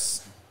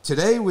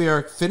Today we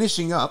are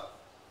finishing up.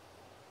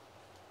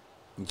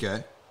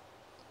 Okay.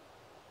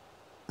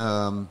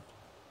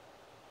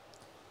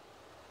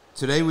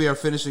 Today we are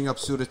finishing up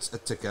Surah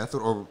Takathur,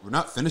 or we're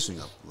not finishing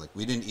up. Like,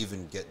 we didn't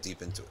even get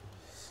deep into it.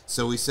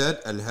 So we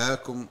said,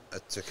 Alhaakum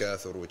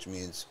at-Takathur, which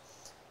means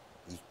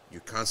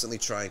you're constantly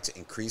trying to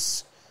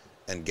increase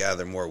and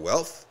gather more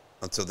wealth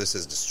until this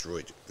has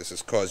destroyed you. This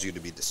has caused you to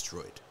be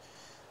destroyed.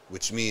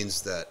 Which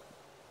means that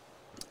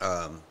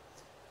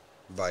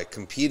by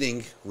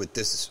competing with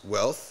this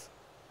wealth,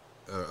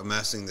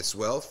 amassing this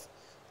wealth,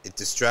 it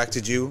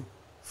distracted you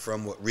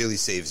from what really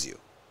saves you.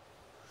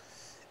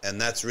 And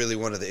that's really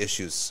one of the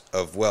issues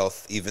of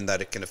wealth, even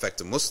that it can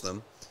affect a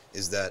Muslim,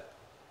 is that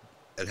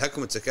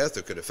al-hakum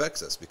al-takathur could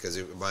affect us,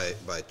 because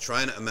by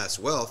trying to amass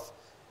wealth,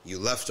 you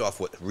left off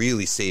what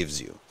really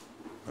saves you.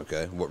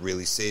 Okay? What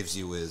really saves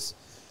you is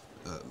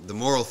the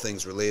moral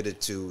things related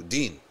to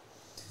deen.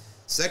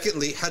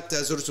 Secondly, hatta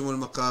zurtum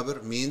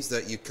al-maqabir means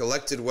that you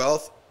collected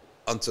wealth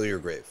until your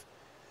grave.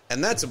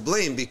 And that's a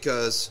blame,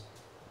 because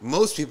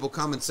most people,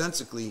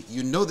 commonsensically,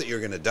 you know that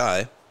you're going to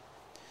die.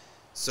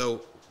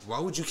 So why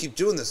would you keep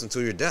doing this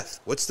until your death?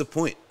 What's the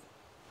point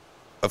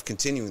of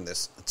continuing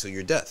this until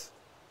your death?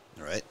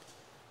 All right?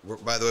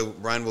 By the way,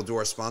 Brian will do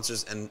our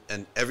sponsors,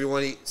 and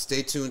everyone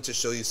stay tuned to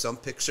show you some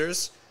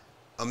pictures.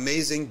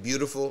 Amazing,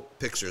 beautiful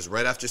pictures.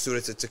 Right after Surah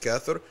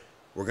Takathur,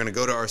 we're going to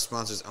go to our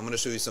sponsors. I'm going to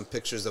show you some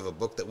pictures of a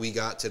book that we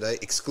got today,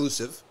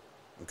 exclusive,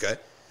 okay?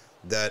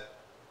 That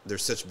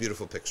there's such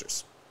beautiful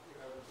pictures.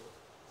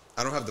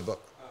 I don't have the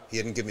book. He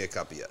didn't give me a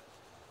copy yet.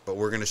 But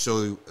we're going to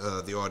show you,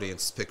 the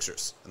audience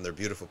pictures, and they're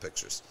beautiful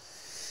pictures.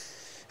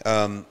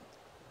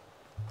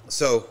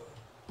 So,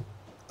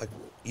 like,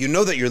 you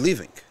know that you're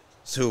leaving.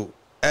 So,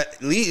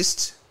 at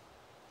least,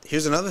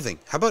 here's another thing.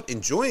 How about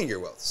enjoying your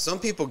wealth? Some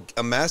people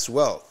amass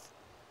wealth,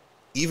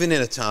 even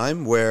in a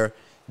time where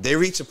they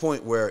reach a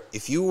point where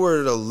if you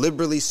were to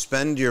liberally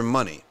spend your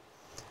money,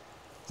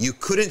 you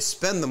couldn't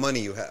spend the money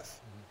you have.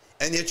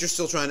 And yet you're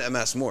still trying to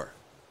amass more.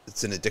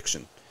 It's an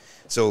addiction.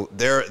 So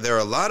there are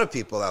a lot of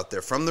people out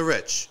there from the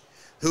rich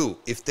who,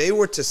 if they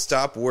were to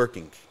stop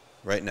working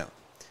right now,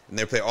 and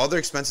they pay all their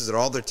expenses and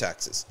all their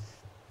taxes,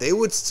 they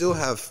would still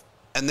have,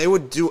 and they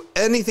would do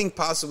anything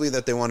possibly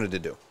that they wanted to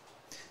do.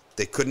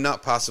 They could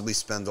not possibly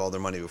spend all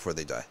their money before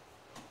they die.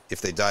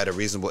 If they die at a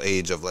reasonable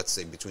age of, let's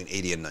say, between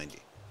 80 and 90,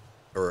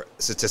 or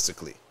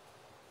statistically,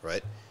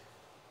 right?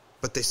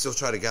 But they still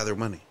try to gather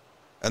money,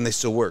 and they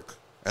still work,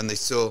 and they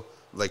still,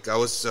 like, I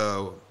was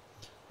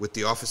with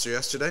the officer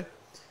yesterday,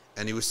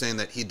 and he was saying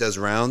that he does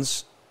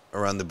rounds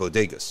around the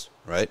bodegas,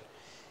 right?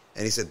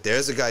 And he said,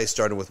 there's a guy who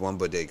started with one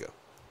bodega,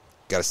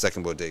 got a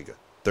second bodega,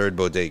 third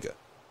bodega.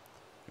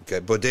 Okay,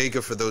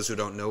 bodega, for those who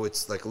don't know,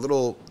 it's like a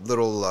little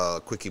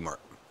quickie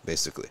mart,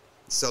 basically.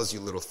 It sells you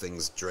little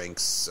things,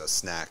 drinks,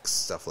 snacks,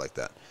 stuff like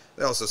that.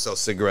 They also sell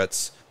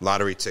cigarettes,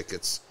 lottery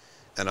tickets,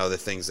 and other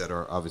things that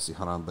are obviously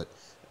haram, but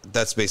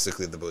that's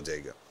basically the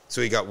bodega.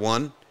 So he got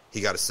one,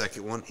 he got a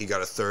second one, he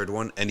got a third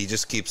one, and he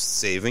just keeps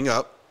saving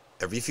up.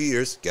 Every few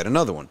years, get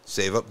another one.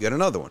 Save up, get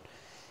another one.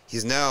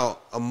 He's now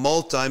a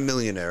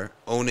multi-millionaire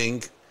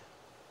owning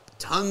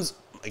tons,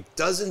 like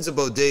dozens of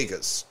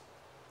bodegas,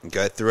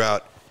 okay,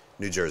 throughout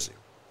New Jersey.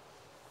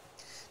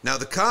 Now,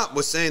 the cop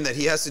was saying that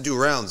he has to do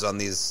rounds on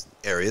these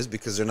areas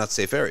because they're not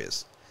safe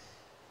areas.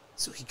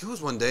 So he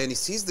goes one day and he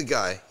sees the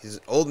guy. He's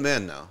an old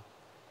man now.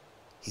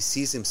 He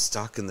sees him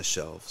stocking the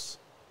shelves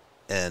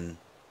and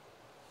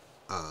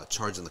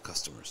charging the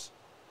customers.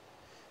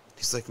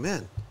 He's like,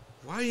 man,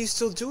 why are you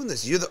still doing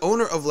this? You're the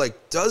owner of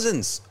like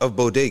dozens of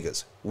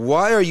bodegas.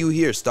 Why are you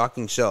here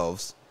stocking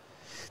shelves?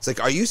 It's like,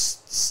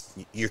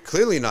 you're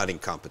clearly not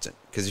incompetent.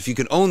 Because if you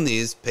can own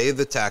these, pay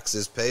the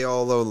taxes, pay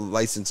all the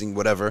licensing,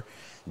 whatever,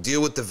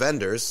 deal with the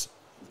vendors,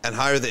 and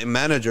hire the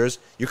managers,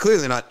 you're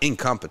clearly not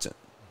incompetent.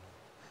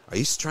 Are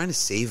you trying to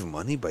save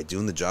money by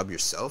doing the job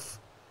yourself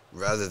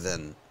rather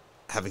than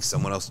having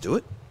someone else do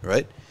it,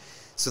 right?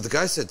 So the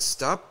guy said,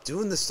 stop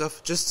doing this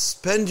stuff. Just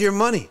spend your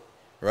money.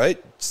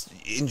 Right?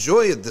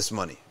 Enjoy this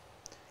money.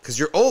 Because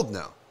you're old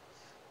now.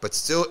 But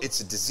still, it's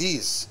a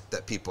disease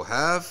that people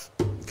have,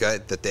 okay,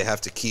 that they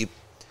have to keep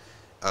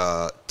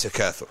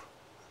takathur,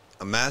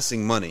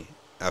 amassing money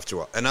after a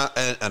while. And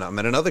I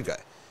met another guy.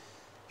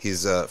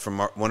 He's from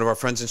one of our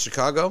friends in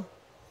Chicago.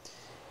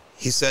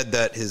 He said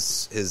that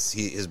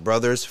his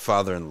brother's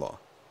father-in-law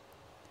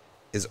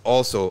is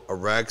also a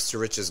rags to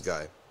riches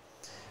guy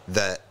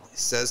that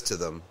says to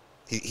them,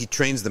 he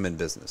trains them in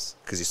business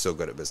because he's so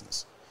good at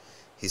business.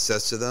 He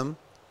says to them,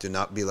 do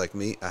not be like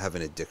me. I have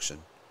an addiction.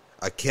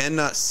 I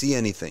cannot see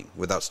anything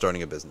without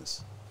starting a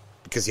business.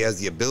 Because he has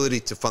the ability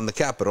to fund the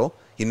capital.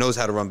 He knows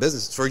how to run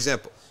business. For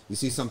example, you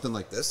see something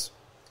like this.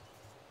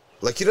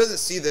 Like, he doesn't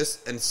see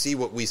this and see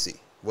what we see.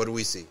 What do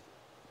we see?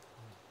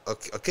 A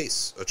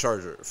case, a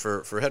charger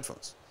for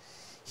headphones.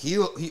 He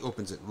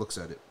opens it, looks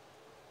at it.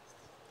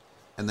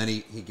 And then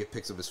he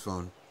picks up his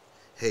phone.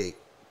 Hey,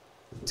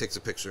 takes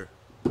a picture.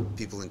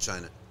 People in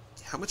China.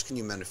 How much can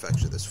you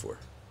manufacture this for?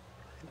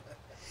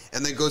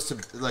 And then goes to,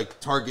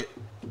 like, Target.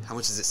 How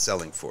much is it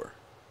selling for?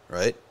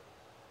 Right?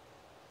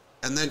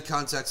 And then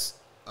contacts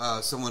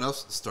someone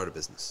else start a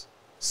business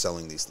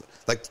selling these.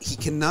 Like, he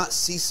cannot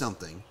see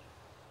something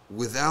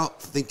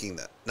without thinking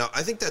that. Now,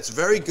 I think that's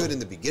very good in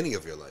the beginning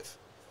of your life.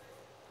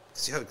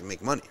 Because you have to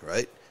make money,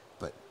 right?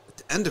 But at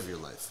the end of your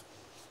life,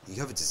 you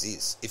have a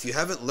disease. If you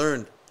haven't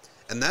learned,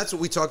 and that's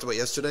what we talked about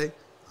yesterday,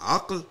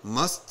 aql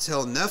must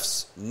tell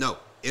nafs, no,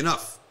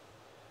 enough.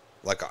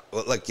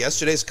 Like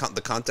yesterday's,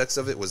 the context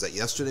of it was that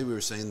yesterday we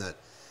were saying that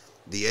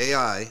the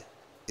AI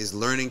is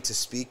learning to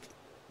speak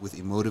with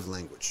emotive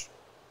language.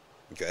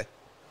 Okay?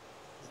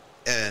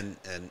 And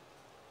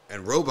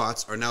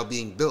robots are now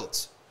being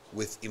built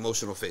with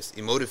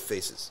emotive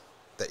faces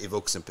that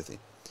evoke sympathy.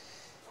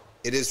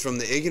 It is from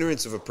the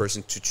ignorance of a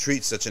person to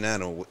treat such an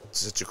animal,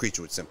 such a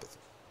creature with sympathy.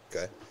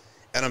 Okay?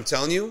 And I'm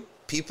telling you,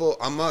 people,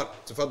 Ammar,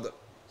 tafaddal.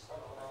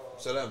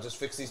 Salam, just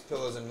fix these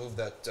pillows and move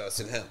that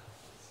sinham.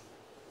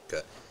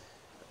 Okay.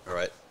 All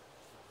right.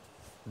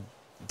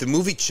 The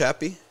movie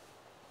Chappie,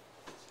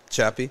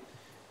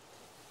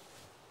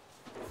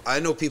 I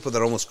know people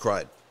that almost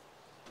cried.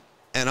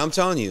 And I'm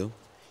telling you,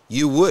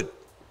 you would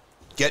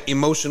get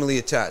emotionally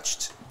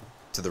attached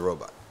to the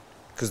robot.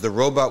 Because the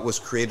robot was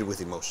created with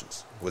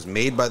emotions. It was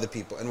made by the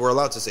people. And we're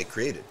allowed to say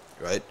created,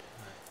 right?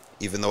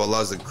 Even though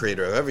Allah is the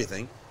creator of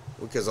everything.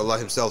 Because Allah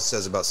himself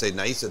says about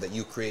Sayyidina Isa that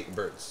you create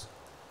birds.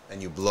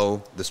 And you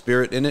blow the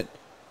spirit in it.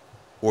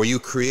 Or you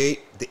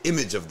create the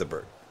image of the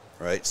bird,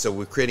 right? So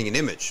we're creating an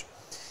image.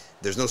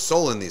 There's no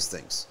soul in these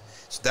things.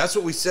 So that's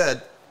what we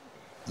said.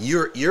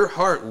 Your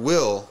heart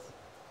will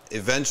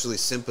eventually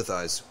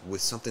sympathize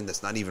with something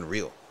that's not even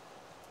real.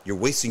 You're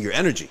wasting your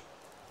energy,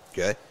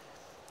 okay?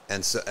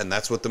 And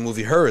that's what the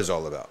movie Her is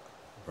all about,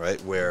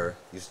 right? Where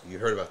you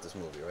heard about this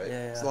movie, right?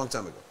 Yeah. It's a long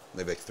time ago,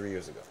 maybe like 3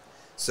 years ago.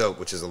 So,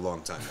 which is a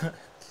long time.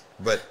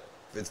 But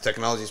its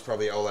technology is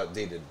probably all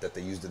outdated that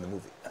they used in the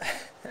movie.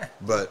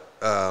 But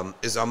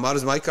is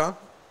Ammar's mic on?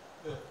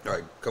 Yeah. All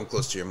right, come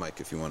close to your mic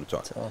if you want to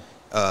talk.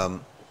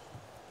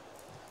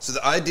 So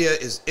the idea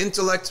is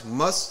intellect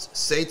must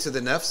say to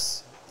the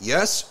nafs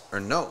yes or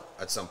no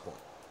at some point.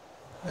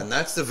 And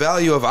that's the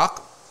value of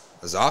aql.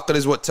 As aql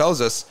is what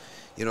tells us,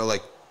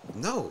 like,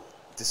 no,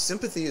 the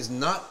sympathy is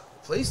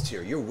not placed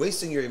here. You're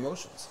wasting your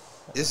emotions.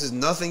 This is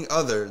nothing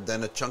other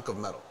than a chunk of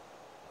metal,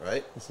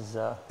 right?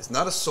 It's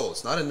not a soul.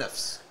 It's not a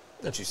nafs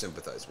that you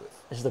sympathize with.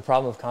 This is the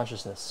problem of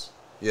consciousness.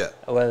 Yeah.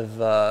 With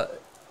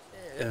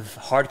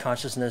hard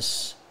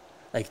consciousness,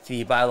 like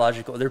the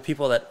biological, there are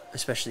people that,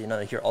 especially,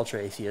 like your ultra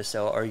atheists,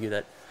 they'll argue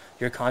that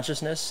your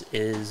consciousness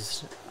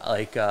is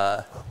like,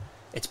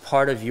 it's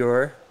part of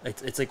your,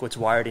 it's like what's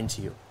wired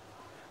into you,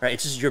 right?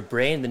 It's just your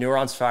brain, the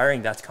neurons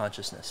firing, that's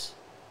consciousness.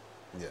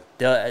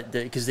 Yeah.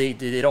 Because they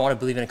don't want to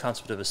believe in a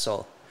concept of a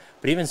soul.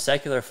 But even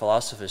secular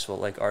philosophers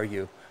will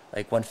argue,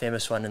 like one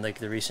famous one in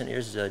the recent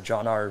years,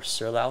 John R.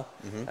 Searle,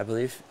 I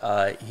believe.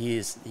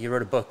 He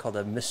wrote a book called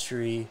The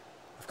Mystery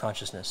of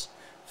Consciousness.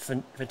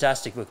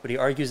 Fantastic book, but he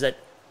argues that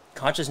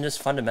consciousness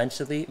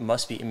fundamentally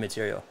must be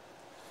immaterial.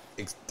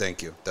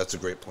 Thank you. That's a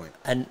great point.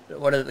 And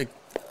one of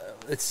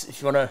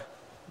if you want to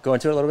go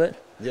into it a little bit.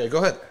 Yeah, go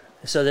ahead.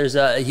 So there's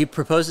he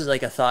proposes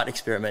a thought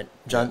experiment.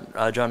 John,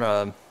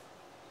 I'm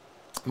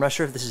not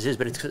sure if this is his,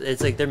 but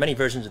it's like there are many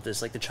versions of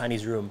this, like the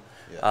Chinese room,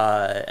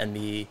 and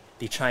the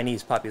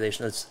Chinese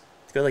population. Let's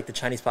go the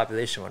Chinese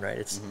population one, right?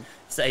 It's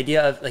the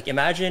idea of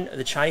imagine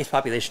the Chinese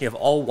population. You have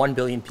all 1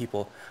 billion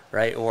people,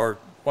 right, or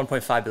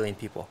 1.5 billion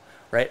people,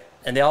 right?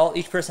 And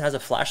each person has a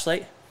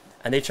flashlight,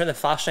 and they turn the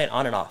flashlight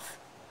on and off,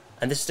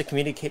 and this is to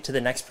communicate to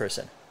the next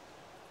person,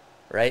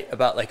 right?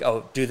 About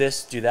oh, do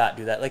this, do that,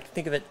 do that.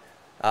 Think of it.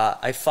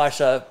 I flash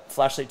a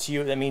flashlight to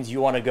you. That means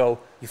you want to go.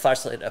 You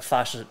flashlight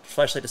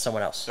to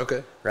someone else.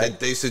 Okay. Right.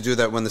 They used to do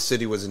that when the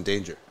city was in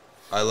danger.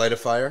 I light a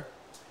fire.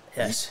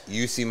 Yes.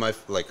 You see my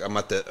I'm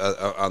at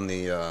the on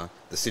the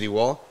city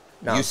wall.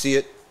 No. You see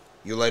it.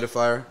 You light a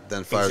fire.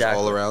 Then fire's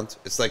all around.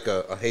 It's like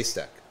a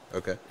haystack.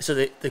 Okay. So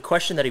the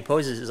question that he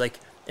poses is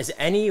is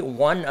any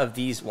one of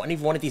these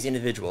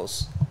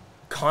individuals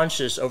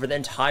conscious over the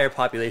entire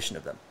population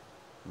of them?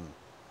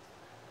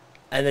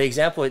 And the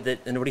example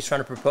and what he's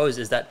trying to propose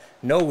is that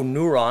no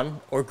neuron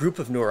or group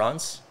of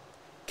neurons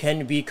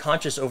can be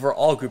conscious over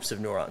all groups of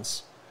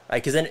neurons,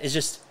 right?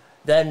 Because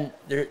then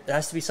there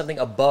has to be something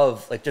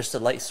above, just the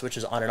light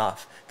switches on and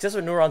off. Because that's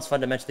what neurons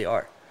fundamentally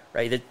are,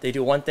 right? They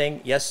do one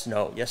thing, yes,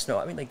 no, yes, no.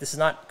 I mean, this is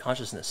not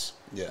consciousness.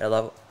 Yeah. I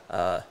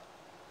love.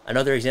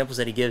 Another examples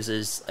that he gives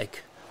is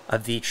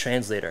of the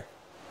translator,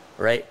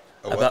 right?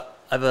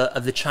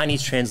 Of the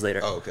Chinese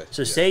translator. Oh, okay.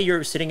 So say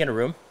you're sitting in a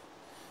room,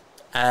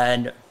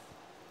 and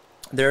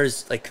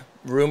there's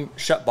room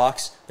shut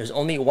box. There's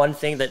only one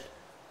thing that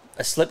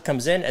a slip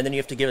comes in, and then you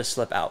have to give a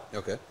slip out.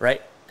 Okay.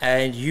 Right?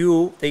 And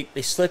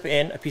they slip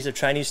in a piece of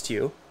Chinese to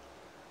you,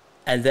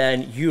 and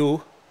then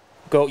you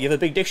have a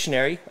big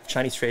dictionary of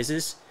Chinese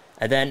phrases,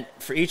 and then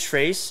for each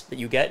phrase that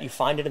you get, you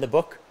find it in the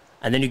book,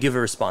 and then you give a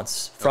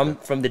response from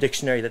the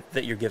dictionary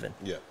that you're given.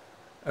 Yeah.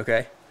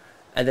 Okay?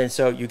 And then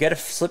so you get a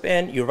slip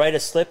in, you write a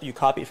slip, you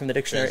copy it from the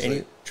dictionary, and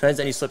you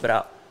translate, and you slip it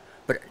out.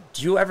 But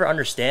do you ever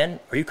understand?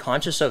 Are you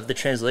conscious of the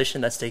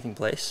translation that's taking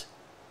place?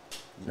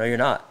 No, you're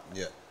not.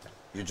 Yeah.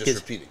 You're just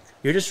repeating.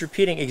 you're just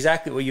repeating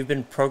exactly what you've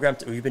been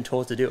programmed or you've been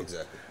told to do.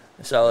 Exactly.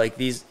 So like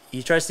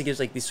he tries to give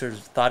like these sort of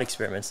thought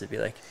experiments to be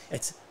like,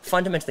 it's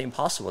fundamentally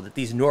impossible that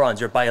these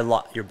neurons, your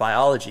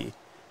biology,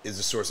 is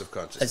a source of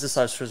consciousness. is a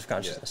source of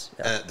consciousness.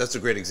 Yeah. That's a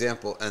great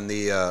example. And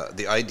the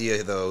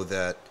idea, though,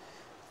 that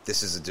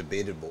this is a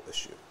debatable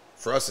issue.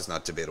 For us, it's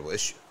not a debatable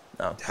issue.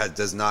 No. It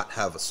does not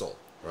have a soul,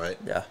 right?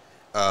 Yeah.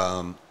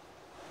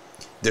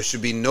 There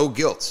should be no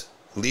guilt,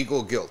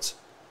 legal guilt,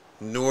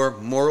 nor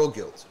moral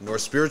guilt, nor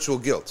spiritual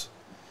guilt.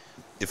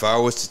 If I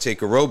was to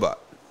take a robot,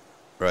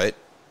 right,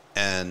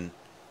 and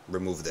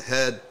remove the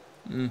head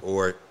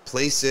or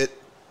place it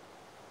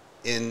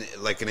in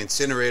like an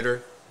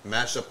incinerator,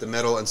 mash up the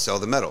metal and sell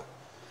the metal.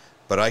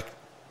 But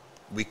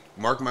we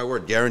mark my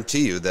word,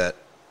 guarantee you that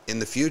in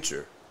the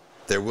future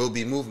there will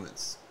be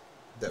movements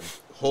that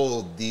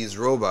hold these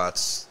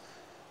robots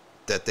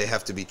that they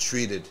have to be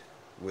treated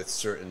with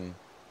certain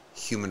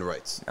human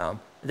rights.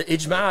 The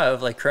ijma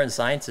of like current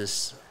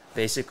scientists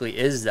basically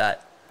is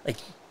that like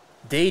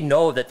they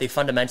know that they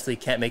fundamentally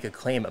can't make a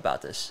claim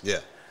about this. Yeah.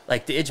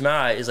 Like the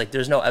ijma is like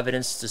there's no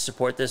evidence to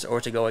support this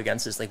or to go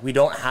against this. Like we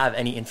don't have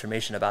any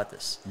information about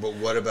this. But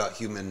what about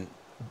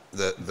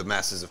the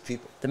masses of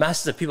people? The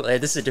masses of people,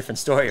 this is a different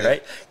story,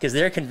 right? Because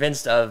they're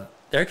convinced of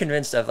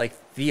like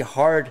the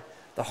hard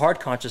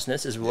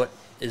consciousness is what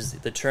is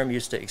the term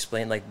used to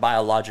explain like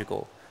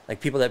biological, like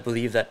people that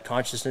believe that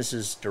consciousness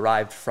is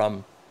derived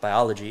from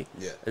biology.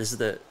 Yeah. This is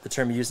the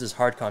term used as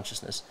hard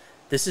consciousness.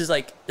 This is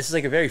like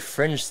a very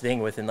fringe thing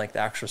within like the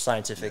actual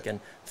scientific and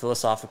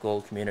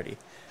philosophical community.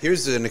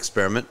 Here's an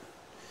experiment.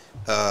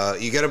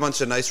 You get a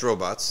bunch of nice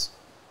robots,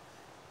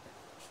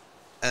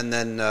 and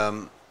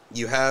then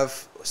you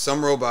have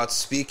some robots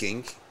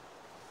speaking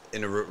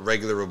in a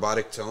regular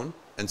robotic tone,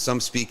 and some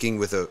speaking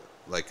with a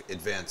like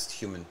advanced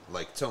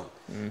human-like tone,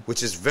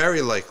 which is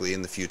very likely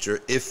in the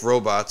future if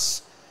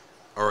robots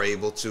are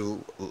able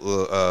to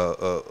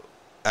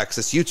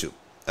access YouTube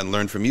and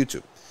learn from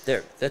YouTube.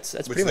 That's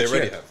which pretty they much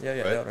already here.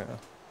 have, right? Right now.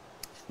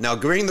 Now,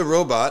 bring the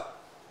robot,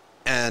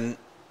 and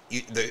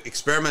the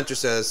experimenter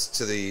says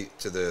to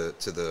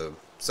the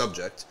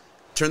subject,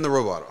 "Turn the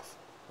robot off,"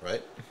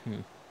 right?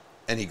 Mm-hmm.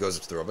 And he goes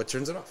up to the robot,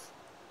 turns it off,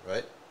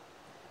 right?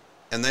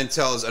 And then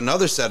tells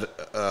another set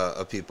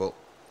of people,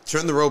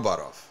 "Turn the robot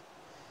off."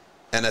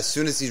 And as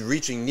soon as he's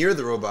reaching near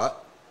the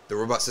robot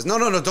says, "No,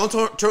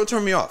 don't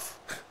turn me off.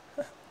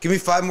 Give me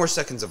 5 more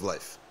seconds of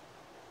life,"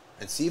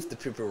 and see if the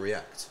people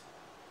react,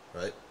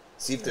 right?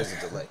 See if there's a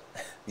delay.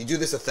 You do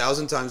this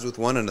 1,000 times with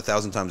one and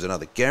 1,000 times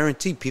another.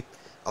 Guaranteed,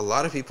 a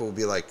lot of people will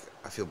be like,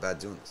 "I feel bad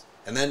doing this,"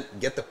 and then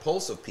get the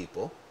pulse of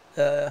people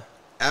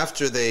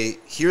after they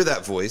hear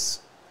that voice,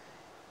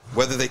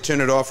 whether they turn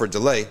it off or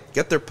delay.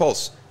 Get their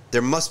pulse.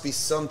 There must be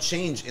some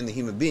change in the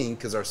human being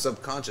because our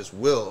subconscious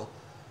will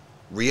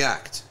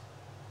react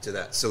to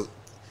that. So,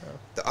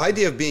 the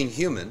idea of being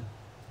human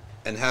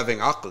and having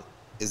aql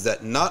is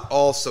that not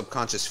all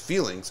subconscious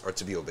feelings are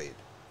to be obeyed.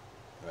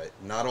 Right?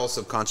 Not all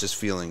subconscious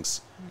feelings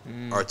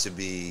are to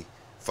be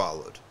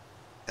followed.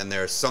 And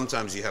there are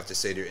sometimes you have to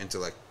say to your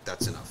intellect,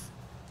 that's enough.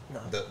 No.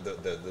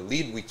 The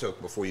lead we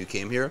took before you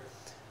came here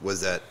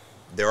was that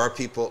there are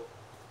people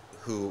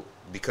who,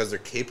 because they're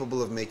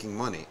capable of making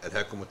money,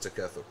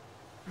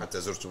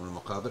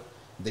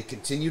 they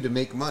continue to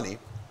make money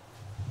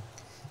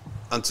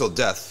until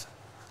death,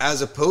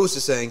 as opposed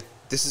to saying,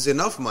 this is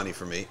enough money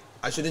for me,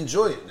 I should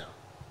enjoy it now.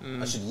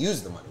 I should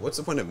use the money. What's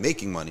the point of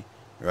making money,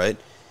 right?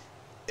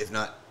 If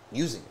not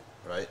using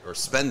it, right, or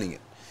spending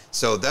it.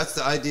 So that's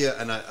the idea,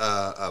 and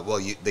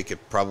they could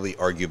probably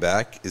argue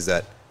back, is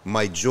that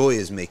my joy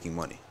is making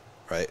money,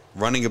 right?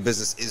 Running a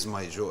business is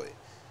my joy,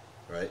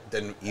 right?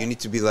 Then you need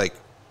to be like,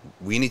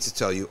 we need to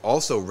tell you,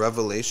 also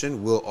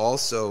revelation will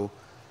also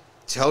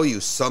tell you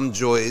some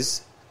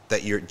joys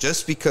that you're,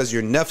 just because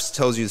your nafs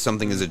tells you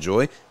something is a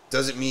joy,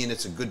 doesn't mean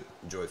it's a good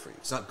joy for you.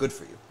 It's not good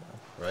for you,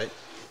 right?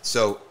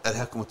 So,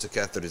 al-Hakam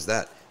Takathur is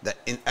that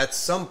at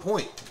some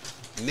point,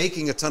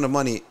 making a ton of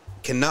money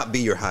cannot be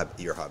your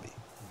hobby,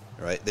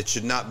 right? That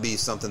should not be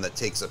something that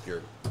takes up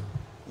your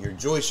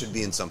joy. Should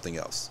be in something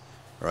else,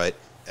 right?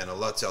 And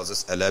Allah tells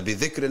us, "Ala bi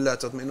dhikrillah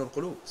tatma'innul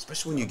qulub."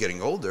 Especially when you're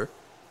getting older,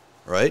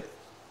 right?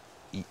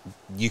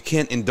 You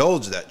can't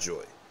indulge that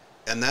joy,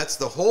 and that's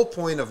the whole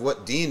point of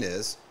what Deen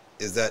is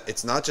that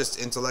it's not just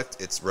intellect;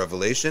 it's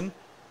revelation,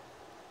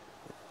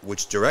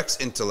 which directs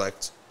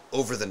intellect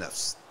over the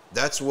nafs.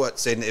 That's what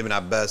Sayyidina Ibn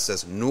Abbas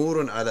says,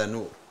 "Nurun ala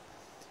nur,"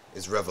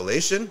 is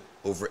revelation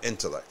over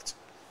intellect,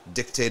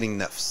 dictating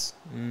nafs.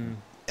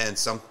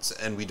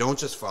 And we don't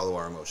just follow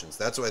our emotions.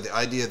 That's why the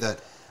idea that,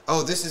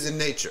 oh, this is in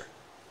nature.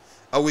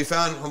 Oh, we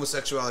found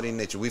homosexuality in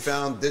nature. We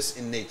found this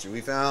in nature.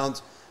 We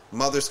found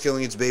mothers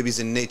killing its babies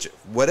in nature.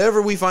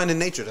 Whatever we find in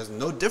nature has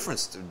no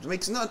difference.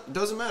 It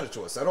doesn't matter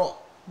to us at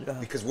all. Yeah.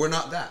 Because we're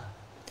not that.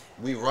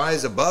 We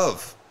rise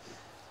above.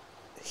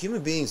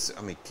 Human beings,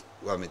 I mean,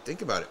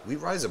 think about it. We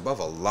rise above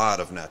a lot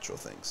of natural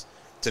things.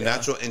 To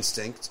natural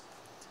instinct.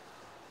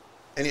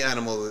 Any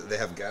animal, they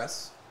have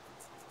gas.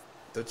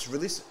 Let's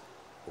release it.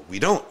 But we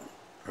don't,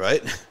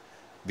 right?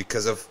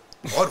 Because of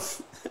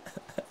urf.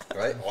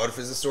 Right? Urf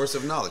is a source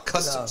of knowledge.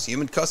 Customs,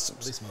 human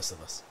customs. At least most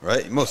of us.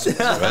 Right? Most of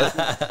us, right?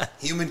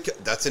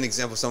 That's an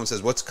example. Someone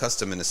says, what's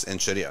custom in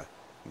Sharia?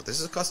 But this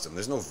is a custom.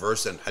 There's no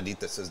verse in hadith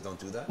that says don't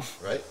do that,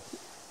 right?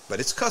 But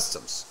it's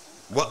customs.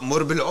 What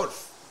mur bil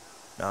urf?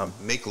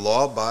 Make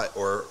law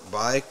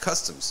by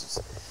customs.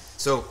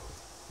 So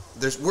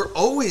we're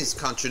always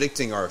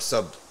contradicting our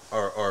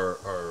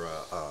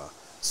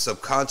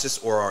subconscious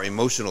or our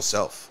emotional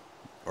self,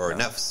 or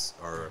nafs,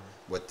 or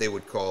what they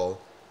would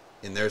call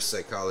in their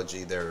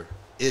psychology their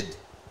id,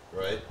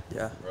 right?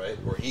 Yeah. Right?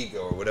 Or ego,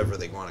 or whatever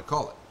they want to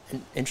call it.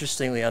 And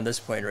interestingly, on this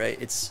point, right,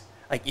 it's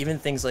like even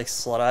things like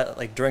salat,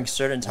 like during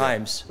certain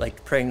times,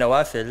 like praying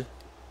nawafil,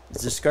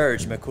 is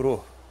discouraged,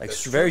 makruh, like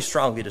very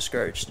strongly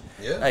discouraged.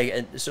 Yeah. Like,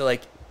 and so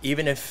like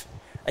even if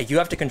like you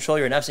have to control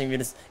your nafs,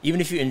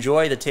 even if you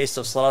enjoy the taste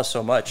of salah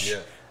so much,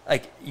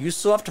 like you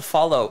still have to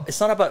follow. It's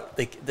not about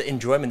like the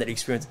enjoyment that you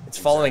experience. It's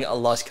following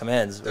Allah's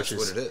commands. That's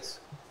what it is.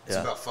 It's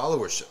about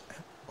followership.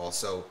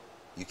 Also,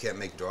 you can't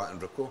make dua in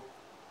ruku,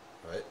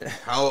 right?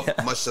 How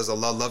much does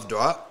Allah love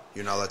dua?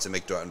 You're not allowed to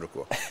make dua in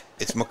ruku.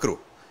 It's makruh.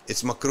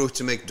 It's makruh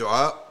to make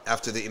dua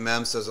after the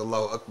imam says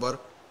Allahu Akbar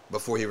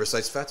before he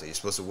recites Fatiha. You're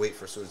supposed to wait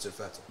for Surah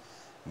Al-Fatiha.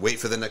 Wait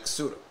for the next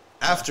surah.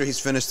 After he's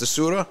finished the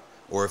surah,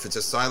 or if it's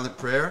a silent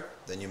prayer,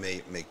 then you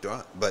may make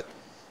dua. But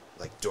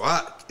like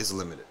dua is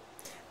limited.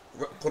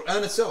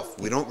 Quran itself,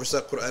 we don't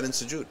recite Quran in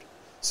sujood.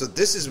 So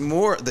this is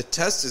more, the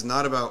test is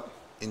not about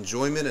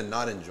enjoyment and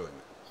not enjoyment.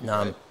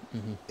 Right?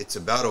 It's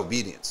about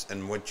obedience.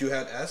 And what you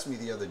had asked me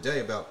the other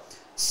day about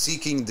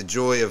seeking the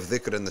joy of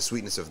dhikr and the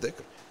sweetness of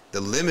dhikr,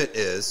 the limit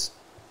is,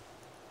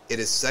 it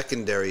is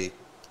secondary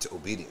to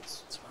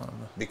obedience.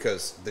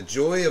 Because the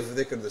joy of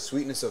dhikr, the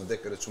sweetness of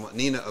dhikr, the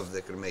tuma'nina of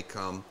dhikr may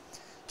come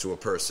to a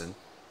person,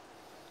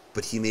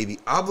 but he may be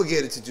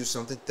obligated to do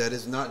something that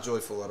is not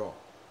joyful at all.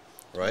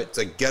 Right? It's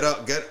like get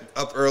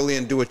up early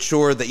and do a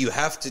chore that you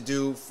have to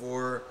do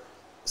for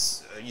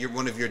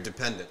one of your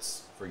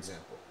dependents, for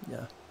example.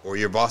 Yeah. Or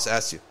your boss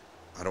asks you,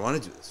 I don't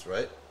want to do this,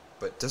 right?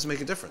 But it doesn't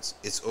make a difference.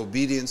 It's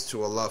obedience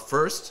to Allah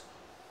first,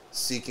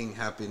 seeking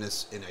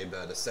happiness in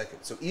ibadah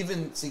second. So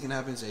even seeking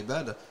happiness in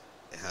ibadah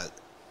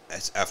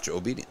it's after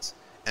obedience.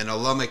 And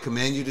Allah may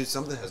command you to do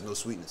something that has no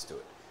sweetness to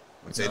it.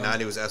 When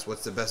Sayyidina was asked,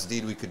 what's the best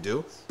deed we could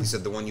do? He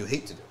said, the one you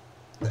hate to do.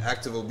 The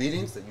act of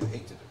obedience that you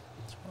hate to do.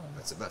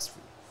 That's the best for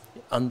you.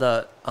 On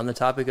the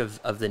topic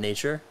of the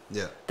nature,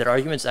 that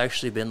argument's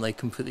actually been like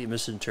completely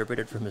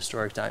misinterpreted from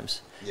historic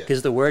times.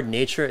 Because the word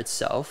nature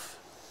itself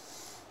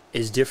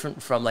is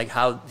different from like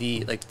how from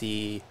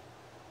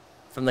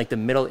the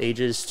Middle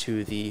Ages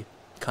to the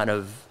kind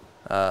of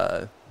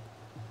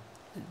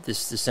this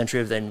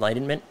century of the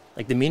Enlightenment.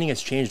 Like the meaning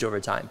has changed over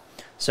time.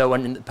 So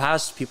when in the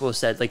past people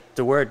said like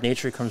the word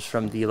nature comes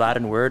from the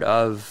Latin word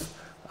of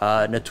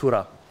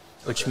natura,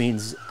 which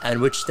means,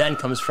 and which then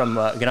comes from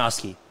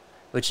gnaski,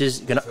 which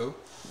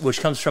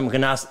comes from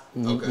gnaski,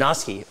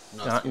 gnaski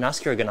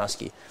or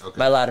gnaski.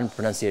 My Latin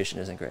pronunciation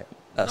isn't great.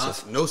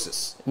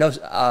 Gnosis. No.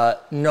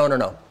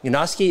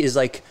 Gnaski is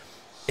like,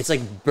 it's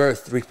like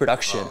birth,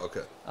 reproduction.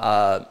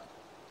 And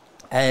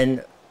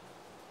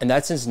in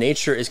that sense,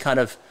 nature is kind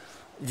of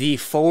the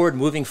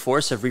forward-moving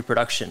force of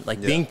reproduction,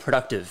 like being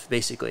productive,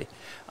 basically.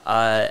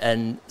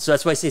 And so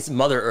that's why I say it's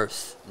Mother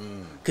Earth.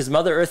 Because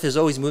Mother Earth is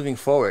always moving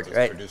forward,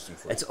 right?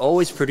 It's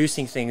always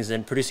producing things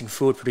and producing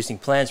food, producing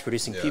plants,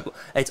 producing people.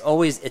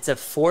 It's a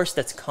force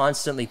that's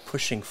constantly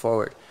pushing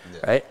forward,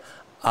 right?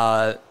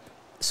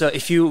 So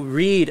if you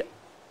read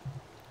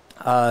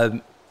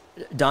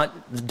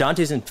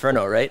Dante's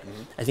Inferno, right?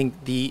 I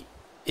think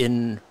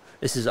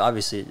this is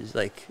obviously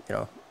like,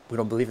 we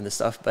don't believe in this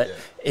stuff, but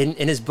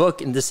in his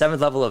book, in the 7th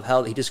level of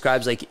hell, he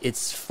describes like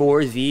it's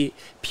for the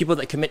people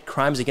that commit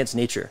crimes against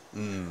nature.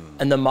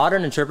 And the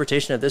modern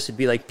interpretation of this would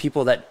be like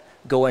people that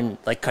go and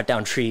like cut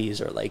down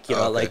trees or like,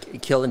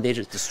 like kill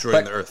endangered.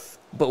 Destroying the earth.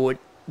 But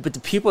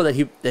the people that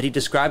he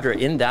described are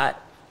in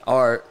that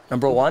are,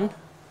 number one,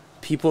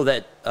 people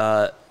that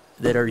are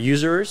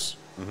usurers,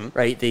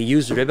 right? They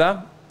use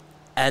riba.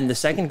 And the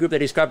second group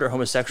that he described are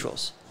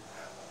homosexuals.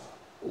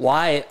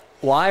 Why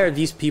are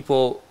these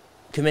people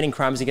committing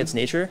crimes against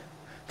nature?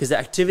 Because the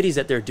activities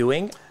that they're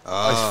doing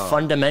are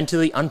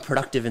fundamentally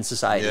unproductive in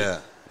society.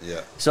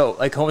 So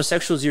like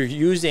homosexuals, you're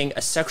using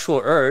a sexual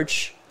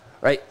urge,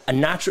 right?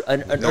 An urge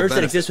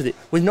that exists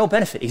with no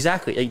benefit.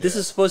 Exactly. Like this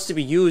is supposed to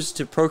be used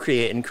to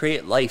procreate and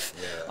create life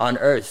on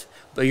earth,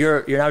 but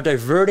you're now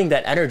diverting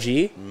that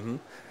energy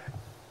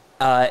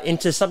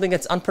into something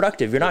that's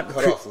unproductive. You're not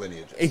cut off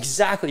lineages.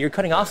 Exactly. You're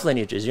cutting off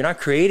lineages. You're not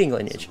creating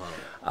lineage.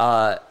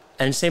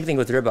 And same thing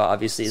with riba,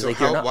 obviously. So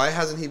why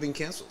hasn't he been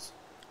canceled?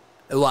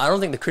 Well, I don't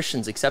think the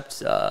Christians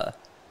accept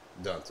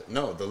Dante.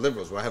 No, the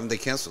liberals. Why haven't they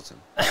canceled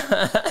him?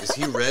 Is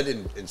he read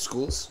in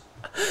schools?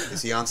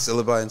 Is he on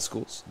syllabi in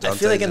schools? I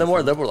feel like in the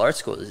more liberal arts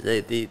schools,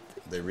 they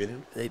read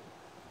him. They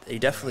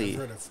definitely. I've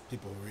heard of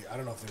people who read. I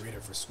don't know if they read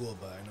it for school,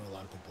 but I know a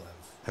lot of people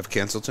have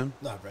canceled him.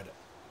 No, I've read it.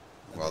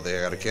 Well,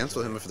 they got to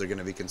cancel him if they're going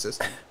to be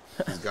consistent.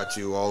 He's got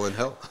you all in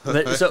hell.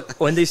 But, so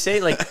when they say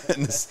like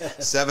in the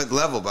 7th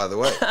level, by the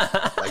way,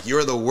 like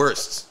you're the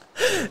worst.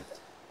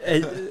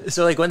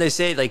 So like when they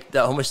say like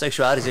that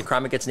homosexuality is a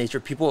crime against nature,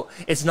 people,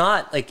 it's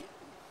not like,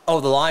 oh,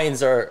 the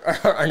lions are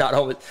not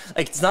homo.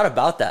 Like it's not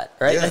about that,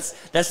 right? Yeah.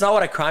 That's not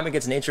what a crime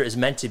against nature is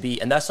meant to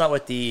be, and that's not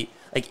what the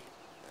like.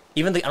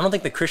 Even I don't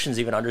think the Christians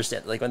even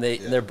understand. Like when they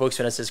in their books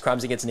when it says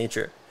crimes against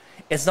nature,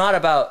 it's not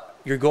about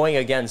you're going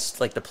against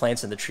like the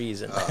plants and the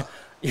trees, and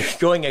you're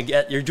going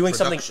against you're doing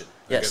something.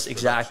 Yes,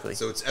 exactly.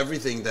 So it's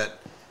everything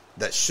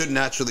that should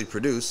naturally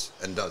produce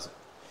and doesn't.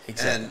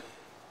 Exactly. And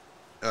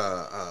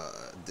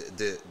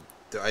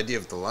the idea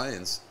of the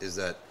lions is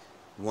that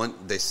one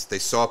they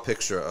saw a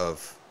picture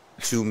of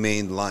two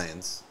maned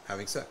lions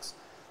having sex,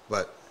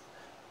 but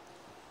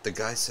the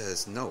guy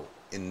says no.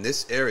 In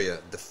this area,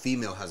 the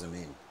female has a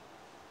mane.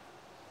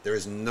 There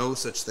is no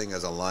such thing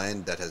as a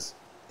lion that has,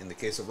 in the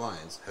case of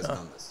lions, has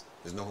done this.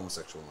 There's no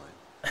homosexual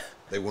lion.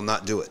 They will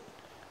not do it,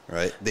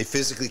 right? They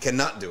physically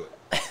cannot do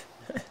it.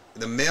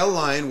 The male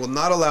lion will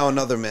not allow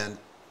another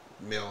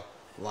male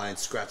lion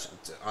scratch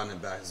on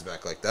his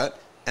back like that,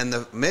 and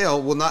the male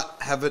will not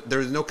have it. There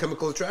is no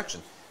chemical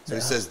attraction. So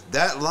he says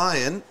that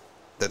lion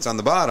that's on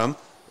the bottom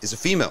is a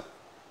female.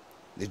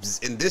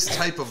 In this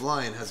type of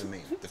lion has a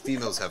mane. The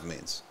females have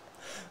manes.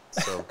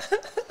 So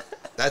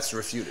that's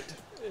refuted.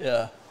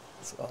 Yeah.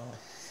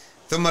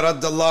 ثم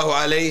رد الله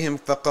عليهم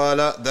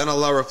فقال, then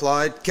Allah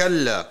replied,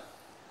 كلا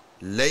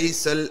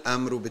ليس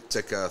الأمر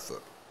بالتكاثر.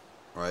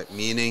 Right?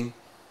 Meaning,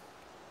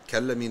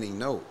 كلا meaning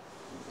no.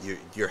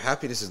 Your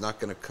happiness is not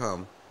going to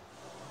come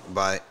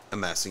by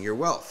amassing your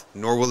wealth,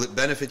 nor will it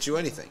benefit you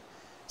anything.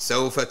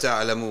 سوف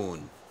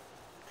تعلمون.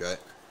 Okay?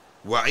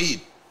 وعيد.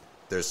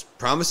 There's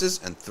promises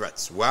and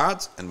threats.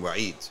 وعد and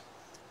وعيد.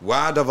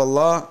 Wa'ad of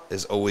Allah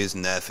is always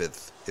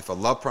nafidh. If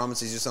Allah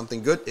promises you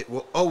something good, it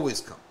will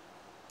always come.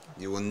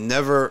 You will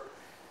never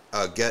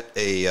get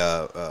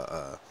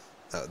that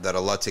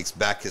Allah takes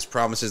back His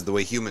promises the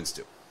way humans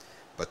do.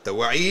 But the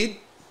wa'id,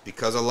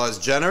 because Allah is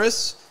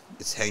generous,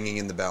 it's hanging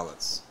in the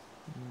balance.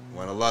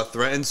 When Allah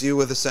threatens you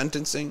with a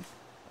sentencing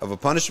of a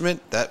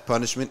punishment, that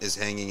punishment is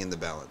hanging in the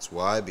balance.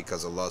 Why?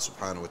 Because Allah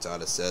subhanahu wa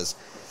ta'ala says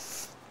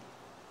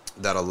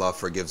that Allah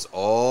forgives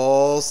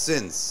all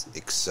sins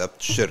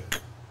except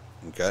shirk.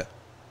 Okay?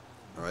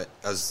 Alright?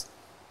 As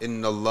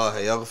Inna Allah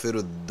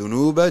yaghfiru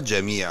dhunuba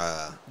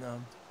jami'a.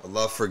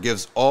 Allah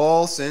forgives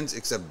all sins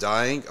except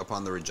dying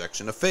upon the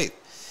rejection of faith.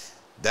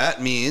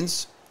 That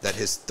means that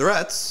His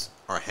threats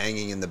are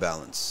hanging in the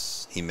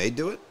balance. He may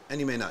do it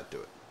and He may not do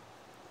it.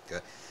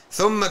 Okay?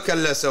 ثُمَّ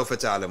كَلَّا سَوْفَ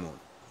تَعْلَمُونَ.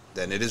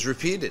 Then it is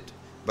repeated.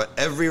 But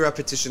every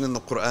repetition in the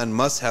Quran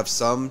must have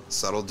some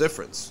subtle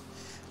difference.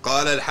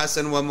 قَالَ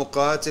الْحَسَنُ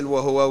وَمُقَاتِلْ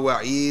وَهُوَ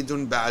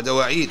وَعِيدٌ بَعْدَ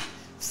وَعِيدٌ.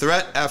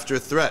 Threat after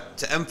threat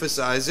to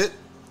emphasize it,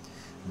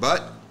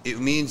 but it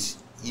means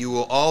you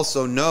will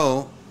also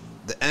know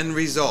the end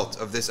result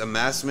of this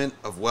amassment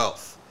of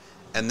wealth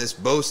and this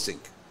boasting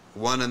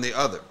one and the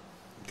other.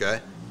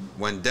 Okay?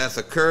 When death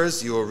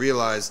occurs, you will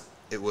realize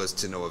it was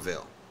to no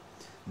avail.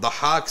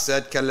 Dhahak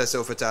said, كَلَّا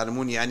سَوْفَ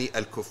تَعْلَمُونَ يعني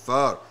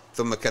الكفار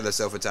ثُمَّ كَلَّا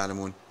سَوْفَ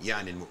تَعْلَمُونَ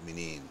يعني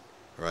المؤمنين.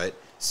 Right?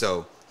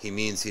 So he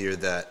means here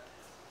that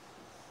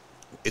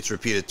it's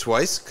repeated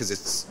twice because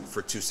it's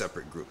for two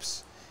separate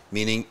groups.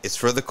 Meaning it's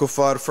for the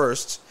kuffar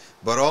first,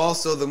 but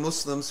also the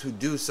Muslims who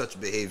do such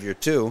behavior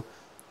too,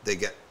 they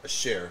get a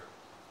share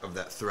of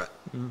that threat.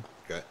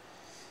 Okay?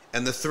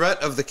 And the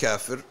threat of the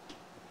kafir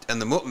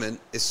and the mu'min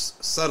is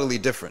subtly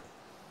different,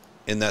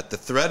 in that the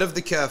threat of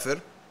the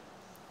kafir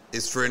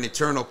is for an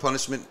eternal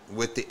punishment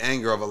with the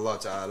anger of Allah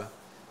Ta'ala.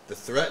 The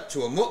threat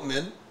to a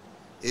mu'min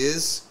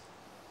is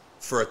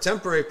for a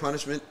temporary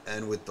punishment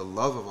and with the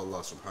love of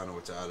Allah Subhanahu wa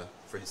Ta'ala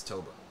for his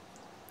tawbah.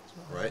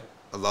 Right?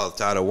 Allah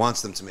Ta'ala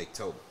wants them to make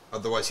tawbah.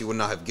 Otherwise He would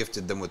not have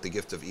gifted them with the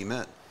gift of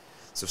iman.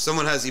 So if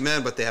someone has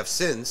iman but they have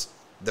sins,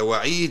 the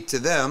wa'id to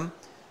them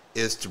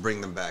is to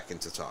bring them back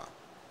into ta'ah,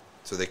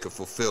 so they could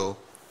fulfill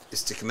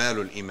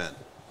istikmalul iman.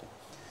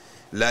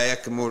 لا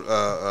يكمل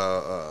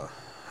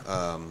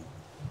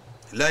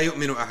لا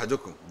يؤمن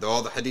أحدكم.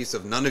 All the hadiths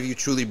of none of you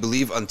truly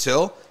believe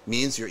until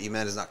means your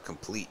iman is not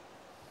complete.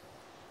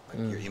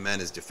 Like your iman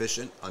is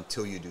deficient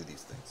until you do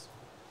these things.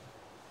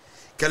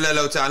 كلا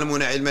لو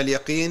تعلمون علم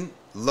اليقين.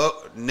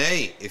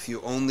 Nay, if you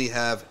only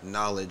have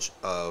knowledge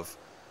of,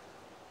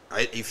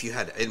 if you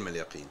had علم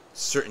اليقين,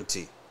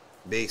 certainty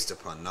based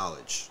upon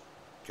knowledge.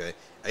 Okay,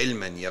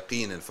 علما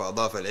يقينا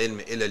فأضاف العلم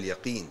إلى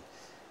اليقين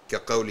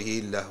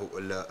كقوله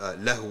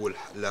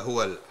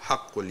له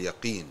الحق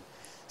اليقين.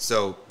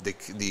 So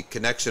the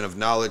connection of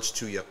knowledge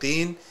to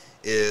yaqeen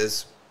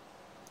is,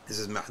 this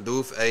is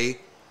محذوف أي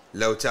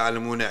لو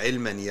تعلمون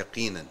علما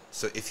يقينا.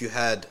 So if you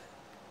had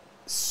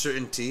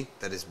certainty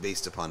that is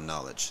based upon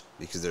knowledge,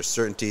 because there's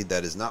certainty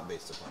that is not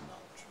based upon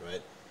knowledge,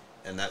 right?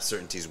 And that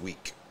certainty is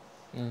weak.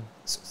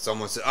 So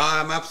someone said,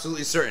 I'm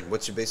absolutely certain.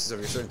 What's your basis of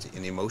your certainty?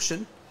 In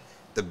emotion?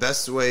 The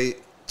best way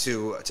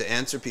to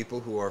answer people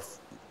who are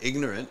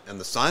ignorant, and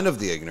the sign of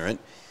the ignorant,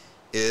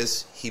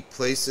 is he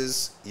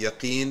places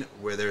yaqeen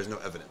where there is no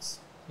evidence.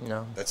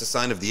 No. That's a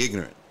sign of the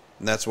ignorant.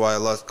 And that's why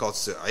Allah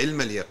calls it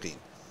ilm al-yaqeen.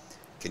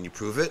 Can you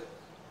prove it?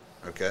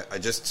 Okay, I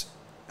just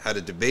had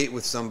a debate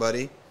with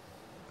somebody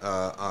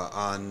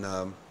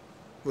on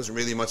wasn't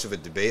really much of a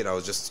debate. I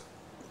was just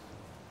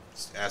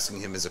asking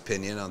him his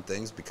opinion on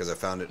things because I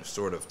found it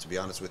sort of, to be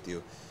honest with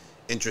you,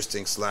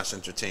 interesting /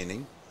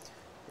 entertaining.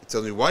 He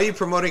told me, why are you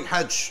promoting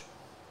Hajj?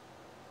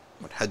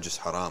 When Hajj is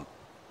haram.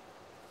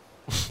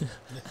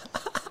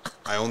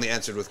 I only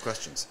answered with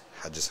questions.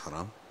 Hajj is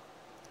haram?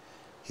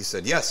 He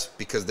said, yes,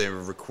 because they're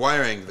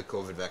requiring the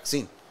COVID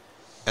vaccine.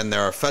 And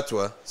there are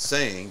fatwa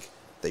saying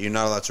that you're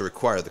not allowed to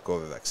require the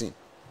COVID vaccine.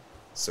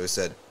 So he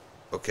said,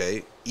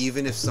 okay,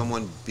 even if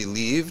someone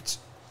believed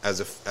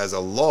as a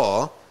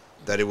law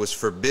that it was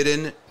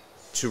forbidden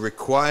to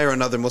require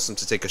another Muslim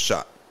to take a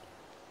shot,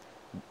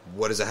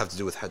 what does that have to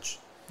do with Hajj?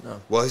 No.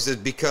 Well, he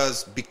said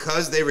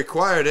because they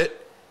required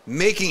it,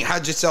 making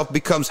Hajj itself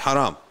becomes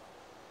haram.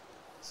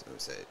 So we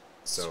say,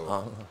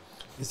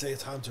 You say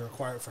it's time to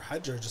require it for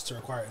Hajj or just to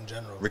require it in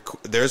general?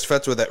 There's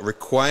fatwa that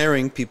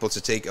requiring people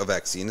to take a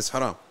vaccine is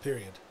haram.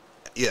 Period.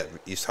 Yeah,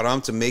 it's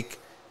haram to make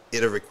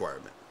it a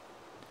requirement.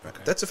 Right?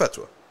 Okay. That's a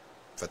fatwa.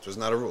 Fatwa is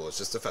not a rule. It's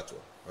just a fatwa,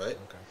 right?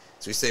 Okay.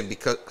 So he's saying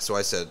So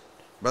I said,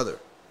 brother,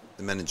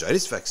 the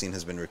meningitis vaccine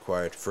has been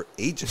required for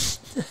ages,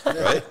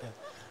 right?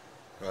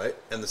 Right?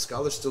 And the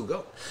scholars still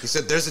go. He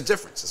said, there's a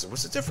difference. I said,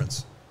 what's the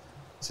difference?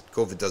 He said,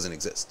 COVID doesn't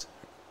exist.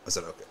 I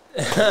said, okay.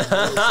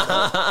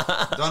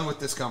 Done with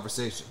this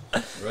conversation,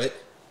 right?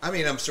 I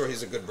mean, I'm sure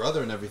he's a good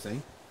brother and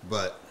everything,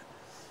 but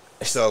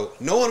so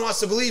no one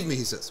wants to believe me,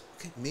 he says.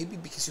 Okay, maybe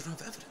because you don't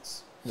have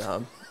evidence.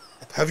 No.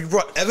 Have you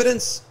brought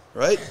evidence,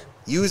 right?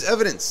 Use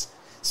evidence.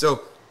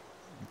 So,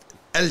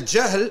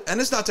 al-jahl, and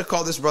it's not to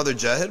call this brother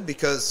jahil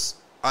because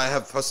I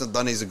have Hassan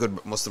Dani, he's a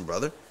good Muslim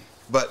brother,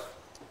 but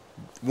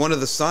one of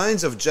the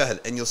signs of jahl,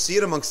 and you'll see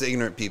it amongst the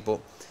ignorant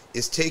people,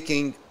 is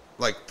taking,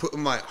 like,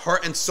 putting my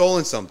heart and soul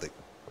in something.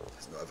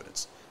 There's no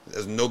evidence.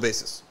 There's no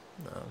basis.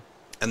 No.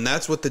 And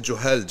that's what the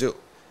juhal do.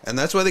 And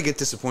that's why they get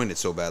disappointed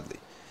so badly.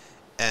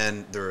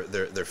 And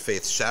their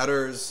faith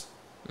shatters.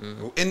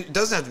 Mm-hmm. And it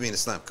doesn't have to be in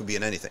Islam. It could be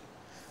in anything.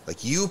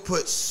 Like, you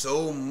put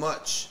so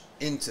much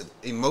into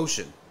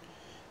emotion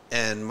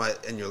and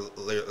your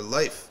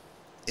life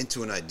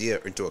into an idea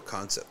or into a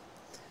concept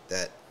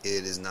that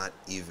it is not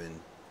even,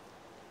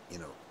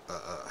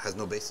 has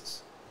no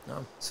basis.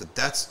 No.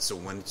 So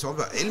when you talk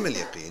about ilm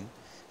al-yaqeen,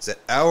 it's that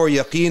our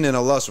yaqeen in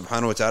Allah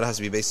subhanahu wa ta'ala has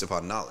to be based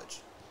upon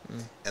knowledge.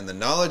 And the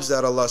knowledge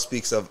that Allah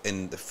speaks of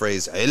in the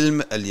phrase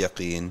ilm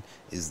al-yaqeen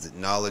is the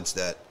knowledge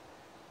that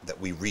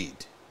we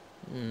read,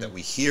 that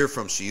we hear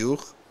from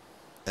shuyukh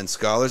and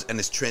scholars, and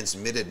is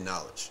transmitted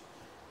knowledge.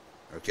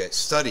 Okay,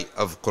 study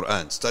of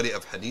Quran, study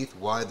of hadith,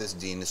 why this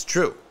deen is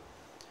true.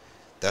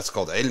 That's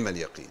called ilm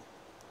al-yaqeen.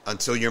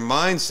 Until your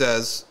mind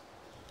says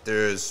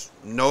there's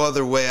no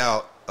other way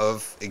out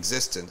of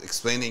existence,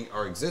 explaining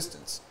our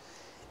existence,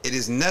 it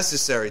is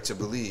necessary to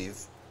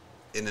believe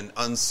in an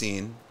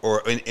unseen,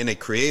 or in a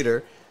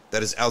creator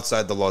that is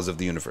outside the laws of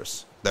the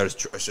universe. That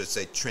is, I should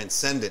say,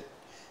 transcendent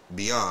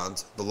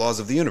beyond the laws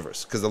of the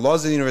universe. Because the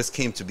laws of the universe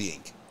came to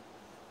being.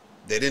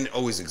 They didn't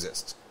always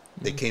exist.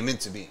 They came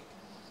into being.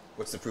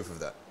 What's the proof of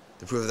that?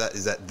 The proof of that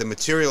is that the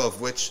material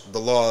of which the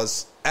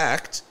laws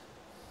act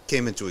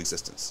came into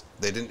existence.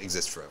 They didn't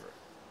exist forever.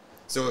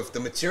 So if the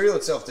material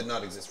itself did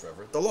not exist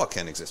forever, the law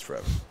can't exist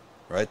forever.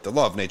 Right? The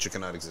law of nature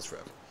cannot exist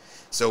forever.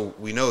 So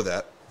we know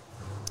that.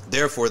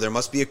 Therefore, there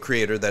must be a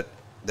creator that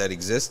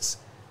exists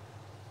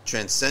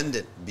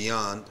transcendent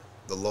beyond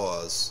the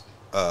laws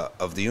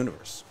of the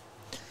universe.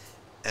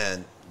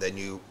 And then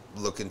you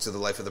look into the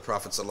life of the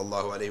Prophet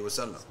sallallahu alaihi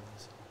wasallam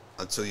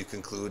until you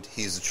conclude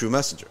he's a true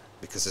messenger,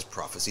 because his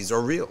prophecies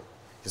are real.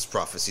 His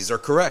prophecies are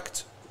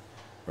correct.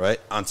 Right?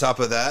 On top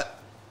of that,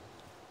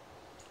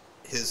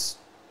 his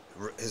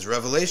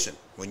revelation.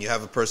 When you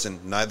have a person,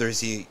 neither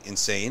is he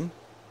insane,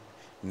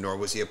 nor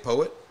was he a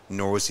poet,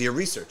 nor was he a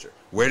researcher.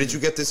 Where did you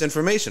get this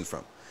information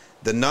from?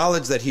 The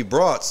knowledge that he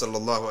brought,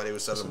 sallallahu alaihi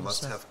wasallam,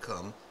 must have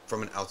come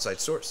from an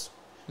outside source.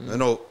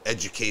 No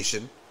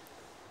education,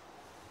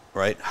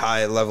 right?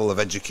 High level of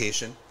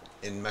education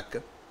in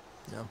Mecca.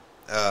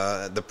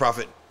 No. The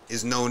Prophet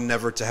is known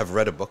never to have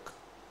read a book.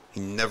 He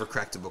never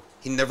cracked a book.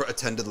 He never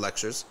attended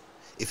lectures.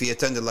 If he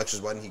attended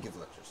lectures, why didn't he give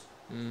lectures?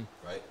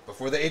 Right?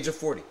 Before the age of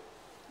 40,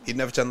 he'd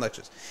never attend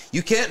lectures.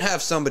 You can't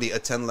have somebody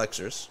attend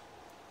lectures,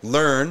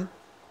 learn,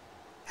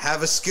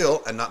 have a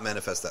skill, and not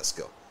manifest that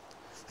skill.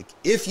 Like,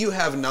 if you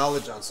have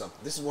knowledge on something,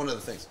 this is one of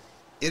the things.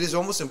 It is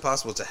almost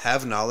impossible to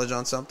have knowledge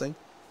on something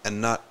and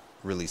not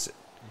release it.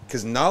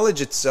 Because knowledge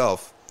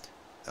itself,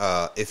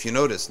 if you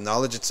notice,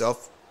 knowledge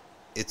itself,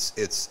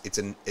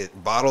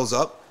 it bottles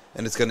up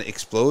and it's going to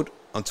explode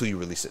until you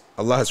release it.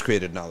 Allah has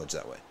created knowledge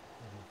that way.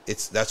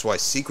 That's why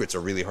secrets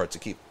are really hard to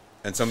keep.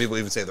 And some people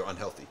even say they're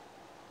unhealthy.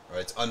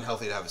 Right? It's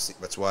unhealthy to have a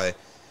secret. That's why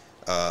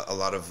a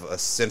lot of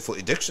sinful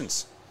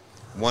addictions.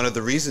 One of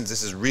the reasons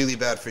this is really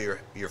bad for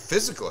your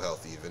physical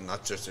health, even,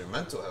 not just your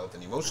mental health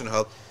and emotional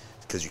health,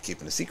 because you're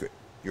keeping a secret.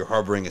 You're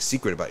harboring a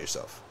secret about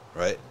yourself,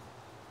 right?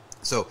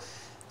 So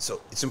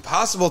it's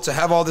impossible to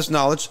have all this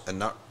knowledge and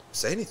not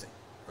say anything,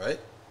 right?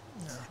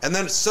 No. And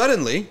then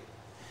suddenly,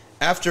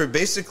 after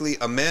basically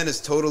a man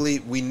is totally,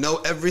 we know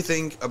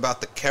everything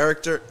about the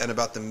character and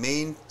about the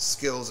main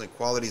skills and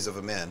qualities of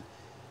a man,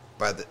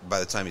 by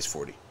the time he's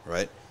 40,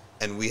 right?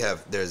 And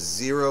there's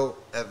zero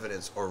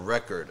evidence or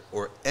record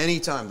or any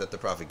time that the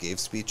Prophet gave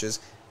speeches,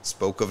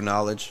 spoke of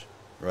knowledge,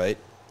 right?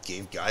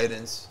 Gave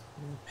guidance,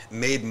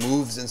 made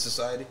moves in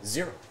society.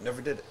 Zero.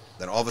 Never did it.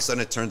 Then all of a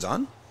sudden it turns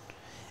on.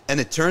 And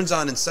it turns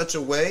on in such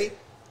a way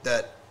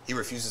that he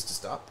refuses to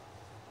stop.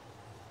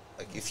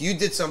 Like if you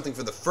did something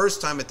for the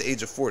first time at the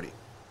age of 40,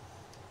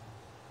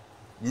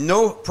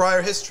 no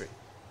prior history,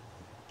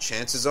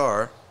 chances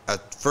are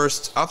at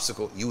first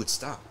obstacle, you would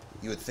stop.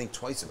 You would think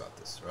twice about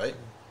this, right?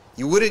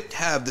 You wouldn't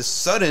have this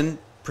sudden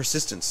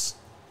persistence,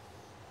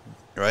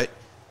 right?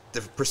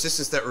 The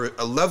persistence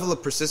a level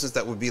of persistence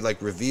that would be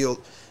like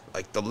revealed,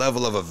 like the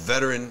level of a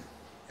veteran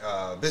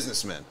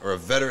businessman or a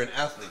veteran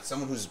athlete,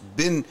 someone who's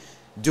been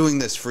doing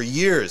this for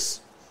years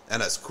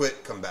and has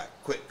quit, come back.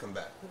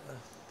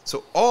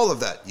 So all of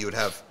that, you would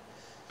have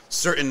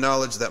certain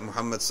knowledge that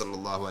Muhammad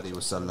sallallahu alaihi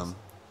wasallam,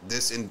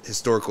 this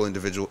historical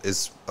individual,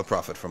 is a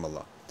prophet from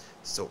Allah.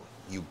 So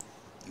you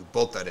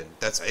bolt that in.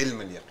 That's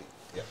ilm al-yaqeen.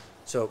 Yeah.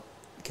 So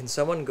can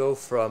someone go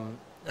from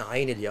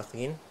ayn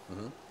al-yaqeen,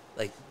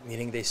 like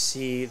meaning they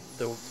see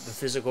the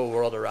physical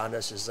world around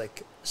us as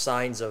like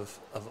signs of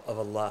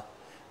Allah,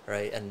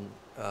 right? And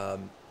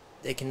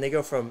they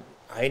go from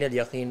ayn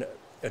al-yaqeen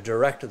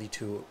directly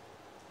to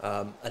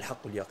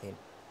al-haqq al-yaqeen.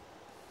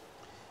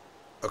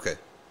 Okay.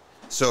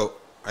 So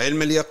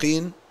ilm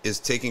al-yaqeen is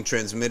taking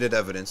transmitted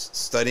evidence,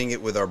 studying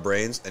it with our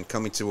brains, and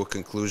coming to a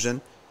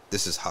conclusion.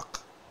 This is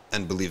haqq,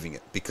 and believing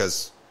it,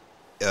 because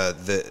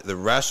the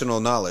rational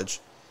knowledge,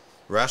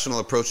 rational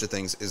approach to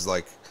things is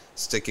like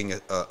sticking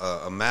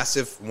a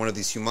massive one of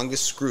these humongous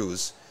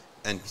screws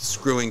and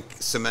screwing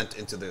cement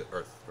into the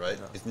earth, right?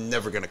 Yeah. It's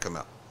never going to come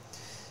out.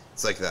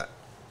 It's like that.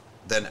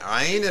 Then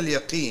ayn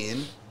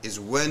al-yaqeen is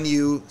when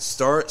you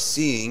start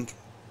seeing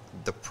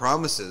the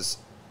promises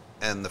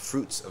and the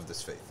fruits of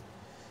this faith.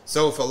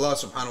 So if Allah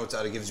subhanahu wa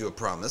ta'ala gives you a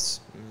promise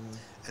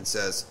and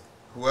says,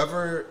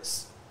 whoever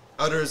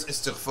utters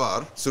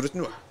istighfar, Surah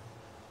Nuh,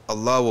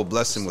 Allah will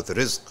bless him with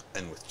rizq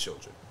and with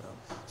children.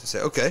 So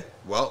say, okay,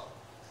 well,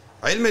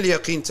 ilm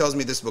al-yaqeen tells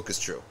me this book is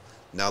true.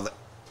 Now that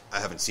I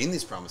haven't seen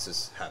these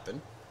promises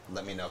happen,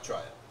 let me now try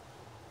it.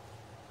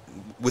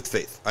 With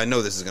faith. I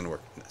know this is going to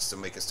work. So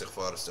make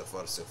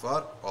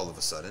istighfar. All of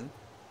a sudden,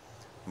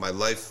 my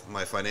life,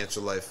 my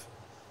financial life,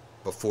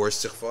 before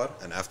istighfar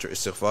and after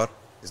istighfar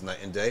is night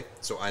and day.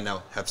 So I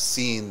now have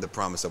seen the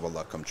promise of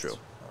Allah come true,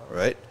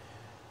 right?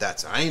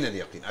 That's ayn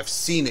al-yaqeen. I've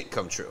seen it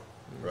come true,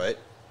 right?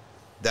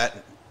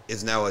 That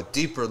is now a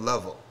deeper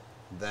level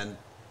than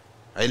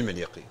ilm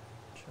al-yaqeen.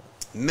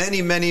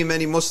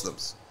 Many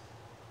Muslims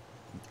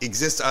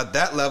exist at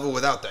that level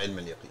without the ilm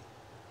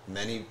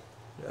al-yaqeen.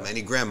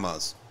 Many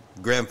grandmas,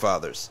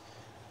 grandfathers,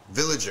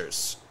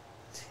 villagers.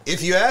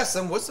 If you ask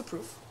them, what's the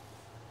proof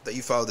that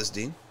you follow this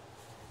deen?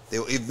 They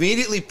will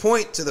immediately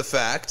point to the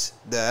fact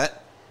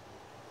that,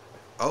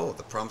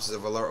 the promises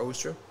of Allah are always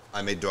true.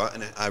 I made dua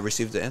and I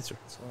received the answer,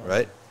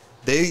 right?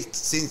 They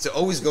seem to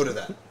always go to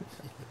that.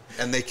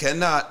 And they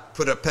cannot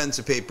put a pen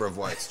to paper of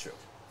why it's true,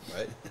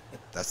 right?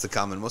 That's the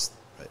common Muslim,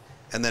 right?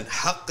 And then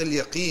haqq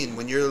al-yaqeen,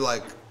 when you're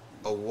like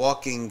a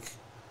walking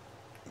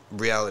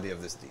reality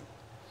of this deen,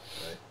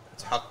 right?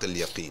 It's haqq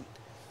al-yaqeen.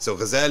 So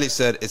Ghazali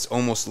said it's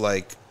almost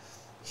like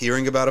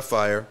hearing about a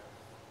fire,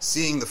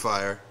 seeing the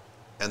fire,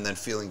 and then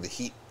feeling the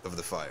heat of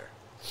the fire.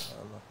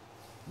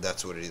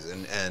 That's what it is.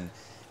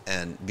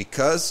 And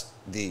because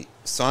the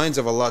signs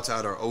of Allah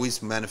Ta'ala are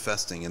always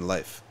manifesting in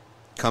life,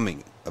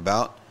 coming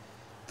about,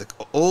 the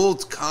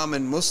old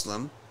common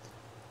Muslim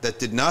that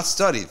did not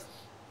study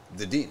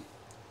the deen,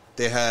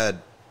 they had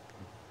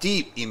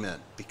deep iman,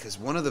 because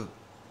one of them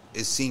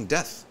is seeing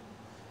death.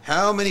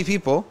 How many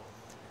people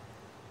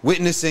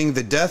witnessing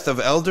the death of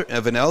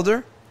an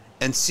elder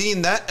and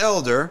seeing that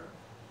elder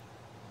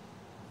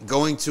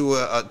going to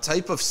a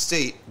type of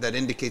state that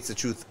indicates the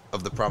truth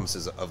of the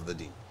promises of the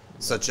deen,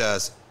 such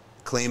as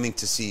claiming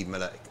to see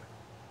malaika,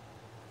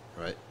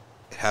 right?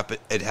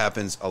 It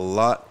happens a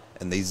lot,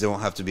 and these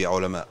don't have to be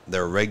ulama.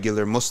 They're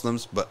regular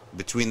Muslims, but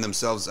between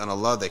themselves and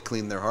Allah, they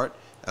clean their heart,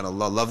 and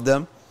Allah loved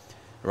them,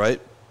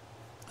 right?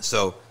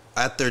 So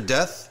at their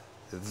death,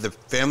 the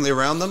family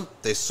around them,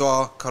 they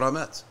saw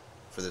karamat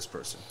for this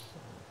person.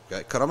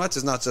 Okay? Karamat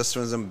is not just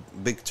some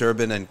big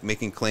turban and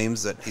making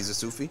claims that he's a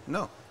Sufi.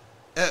 No.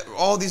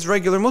 All these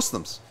regular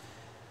Muslims.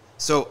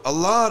 So a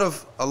lot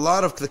of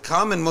the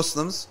common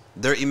Muslims,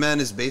 their iman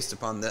is based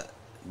upon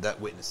that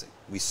witnessing.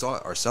 We saw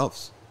it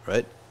ourselves,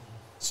 right?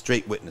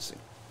 Straight witnessing.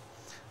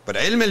 But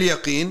ilm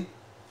al-yaqeen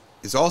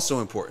is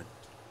also important,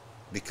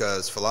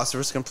 because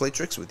philosophers can play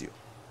tricks with you.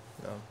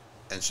 No.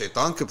 And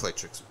shaitan can play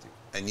tricks with you.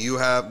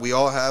 And we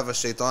all have a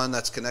shaitan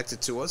that's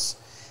connected to us,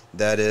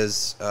 that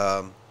is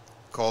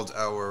called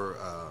our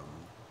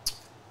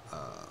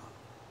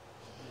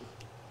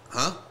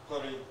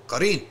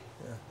Qareen.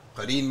 Yeah.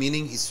 Qareen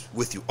meaning he's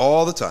with you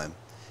all the time.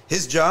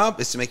 His job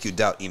is to make you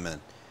doubt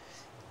iman.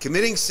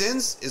 Committing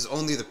sins is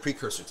only the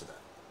precursor to that.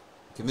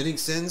 Committing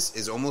sins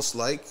is almost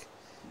like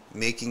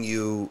making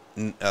you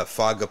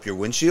fog up your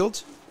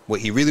windshield. What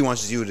he really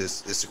wants you to do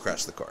is to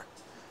crash the car.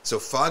 So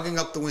fogging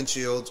up the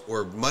windshield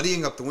or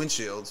muddying up the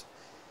windshield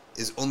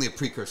is only a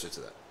precursor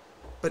to that.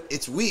 But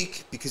it's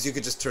weak because you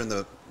could just turn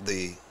the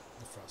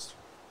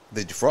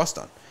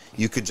defrost on.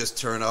 You could just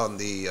turn on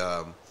the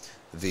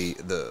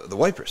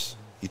wipers.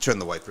 You turn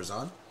the wipers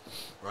on,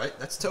 right?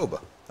 That's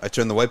tawbah. I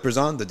turn the wipers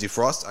on, the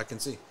defrost, I can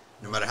see.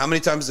 No matter how many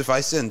times if I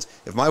sinned,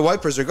 if my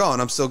wipers are gone,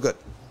 I'm still good.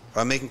 If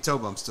I'm making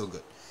tawbah, I'm still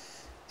good.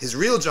 His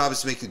real job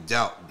is to make you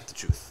doubt the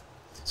truth.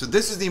 So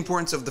this is the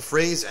importance of the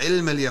phrase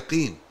ilm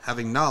al-yaqeen,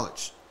 having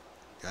knowledge.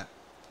 Okay?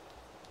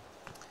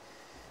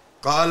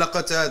 قال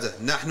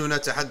قتادة نحن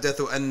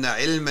نتحدث أن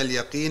علم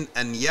اليقين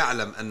أن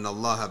يعلم أن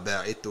الله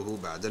باعثه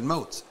بعد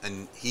الموت.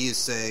 And he is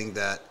saying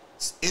that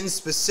in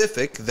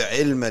specific, the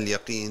ilm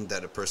al-yaqeen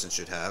that a person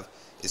should have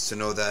is to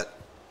know that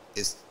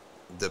is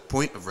the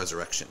point of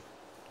resurrection.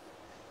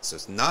 So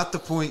it's not the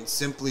point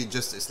simply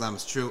just Islam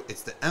is true,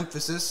 it's the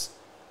emphasis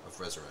of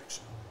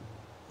resurrection.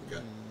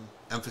 Okay?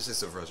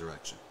 Emphasis of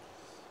resurrection.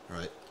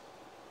 Right?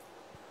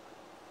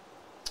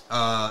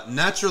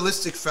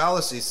 Naturalistic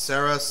fallacies.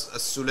 Sarah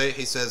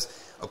As-Sulayhi says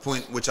a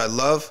point which I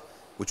love,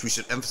 which we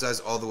should emphasize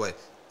all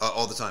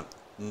the time.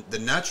 The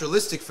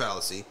naturalistic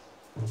fallacy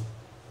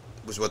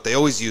was what they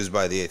always use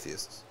by the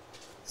atheists.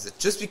 Is that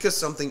just because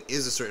something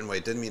is a certain way,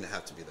 it doesn't mean it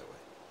have to be that way.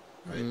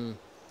 Right?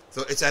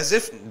 So it's as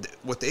if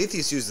what the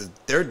atheists use is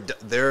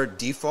their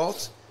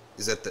default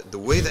is that the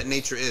way that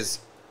nature is,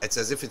 it's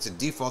as if it's a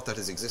default that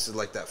has existed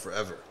like that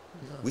forever.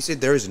 No. We say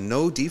there is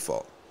no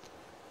default.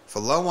 If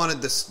Allah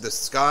wanted the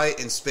sky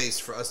and space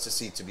for us to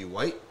see to be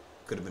white,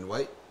 it could have been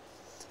white.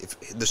 If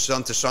the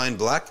sun to shine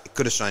black, it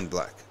could have shined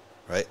black.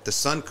 Right? The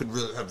sun could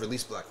have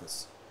released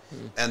blackness.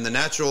 And the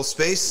natural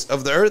space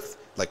of the earth,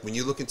 like when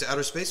you look into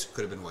outer space,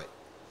 could have been white.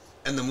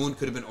 And the moon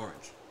could have been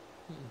orange.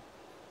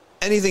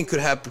 Anything could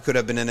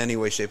have been in any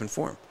way, shape, and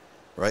form.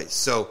 Right?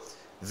 So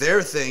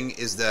their thing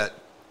is that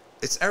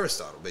it's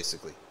Aristotle,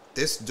 basically.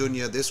 This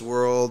dunya, this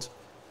world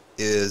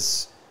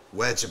is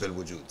wajib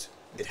al-wujud.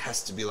 It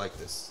has to be like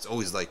this. It's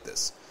always like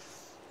this.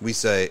 We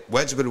say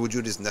wajib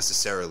al-wujud is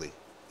necessarily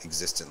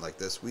existent like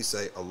this. We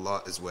say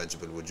Allah is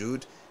wajib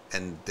al-wujud,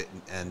 and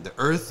the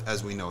earth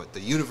as we know it, the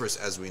universe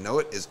as we know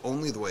it, is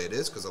only the way it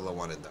is because Allah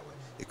wanted it that way.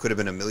 It could have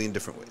been a million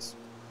different ways.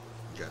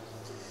 Okay.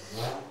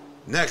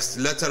 Next,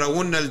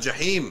 لَتَرَوُنَّ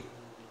الْجَحِيمِ.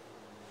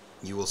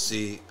 You will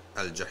see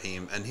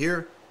al-jahim. And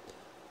here,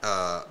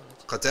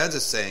 Qatada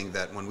is saying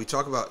that when we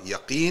talk about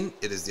yaqeen,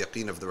 it is the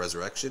yaqeen of the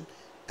resurrection.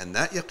 And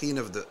that yaqeen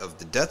of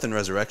the death and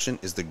resurrection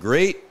is the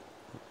great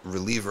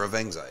reliever of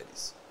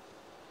anxieties.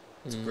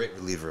 It's a great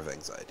reliever of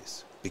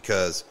anxieties.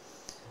 Because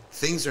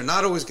things are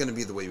not always going to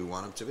be the way we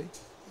want them to be.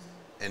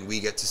 And we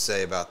get to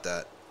say about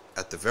that,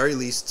 at the very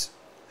least,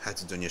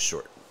 hayat dunya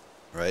short.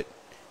 Right?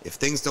 If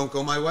things don't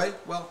go my way,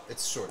 well,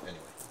 it's short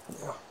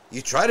anyway.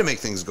 You try to make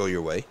things go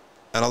your way.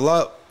 And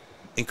Allah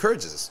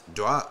encourages us.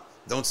 Dua.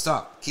 Don't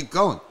stop. Keep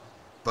going.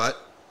 But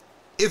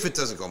if it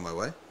doesn't go my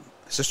way,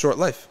 it's a short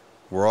life.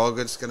 We're all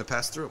just going to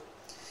pass through.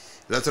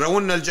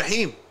 لَتَرَوُنَّ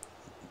الْجَحِيمِ.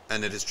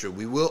 And it is true.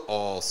 We will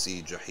all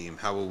see Jahim.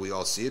 How will we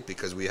all see it?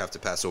 Because we have to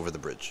pass over the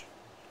bridge.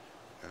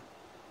 Okay.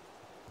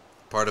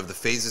 Part of the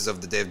phases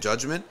of the Day of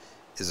Judgment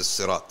is a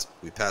sirat.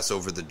 We pass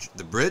over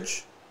the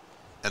bridge,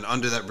 and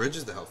under that bridge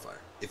is the hellfire.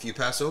 If you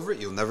pass over it,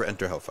 you'll never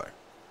enter hellfire.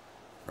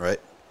 All right?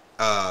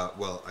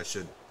 Well, I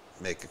should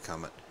make a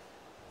comment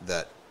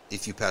that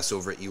if you pass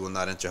over it, you will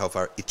not enter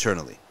hellfire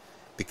eternally.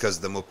 Because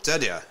the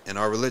mubtadi'ah in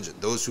our religion,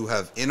 those who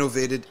have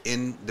innovated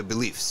in the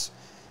beliefs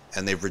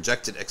and they've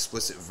rejected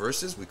explicit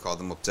verses, we call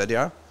them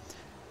mubtadi'ah,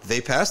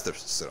 they pass the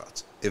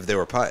sirat if they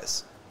were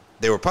pious.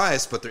 They were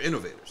pious, but they're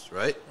innovators,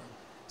 right?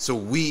 So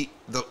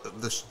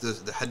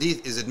the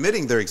hadith is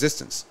admitting their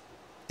existence.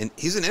 And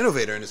he's an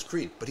innovator in his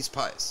creed, but he's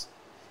pious.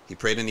 He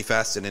prayed and he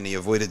fasted and he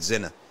avoided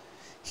zina.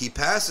 He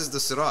passes the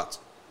sirat.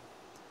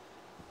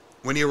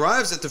 When he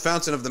arrives at the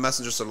fountain of the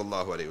Messenger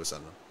sallallahu alaihi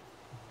wasallam,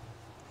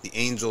 the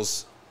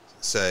angels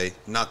say,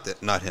 not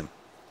him.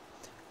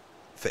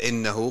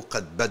 فَإِنَّهُ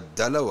قَدْ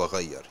بَدَّلَ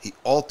وَغَيَّرَ. He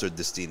altered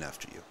this deen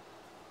after you.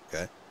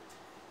 Okay?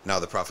 Now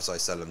the Prophet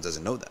ﷺ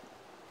doesn't know that.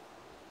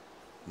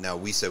 Now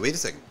we say, wait a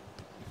second.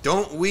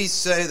 Don't we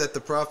say that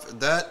the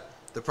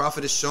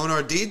Prophet has shown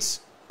our deeds,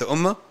 the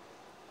Ummah?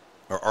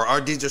 Or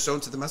our deeds are shown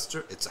to the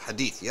Messenger? It's a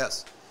hadith,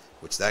 yes.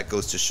 Which that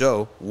goes to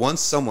show,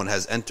 once someone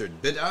has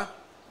entered bid'ah,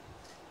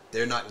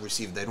 they don't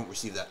receive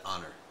that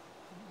honor.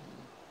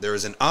 There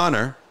is an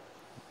honor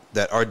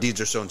that our deeds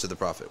are shown to the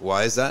Prophet.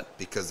 Why is that?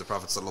 Because the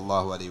Prophet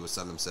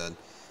ﷺ said,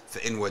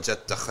 فَإِن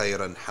وَجَدْتَ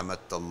خَيْرًا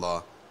حَمَدْتَ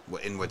اللَّهِ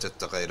وَإِن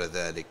وَجَدْتَ غَيْرَ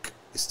ذَلِكَ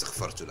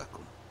اسْتَغْفَرْتُ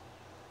لَكُمْ.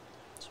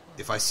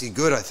 If I see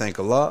good, I thank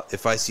Allah.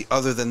 If I see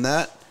other than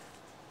that,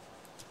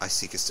 I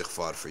seek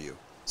istighfar for you.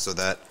 So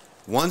that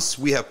once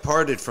we have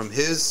parted from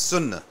His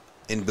sunnah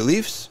in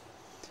beliefs,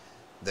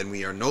 then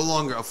we are no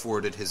longer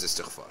afforded His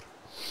istighfar.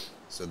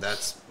 So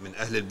that's min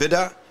ahl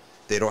al-bid'ah.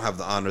 They don't have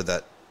the honor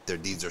that their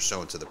deeds are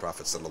shown to the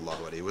Prophet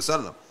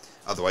ﷺ.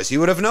 Otherwise, he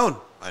would have known.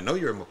 I know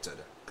you're a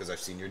mubtada because I've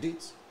seen your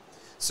deeds.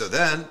 So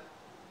then,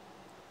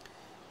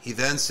 he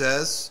then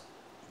says,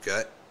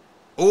 okay,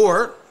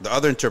 or the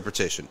other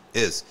interpretation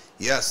is,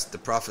 yes, the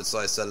Prophet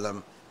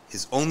ﷺ,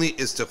 His only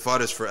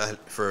istighfar is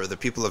for the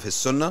people of his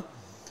sunnah,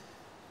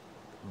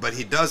 but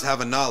he does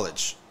have a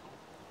knowledge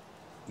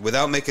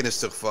without making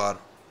istighfar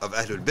of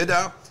Ahlul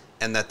Bid'ah,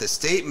 and that the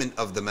statement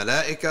of the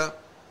Malaika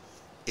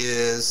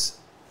is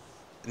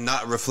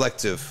not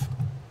reflective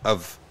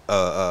of,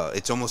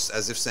 it's almost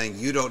as if saying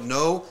you don't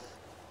know,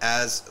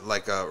 as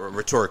like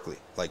rhetorically,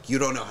 like you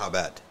don't know how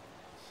bad.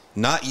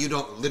 Not you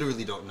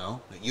literally don't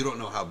know. You don't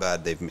know how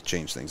bad they've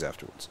changed things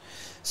afterwards.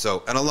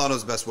 So, and Allah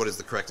knows best what is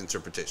the correct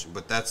interpretation.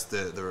 But that's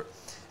the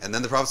and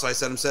then the Prophet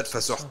ﷺ said,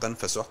 فَسُحْقًا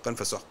فَسُحْقًا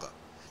فَسُحْقًا.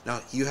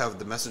 Now, you have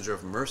the messenger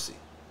of mercy.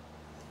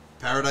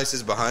 Paradise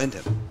is behind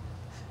him.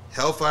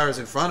 Hellfire is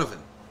in front of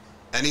him.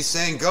 And he's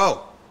saying,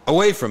 go,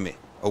 away from me.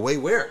 Away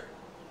where?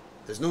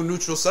 There's no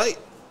neutral site.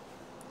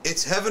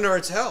 It's heaven or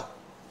it's hell.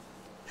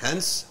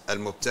 Hence,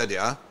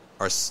 al-mubtadi'ah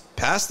are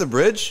past the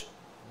bridge,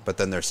 but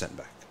then they're sent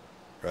back.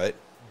 Right?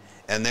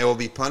 And they will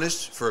be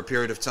punished for a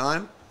period of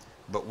time.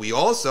 But we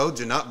also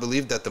do not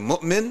believe that the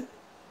mu'min,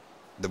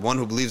 the one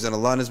who believes in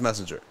Allah and His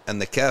Messenger,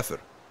 and the kafir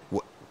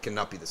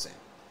cannot be the same.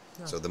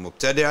 No. So the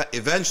mubtadi'ah,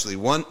 eventually,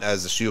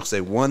 as the shuyukh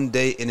say, one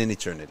day in an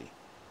eternity.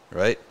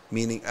 Right?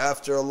 Meaning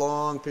after a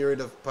long period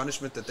of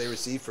punishment that they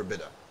receive for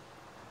bid'ah.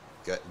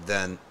 Okay,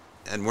 then,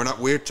 and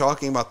we're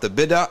talking about the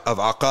bid'ah of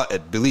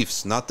aqa'id,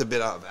 beliefs, not the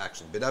bid'ah of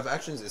action. Bid'ah of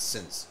actions is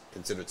sins,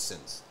 considered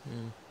sins.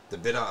 The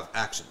bid'ah of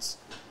actions,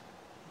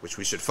 which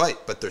we should fight,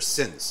 but they're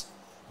sins.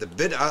 The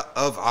bid'ah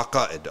of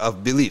aqa'id,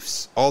 of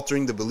beliefs,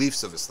 altering the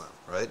beliefs of Islam,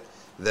 right?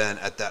 Then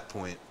at that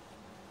point,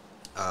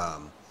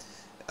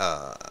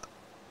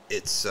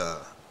 it's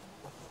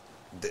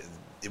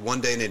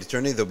one day in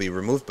eternity they'll be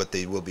removed, but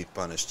they will be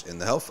punished in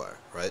the hellfire,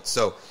 right?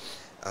 So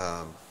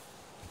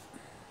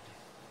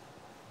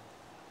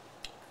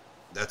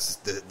that's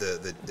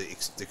the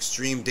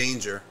extreme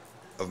danger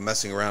of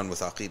messing around with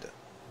aqidah,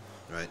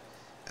 right?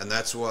 And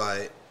that's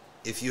why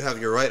if you have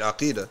your right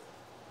aqidah,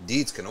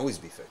 deeds can always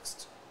be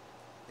fixed.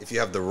 If you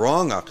have the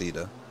wrong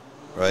aqidah,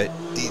 right,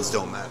 deeds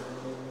don't matter.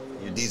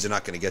 Your deeds are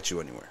not going to get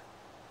you anywhere.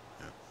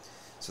 Yeah.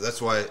 So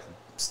that's why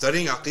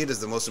studying aqidah is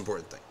the most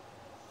important thing.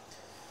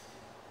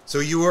 So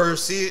you will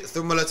see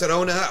ثُمَّ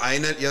لَتَرَوْنَهَا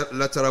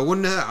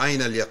عَيْنَ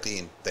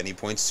الْيَقِينِ. Then he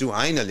points to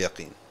عَيْنَ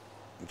الْيَقِينِ.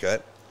 Okay?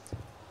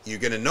 You're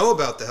going to know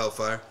about the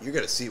hellfire. You're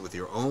going to see it with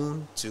your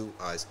own two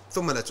eyes.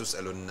 ثُمَّ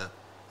لَتُسْأَلُنَّ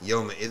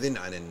يَوْمَئِذٍ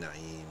عَنِ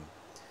النَّعِيمِ.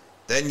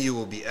 Then you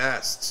will be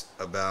asked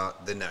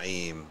about the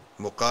na'im.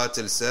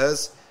 Muqatil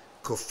says,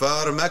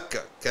 Kuffar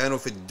Mecca كانوا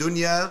في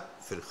الدنيا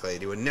في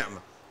الخير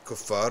والنعمة.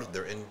 Kuffar,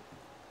 they're in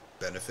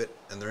benefit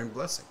and they're in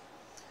blessing.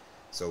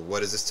 So what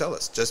does this tell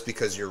us? Just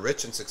because you're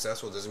rich and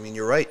successful doesn't mean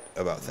you're right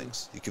about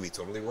things. You can be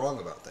totally wrong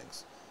about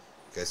things.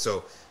 Okay,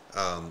 so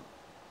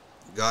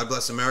God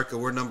bless America,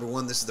 we're number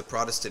one. This is the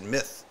Protestant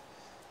myth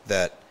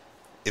that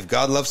if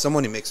God loves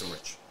someone, He makes them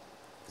rich.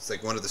 It's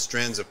like one of the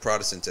strands of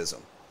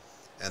Protestantism.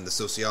 And the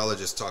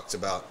sociologist talks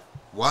about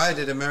why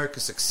did America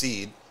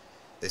succeed?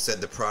 They said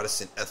the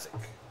Protestant ethic.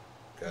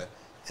 Okay,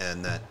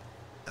 and that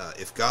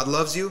if God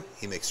loves you,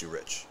 He makes you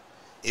rich.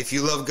 If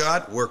you love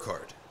God, work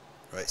hard,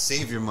 right?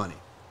 Save your money,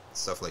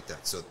 stuff like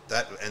that. So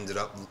that ended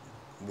up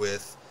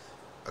with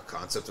a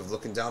concept of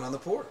looking down on the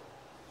poor,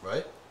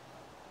 right?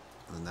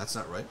 And that's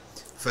not right.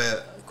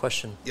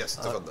 Question. Yes,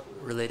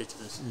 related to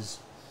this is,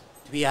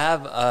 do we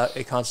have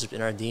a concept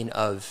in our deen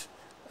of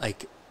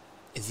like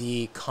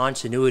the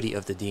continuity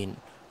of the deen,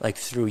 like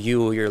through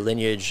you, your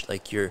lineage,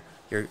 like your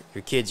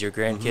kids, your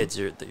grandkids,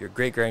 your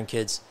great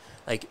grandkids,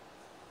 like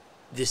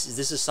is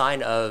this a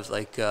sign of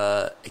like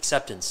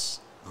acceptance?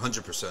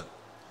 100%.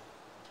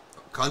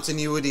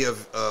 Continuity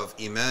of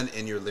iman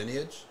in your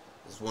lineage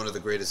is one of the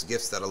greatest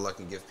gifts that Allah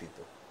can give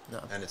people.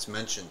 No. And it's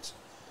mentioned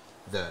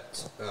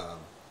that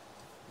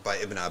by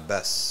Ibn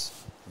Abbas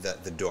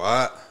that the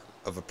dua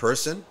of a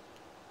person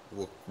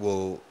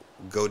will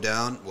go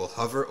down, will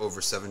hover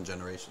over 7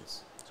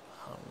 generations.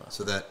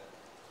 So that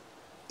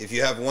if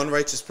you have one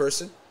righteous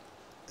person,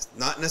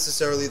 not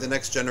necessarily the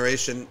next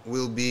generation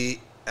will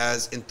be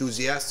as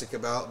enthusiastic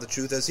about the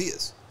truth as he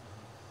is.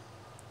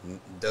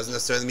 Doesn't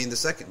necessarily mean the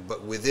second,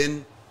 but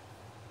within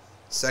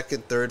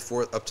second, third,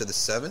 fourth, up to the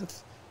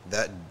 7th,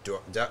 that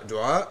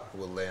dua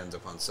will land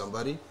upon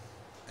somebody,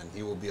 and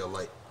he will be a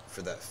light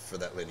for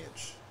that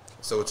lineage.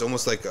 So it's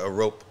almost like a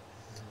rope,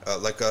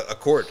 like a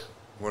cord,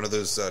 one of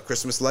those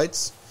Christmas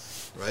lights,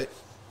 right?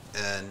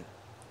 And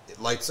it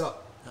lights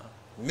up.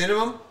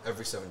 Minimum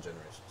every 7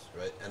 generations,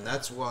 right? And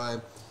that's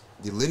why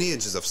the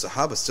lineages of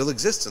Sahaba still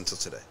exist until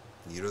today.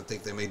 You don't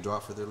think they made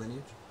dua for their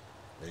lineage?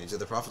 The lineage of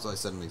the Prophet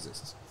ﷺ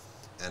exists.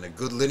 And a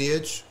good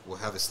lineage will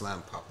have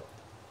Islam pop up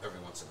every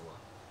once in a while.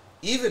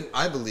 Even,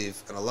 I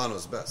believe, and Allah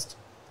knows best,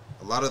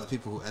 a lot of the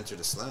people who entered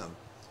Islam,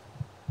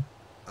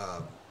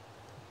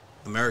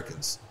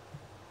 Americans,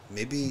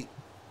 maybe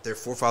their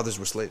forefathers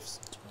were slaves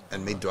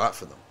and made dua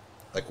for them.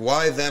 Like,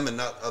 why them and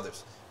not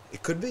others?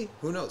 It could be.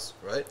 Who knows,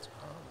 right?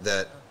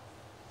 That,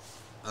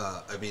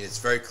 I mean, it's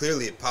very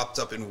clearly it popped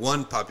up in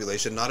one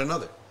population, not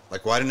another.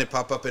 Like, why didn't it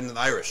pop up in the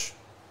Irish?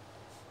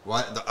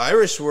 Why the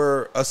Irish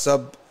were a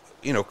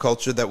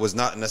culture that was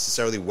not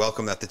necessarily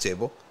welcome at the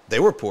table. They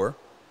were poor,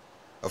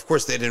 Of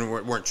course, they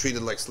weren't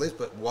treated like slaves,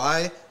 but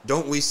why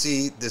don't we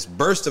see this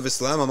burst of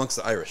Islam amongst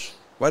the Irish?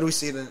 Why do we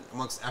see it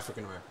amongst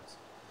African Americans?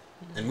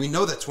 And we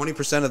know that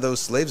 20% of those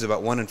slaves,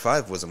 about 1 in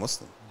 5, was a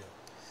Muslim. Yeah.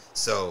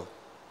 So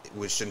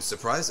it shouldn't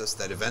surprise us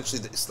that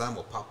eventually the Islam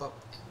will pop up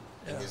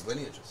and these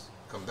lineages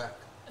come back.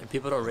 And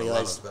people don't And Allah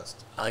realize, knows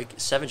best. like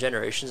 7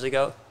 generations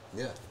ago,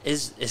 Yeah.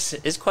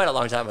 is quite a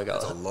long time ago.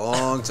 It's a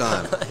long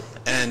time.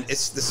 And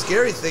it's the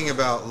scary thing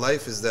about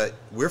life is that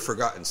we're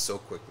forgotten so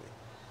quickly.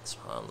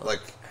 SubhanAllah.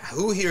 Like,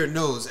 who here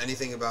knows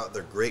anything about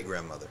their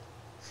great-grandmother?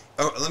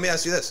 Oh, let me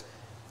ask you this.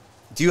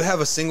 Do you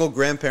have a single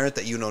grandparent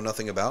that you know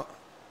nothing about?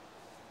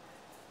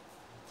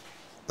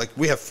 Like,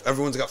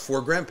 everyone's got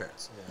 4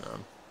 grandparents. Yeah.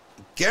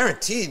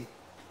 Guaranteed,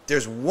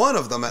 there's one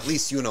of them at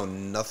least you know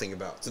nothing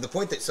about. To the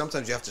point that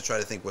sometimes you have to try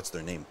to think, what's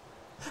their name?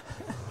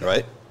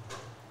 Right?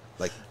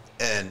 Like,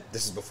 and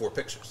this is before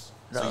pictures.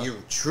 So No.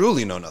 you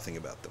truly know nothing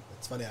about them.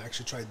 It's funny. I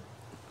actually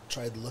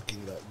tried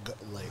looking,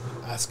 like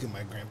asking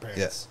my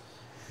grandparents,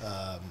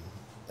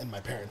 and my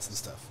parents and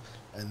stuff,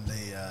 and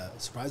they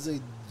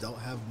surprisingly don't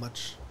have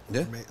much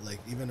Yeah. information. Like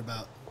even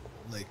about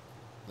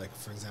like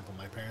for example,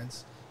 my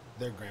parents,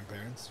 their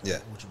grandparents, Yeah.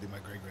 which would be my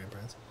great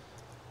grandparents.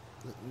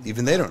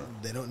 Even they don't know.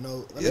 They don't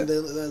know. I Yeah.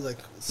 mean, they're like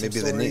some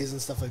Maybe they need- stories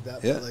and stuff like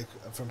that. Yeah. But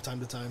like from time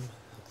to time,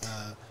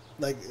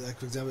 like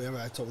for example,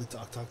 I totally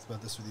talked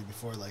about this with you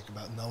before, like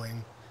about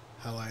knowing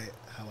how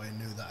I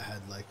knew that I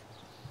had like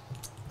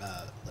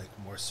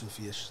more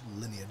Sufi-ish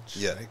lineage.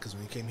 Yeah. Right? Because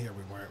when we came here,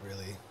 we weren't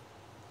really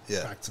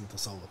Yeah. practicing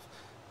tasawwuf.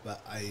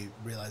 But I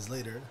realized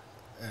later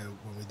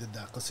when we did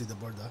that Qasida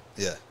Borda.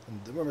 Yeah.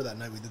 And remember that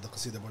night we did the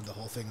Qasida Borda, the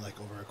whole thing, like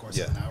over a course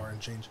Yeah. of an hour and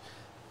change.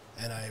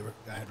 And I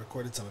had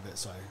recorded some of it,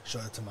 so I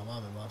showed it to my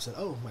mom, and mom said,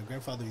 "Oh, my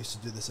grandfather used to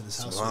do this in his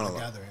house when we were Subhanallah.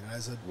 gathering." And I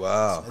said,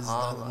 Wow.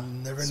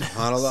 never knew."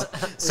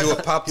 SubhanAllah. See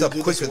what popped He up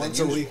would do this quicker than once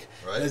usual. a week.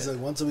 Right? It's like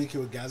once a week he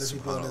would gather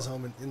people in his Subhanallah.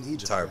 home in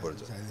Egypt. Entire right?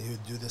 Burda. And he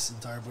would do this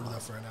entire Burda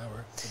for an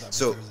hour.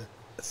 So, Thursday.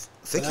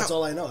 think But that's how,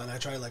 all I know, and I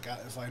try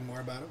to find more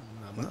about him.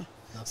 Not much.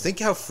 Nothing. think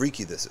how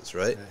freaky this is,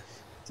 right?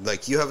 Yeah.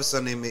 Like, you have a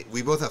son named,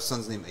 we both have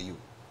sons named Ayub.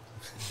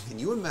 Can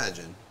you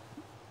imagine,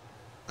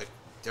 like,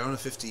 down to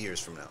 50 years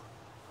from now,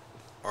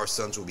 our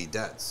sons will be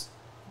dads,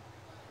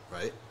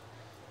 right?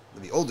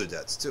 They'll be older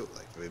dads, too.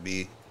 Like, they'll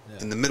be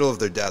in the middle of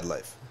their dad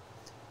life.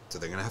 So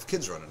they're going to have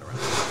kids running around.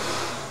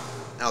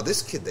 Now,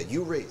 this kid that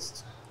you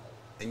raised,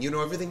 and you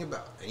know everything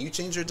about, and you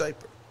change your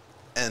diaper,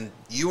 and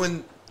you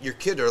and your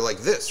kid are like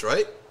this,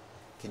 right?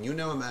 Can you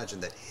now imagine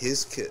that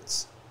his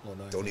kids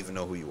don't even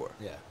know who you are?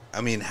 Yeah.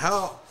 I mean,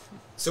 how?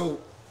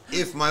 So,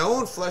 if my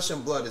own flesh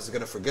and blood is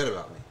going to forget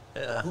about me,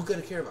 who's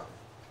going to care about me?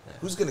 Yeah.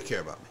 Who's going to care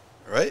about me?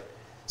 Right?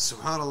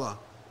 SubhanAllah.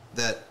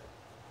 That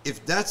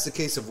if that's the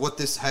case of what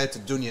this hayat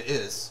dunya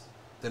is,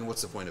 then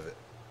what's the point of it?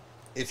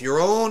 If your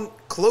own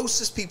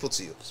closest people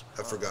to you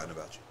have forgotten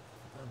about you,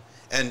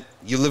 and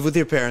you live with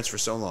your parents for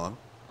so long,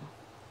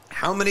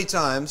 how many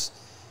times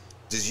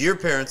does your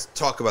parents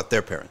talk about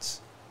their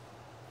parents?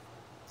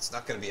 It's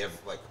not going to be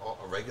like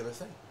a regular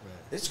thing.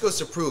 Right. This goes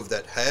to prove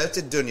that hayat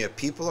dunya,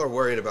 people are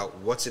worried about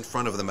what's in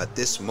front of them at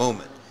this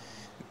moment.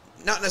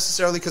 Not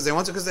necessarily because they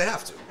want to, because they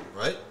have to,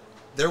 right?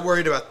 They're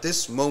worried about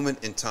this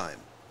moment in time,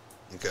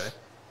 okay?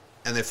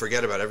 And they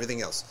forget about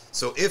everything else.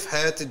 So if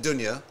hayat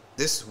dunya,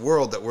 this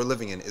world that we're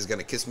living in, is going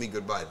to kiss me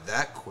goodbye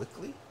that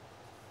quickly,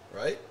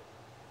 right?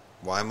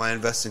 Why am I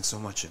investing so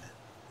much in it?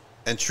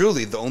 And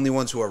truly, the only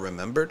ones who are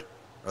remembered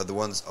are the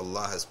ones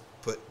Allah has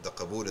put the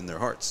qabul in their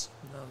hearts,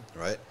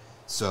 right?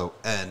 So,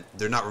 and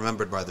they're not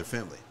remembered by their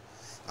family.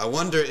 I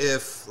wonder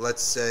if,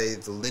 let's say,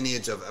 the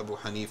lineage of Abu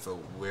Hanifa,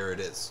 where it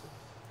is.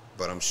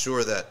 But I'm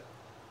sure that,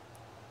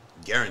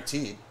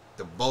 guaranteed,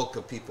 the bulk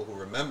of people who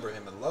remember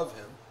him and love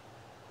him,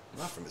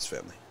 not from his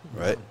family,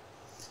 right?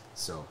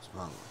 So,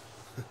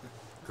 subhanAllah.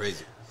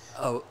 Crazy.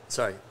 Oh,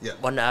 sorry. Yeah.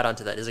 One add on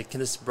to that is can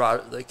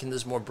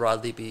this more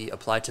broadly be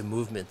applied to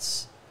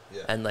movements?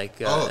 Yeah. And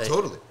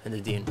totally. In the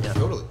deen, yeah.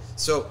 Totally.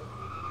 So,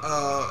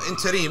 in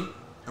Tareem,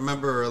 I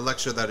remember a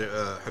lecture that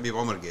Habib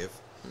Omar gave.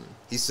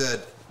 He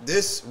said,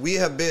 we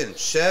have been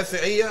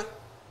Shafi'iyya,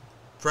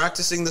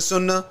 practicing the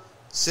Sunnah,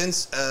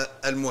 since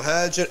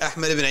Al-Muhajir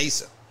Ahmed ibn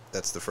Isa.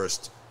 That's the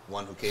first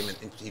one who came in.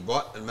 He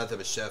bought Al-Madhab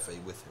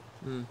al-Shafi'i with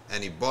him.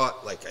 And he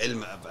bought like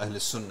ilm of Ahl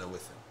Sunnah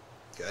with him.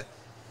 Okay?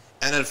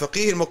 And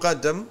Al-Faqih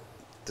al-Muqaddam,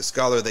 the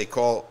scholar they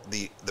call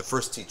the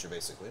first teacher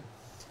basically,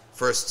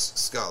 first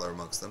scholar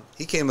amongst them,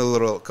 he came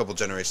a couple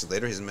generations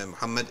later. His name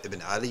Muhammad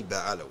ibn Ali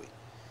Ba'alawi.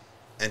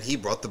 And he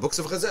brought the books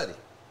of Ghazali.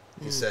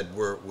 He said,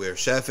 we're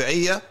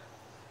Shafi'iyya,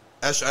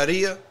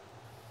 Ash'ariyya,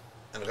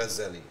 and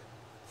Ghazaliyya.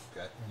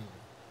 Okay?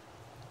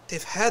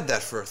 They've had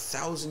that for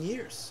 1,000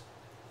 years.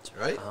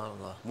 Right?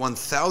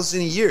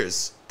 1,000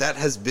 years. That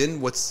has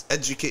been what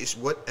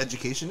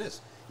education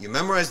is. You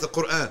memorize the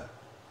Quran.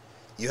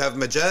 You have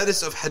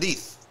majalis of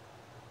hadith.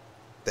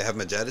 They have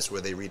majalis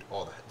where they read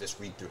just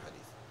read through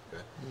hadith.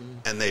 Okay?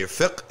 And their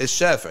fiqh is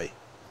Shafi'i.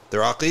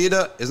 Their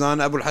aqidah is on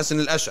Abu al-Hasan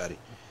al-Ash'ari.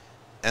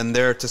 And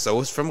their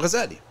tasawwuf from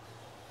Ghazali.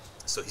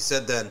 So he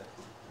said then,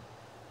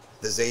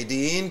 the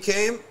Zaydiyin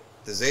came,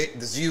 the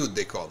Ziyud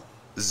they call them.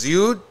 The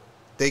Ziyud,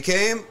 they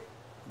came,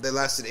 they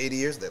lasted 80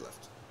 years, they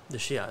left. The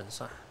Shia,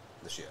 صح.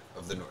 The Shia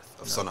of the north,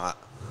 of Sana'a.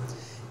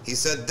 He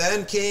said,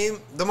 then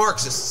came the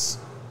Marxists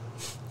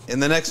in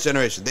the next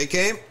generation. They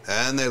came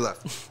and they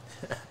left.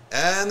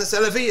 And the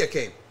Salafiyya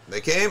came.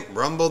 They came,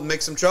 rumbled,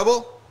 make some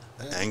trouble,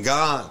 and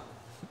gone.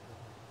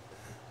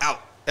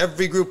 Out.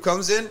 Every group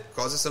comes in,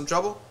 causes some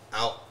trouble,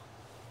 out.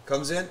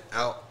 Comes in,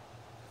 out.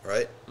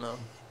 Right? No.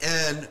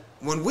 And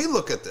when we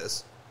look at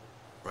this,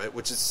 right,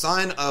 which is a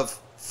sign of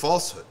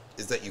falsehood,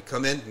 is that you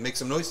come in, make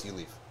some noise, you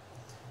leave.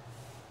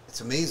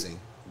 It's amazing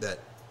that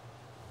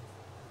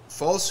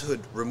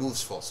falsehood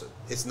removes falsehood.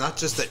 It's not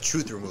just that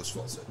truth removes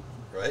falsehood,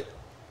 right?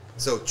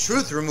 So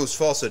truth removes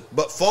falsehood,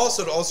 but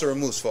falsehood also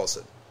removes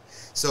falsehood.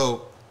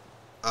 So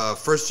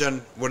first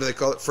gen, what do they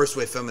call it? First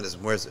wave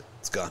feminism, where is it?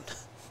 It's gone.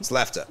 It's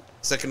laughed at.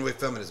 Second wave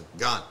feminism,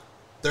 gone.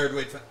 Third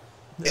wave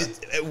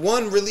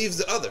one relieves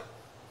the other.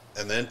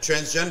 And then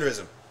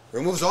transgenderism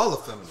removes all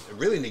of feminism. It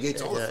really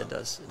negates all of feminism. It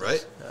does.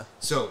 Right? Yeah.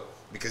 So,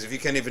 because if you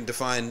can't even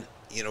define,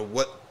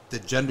 what the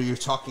gender you're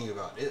talking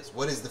about is,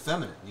 what is the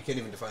feminine? You can't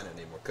even define it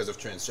anymore because of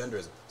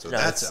transgenderism. So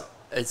that's out.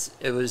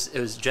 It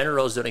was gender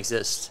roles don't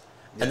exist.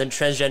 Yeah. And then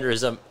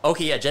transgenderism,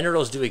 okay, yeah, gender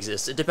roles do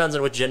exist. It depends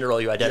on which gender role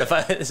you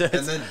identify. Yeah. So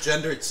and then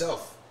gender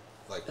itself,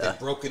 they've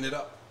broken it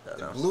up.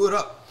 They blew it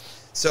up.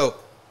 So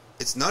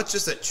it's not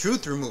just that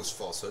truth removes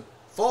falsehood.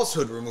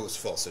 Falsehood removes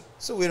falsehood.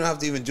 So we don't have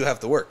to even do half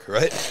the work,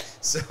 right?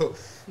 So,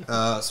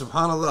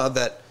 subhanAllah,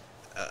 that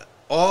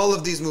all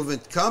of these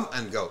movements come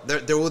and go.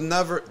 There will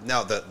never...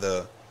 Now,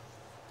 the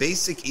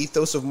basic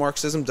ethos of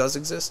Marxism does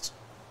exist.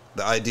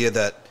 The idea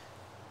that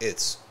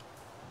it's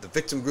the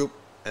victim group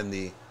and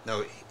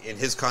Now, in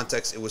his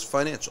context, it was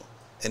financial.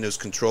 And it was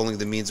controlling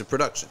the means of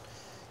production.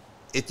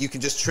 You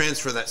can just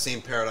transfer that same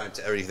paradigm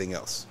to everything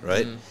else,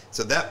 right? Mm.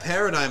 So that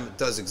paradigm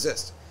does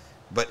exist.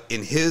 But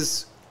in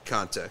his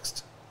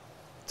context...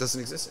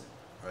 doesn't exist anymore,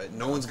 right?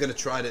 No one's going to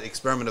try the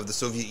experiment of the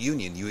Soviet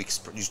Union. You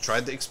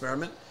tried the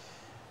experiment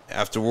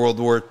after World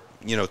War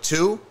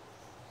II,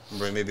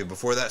 maybe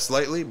before that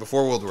slightly,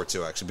 before World War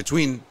II actually.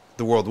 Between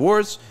the world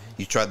wars,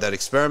 you tried that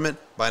experiment.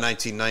 By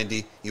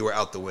 1990, you were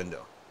out the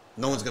window.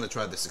 No one's going to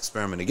try this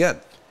experiment again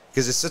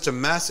because it's such a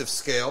massive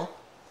scale,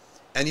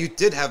 and you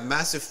did have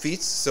massive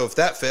feats. So if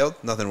that failed,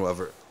 nothing will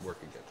ever work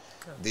again.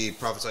 The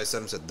Prophet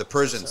ﷺ said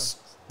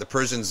the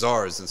Persian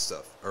czars and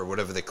stuff, or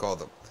whatever they call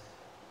them.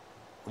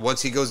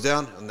 Once he goes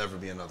down, there'll never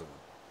be another one.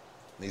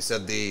 And he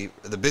said the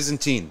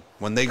Byzantine,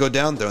 when they go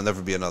down, there'll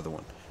never be another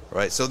one.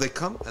 Right? So they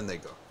come and they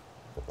go.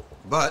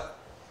 But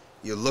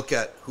you look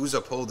at who's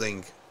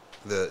upholding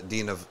the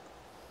deen of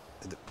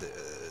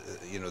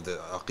the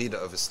aqidah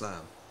of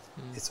Islam.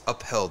 It's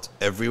upheld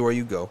everywhere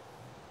you go.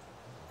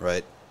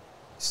 Right?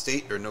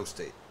 State or no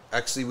state.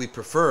 Actually, we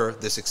prefer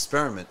this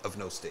experiment of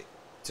no state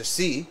to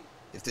see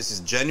if this is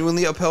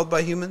genuinely upheld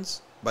by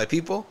humans, by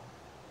people,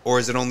 or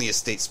is it only a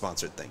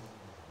state-sponsored thing.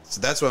 So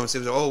that's why when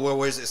people say,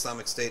 where's the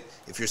Islamic State?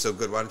 If you're so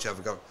good, why don't you have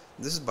a government?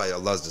 This is by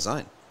Allah's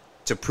design.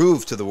 To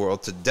prove to the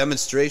world, to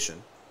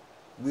demonstration,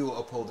 we will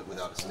uphold it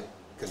without a state.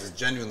 Because it's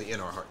genuinely in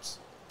our hearts.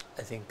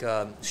 I think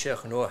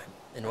Sheikh Noor,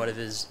 in one of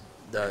his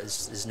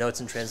notes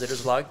in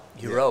Translator's blog,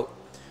 he wrote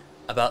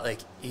about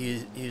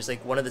he was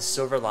one of the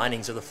silver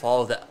linings of the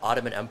fall of the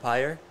Ottoman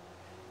Empire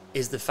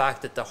is the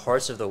fact that the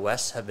hearts of the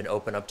West have been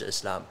opened up to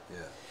Islam.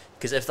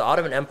 Because if the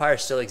Ottoman Empire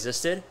still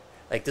existed,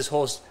 this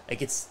whole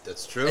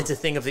that's true. It's a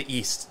thing of the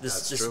East.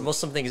 This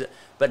Muslim thing is,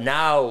 but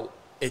now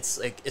it's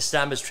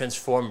Islam is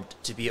transformed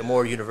to be a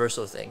more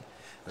universal thing,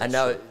 and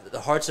now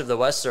the hearts of the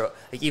West are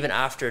even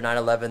after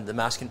 9/11, the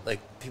mass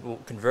people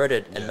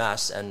converted en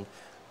masse, and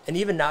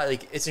even now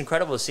it's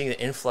incredible seeing the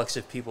influx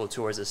of people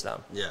towards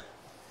Islam. Yeah,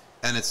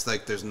 and it's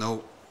there's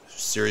no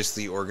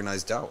seriously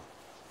organized dawah.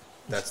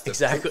 That's the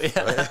exactly.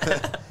 Proof,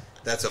 right?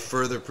 That's a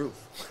further proof.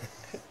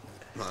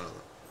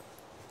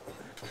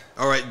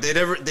 All right, they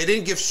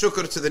didn't give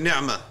shukr to the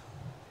ni'mah.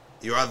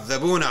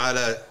 يُعَذَّبُونَ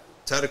عَلَى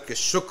تَرْكِ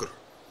الشُّكْر,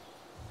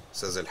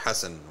 says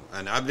Al-Hasan.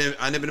 And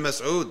Ibn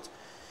Mas'ud,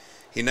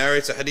 he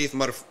narrates a hadith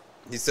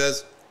he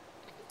says,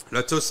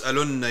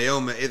 لَتُسْأَلُنَّ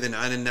يَوْمَئِذٍ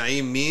عَنِ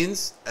النَّعِيمِ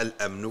means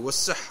al-amnu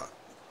was-sihha.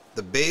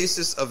 The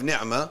basis of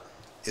ni'mah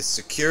is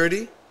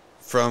security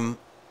from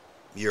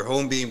your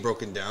home being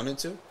broken down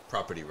into,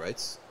 property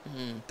rights,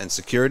 and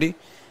security,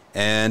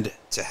 and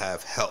to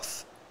have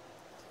health,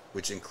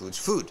 which includes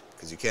food,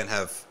 because you can't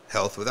have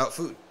health without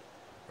food,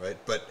 right?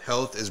 But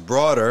health is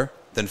broader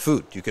than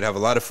food. You could have a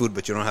lot of food,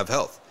 but you don't have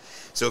health.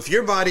 So if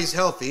your body's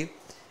healthy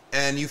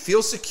and you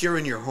feel secure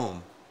in your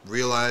home,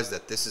 realize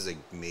that this is a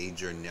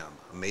major ni'mah,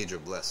 a major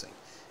blessing.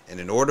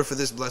 And in order for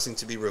this blessing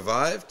to be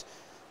revived,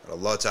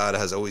 Allah Ta'ala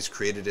has always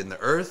created in the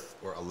earth,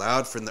 or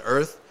allowed from the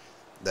earth,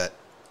 that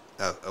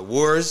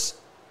wars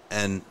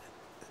and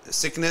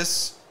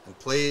sickness and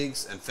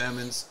plagues and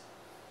famines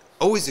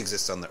always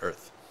exist on the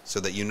earth. So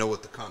that you know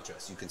what the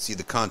contrast. You can see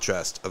the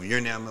contrast of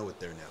your ni'mah with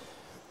their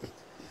ni'mah.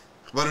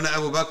 أخبرنا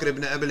أبو بكر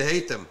ibn Abi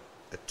al-Haytham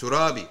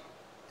al-Turabi.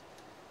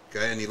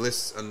 Okay, and he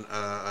lists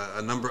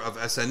a number of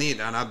asanid.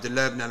 عن عبد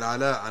الله بن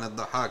العلاء عن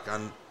الضحاك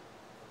عن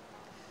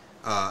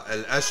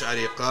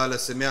الأشعري قال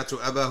سمعت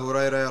أبا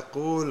هريرة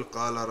يقول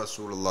قال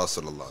رسول الله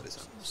صلى الله عليه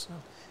وسلم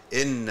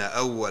إن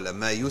أول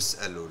ما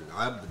يسأل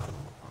العبد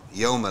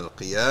يوم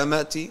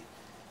القيامة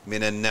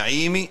من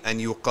النعيم أن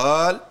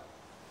يقال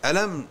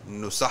ألم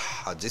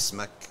نصح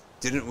جسمك,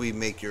 didn't we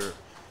make your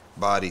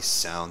body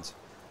sound,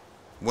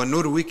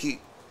 ونرويك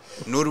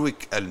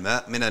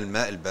الماء من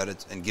الماء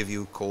البارد, and give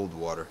you cold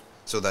water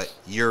so that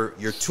your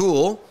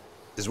tool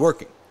is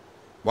working.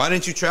 Why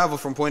didn't you travel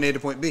from point A to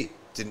point B?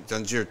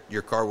 Doesn't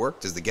your car work?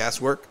 Does the gas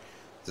work?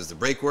 Does the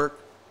brake work?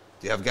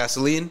 Do you have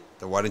gasoline?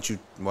 Then why don't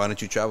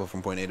you travel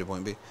from point A to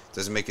point B?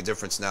 Doesn't make a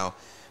difference now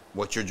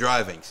what you're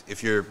driving.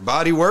 If your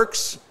body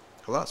works,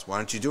 خلاص, why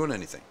aren't you doing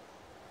anything?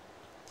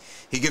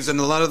 He gives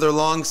another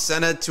long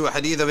sanad to a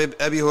hadith of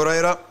Abi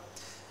Hurairah.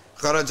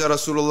 خرج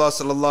رسول الله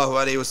صلى الله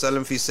عليه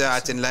وسلم في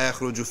ساعة لا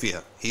يخرج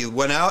فيها. He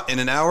went out in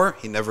an hour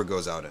he never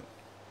goes out in.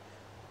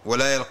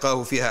 ولا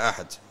يلقاه فيها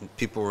أحد.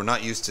 People were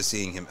not used to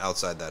seeing him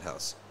outside that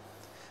house.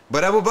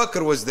 But Abu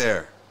Bakr was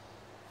there,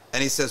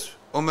 and he says,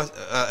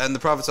 and the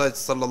Prophet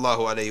صلى الله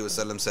عليه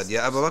وسلم said,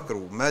 يا أبا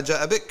بكر ما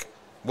جاء بك?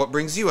 What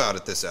brings you out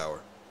at this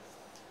hour?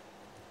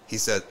 He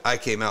said, I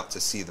came out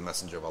to see the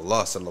Messenger of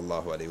Allah صلى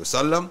الله عليه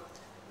وسلم,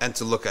 and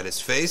to look at his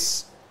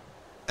face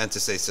and to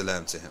say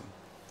salam to him.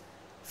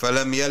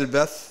 فلم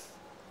يلبث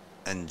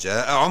أن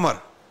جاء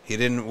عمر. He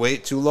didn't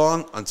wait too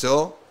long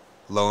until,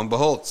 lo and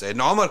behold,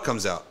 Sayyidina Umar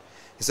comes out.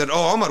 He said,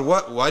 oh Umar,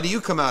 why do you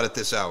come out at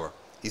this hour?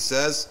 He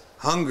says,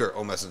 hunger,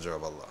 O Messenger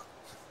of Allah.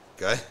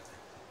 Okay?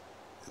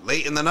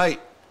 Late in the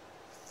night.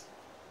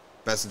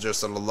 Messenger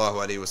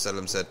sallallahu alayhi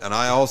wasallam said, and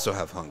I also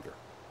have hunger.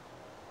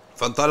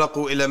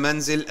 فانطلقوا إلى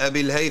منزل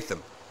أبي الهيثم.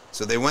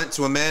 So they went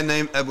to a man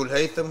named Abu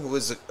al-Haytham, who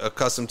was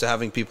accustomed to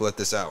having people at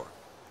this hour.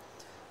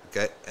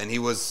 Okay? And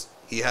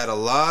he had a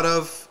lot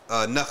of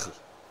nakhl.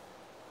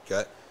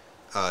 Okay?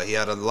 He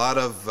had a lot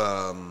of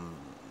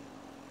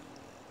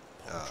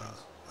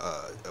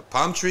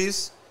palm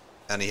trees,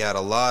 and he had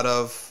a lot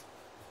of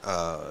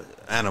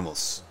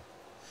animals.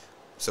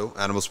 So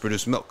animals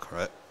produce milk,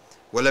 right?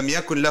 وَلَمْ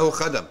يَكُنْ لَهُ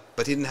خَدَمْ.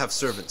 But he didn't have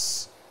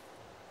servants.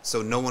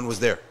 So no one was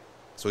there.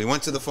 So he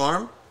went to the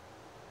farm,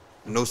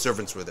 no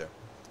servants were there.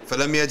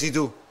 فَلَمْ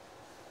يَجِدُوا.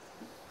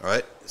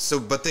 Alright? So,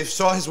 but they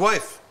saw his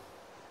wife.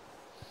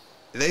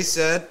 They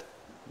said,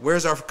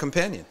 where's our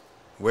companion?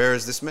 Where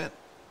is this man?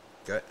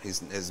 Okay?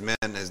 His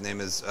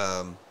name is,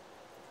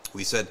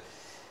 we said,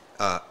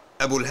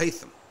 Abu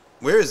al-Haytham.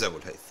 Where is Abu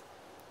al-Haytham?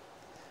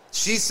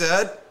 She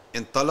said,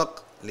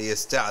 انطلق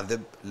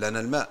ليستعذب لنا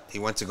الماء. He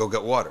went to go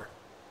get water.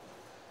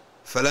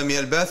 فلم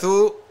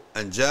يلبثوا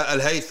أن جاء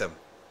الهيثم.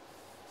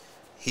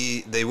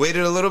 They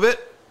waited a little bit.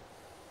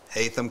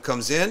 Haytham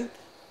comes in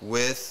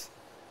with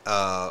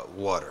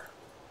water,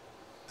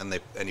 and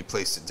he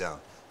placed it down.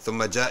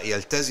 ثم جاء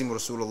يلتزم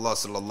رسول الله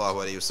صلى الله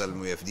عليه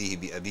وسلم ويفديه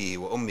بأبيه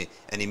وأمه.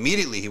 And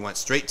immediately he went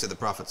straight to the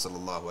Prophet صلى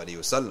الله عليه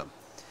وسلم.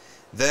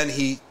 Then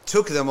he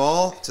took them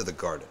all to the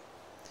garden,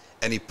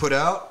 and he put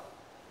out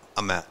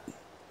a mat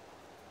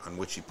on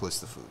which he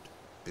placed the food.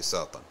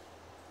 بساطا.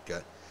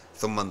 Okay.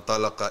 ثم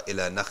انطلق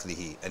إلى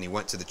نخله. And he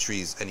went to the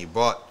trees and he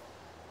bought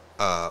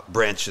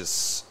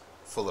branches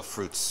full of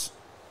fruits.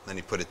 Then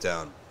he put it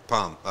down.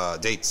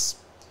 Dates.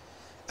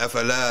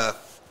 أفلا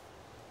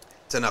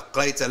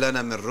تنقيت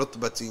لنا من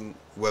رطبة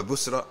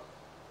وبسرة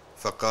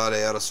فقال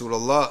يا رسول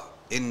الله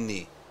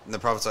إني. And the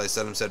Prophet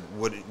ﷺ said,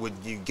 would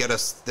you get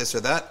us this or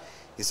that?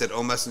 He said,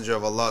 O Messenger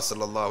of Allah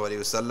sallallahu alaihi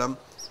wasallam,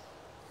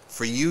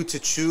 for you to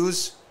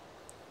choose,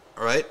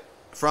 all right,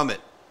 from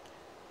it.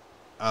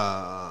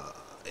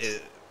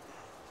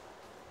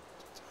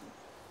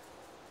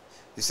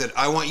 He said,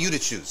 I want you to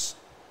choose.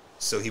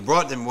 So he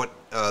brought them what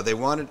they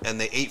wanted, and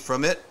they ate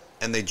from it,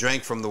 and they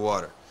drank from the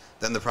water.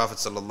 Then the Prophet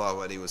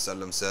sallallahu alaihi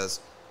wasallam says,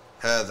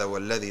 هذا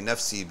والذي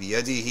نفسي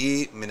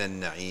بيده من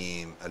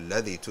النعيم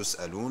الذي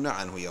تسألون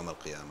عنه يوم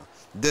القيامة.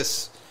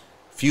 This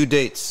few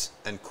dates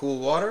and cool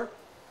water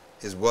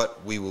is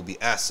what we will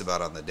be asked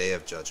about on the day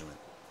of judgment.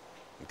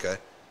 Okay?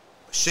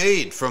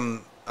 Shade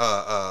from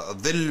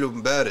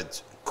ظل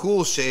بارد,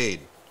 cool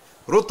shade.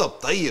 رطب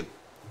طيب.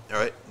 All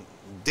right?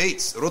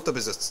 Dates, rutab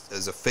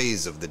is a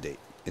phase of the date.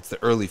 It's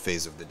the early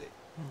phase of the date.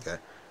 Okay?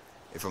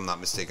 If I'm not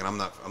mistaken,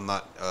 I'm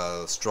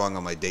not strong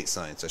on my date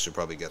science. I should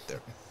probably get there.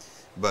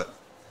 But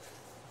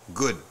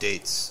good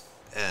dates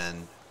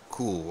and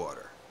cool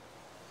water.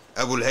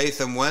 Abu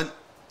al-Haytham went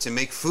to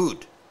make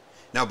food.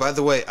 Now, by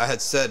the way, I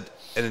had said,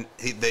 and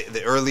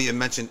they earlier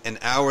mentioned an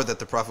hour that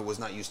the Prophet was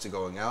not used to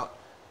going out.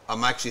 I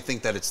actually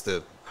think that it's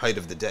the height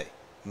of the day,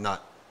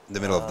 not the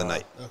middle of the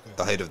night. Okay.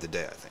 The height of the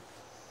day, I think.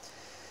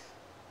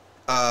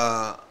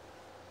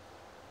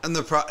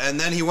 And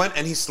then he went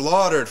and he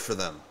slaughtered for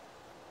them.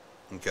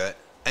 Okay?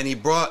 And he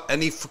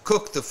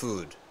cooked the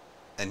food,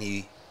 and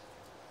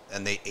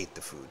they ate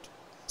the food.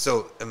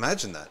 So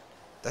imagine that.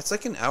 That's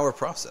like an hour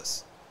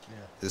process. Yeah.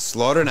 Just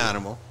slaughter an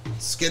animal,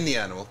 skin the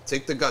animal,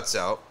 take the guts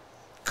out,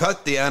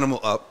 cut the animal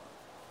up.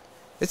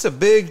 It's a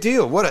big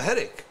deal. What a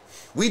headache.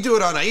 We do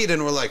it on Eid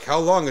and we're like, how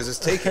long is this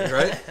taking,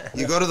 right?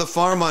 You go to the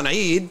farm on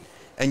Eid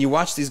and you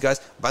watch these guys.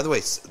 By the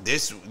way,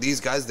 these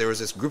guys, there was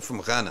this group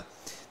from Ghana.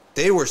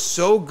 They were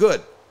so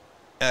good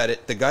at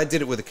it. The guy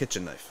did it with a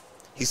kitchen knife.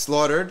 He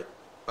slaughtered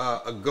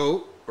a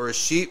goat or a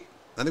sheep.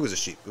 I think it was a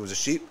sheep. It was a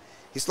sheep.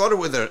 He slaughtered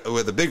with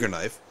a bigger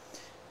knife.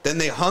 Then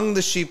they hung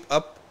the sheep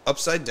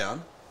upside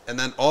down, and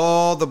then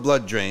all the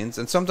blood drains.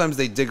 And sometimes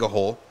they dig a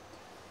hole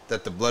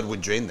that the blood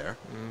would drain there.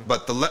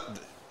 But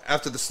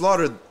after the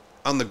slaughter,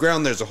 on the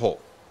ground there's a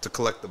hole to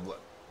collect the blood.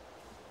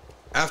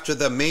 After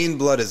the main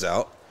blood is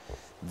out,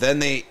 then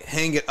they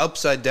hang it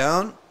upside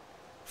down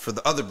for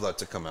the other blood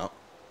to come out,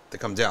 to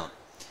come down.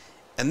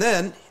 And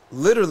then,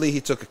 literally,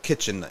 he took a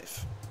kitchen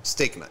knife,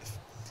 steak knife,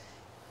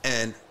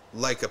 and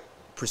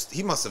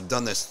he must have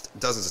done this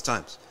dozens of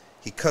times.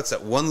 He cuts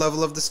at one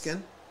level of the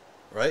skin,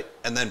 right?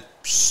 And then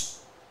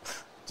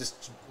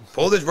just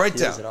pulled it right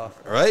down. It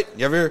off. Right?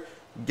 You ever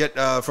get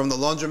from the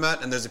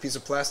laundromat and there's a piece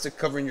of plastic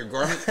covering your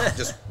garment?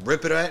 Just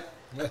rip it out.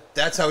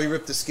 That's how he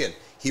ripped the skin.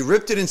 He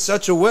ripped it in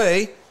such a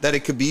way that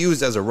it could be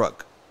used as a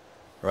rug.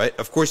 Right?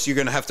 Of course, you're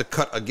going to have to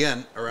cut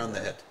again around the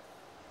head.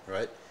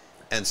 Right?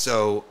 And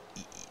so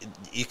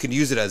you can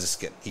use it as a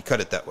skin. He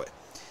cut it that way.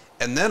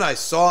 And then I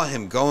saw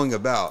him going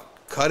about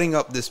cutting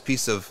up this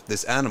piece of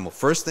this animal.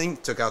 First thing,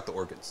 took out the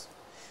organs.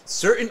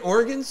 Certain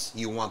organs,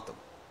 you want them.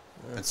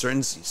 And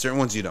certain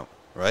ones you don't.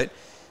 Right?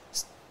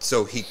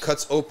 So he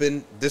cuts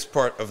open this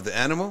part of the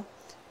animal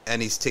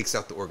and he takes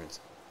out the organs.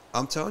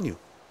 I'm telling you,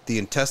 the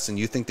intestine,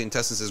 you think the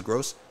intestines is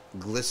gross?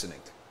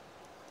 Glistening.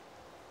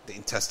 The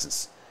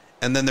intestines.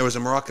 And then there was a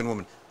Moroccan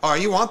woman. Oh,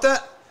 you want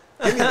that?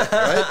 Give me that,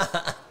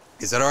 right?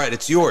 He said, all right,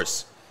 it's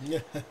yours.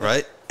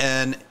 Right?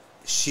 And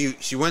she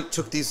went,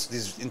 took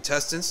these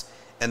intestines,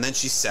 and then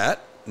she sat.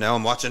 Now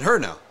I'm watching her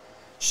now.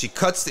 She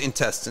cuts the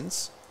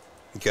intestines,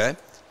 okay,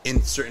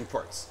 in certain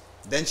parts.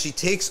 Then she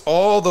takes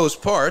all those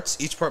parts,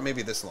 each part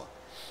maybe this long,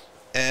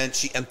 and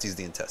she empties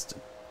the intestine,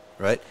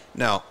 right?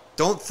 Now,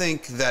 don't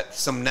think that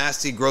some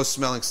nasty,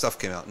 gross-smelling stuff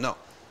came out. No.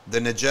 The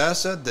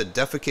najasa, the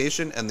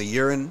defecation, and the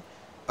urine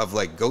of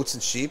like goats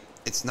and sheep,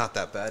 it's not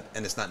that bad,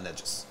 and it's not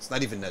najis. It's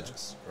not even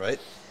najis, right?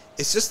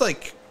 It's just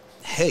like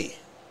hay,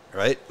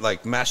 right?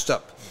 Like mashed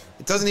up.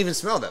 It doesn't even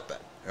smell that bad,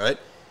 right?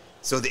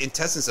 So the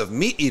intestines of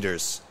meat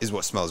eaters is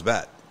what smells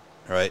bad,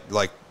 right?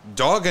 Like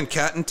dog and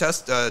cat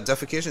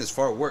defecation is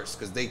far worse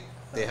because they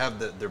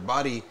have their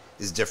body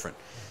is different.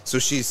 So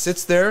she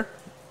sits there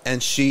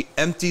and she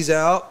empties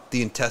out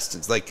the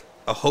intestines like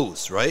a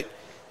hose, right?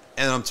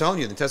 And I'm telling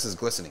you, the intestine is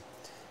glistening.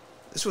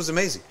 This was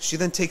amazing. She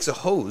then takes a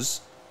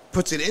hose,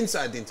 puts it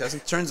inside the intestine,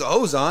 turns the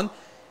hose on,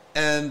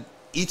 and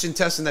each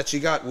intestine that she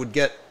got would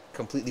get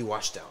completely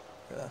washed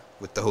out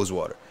with the hose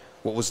water.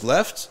 What was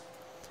left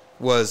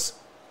was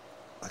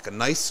like a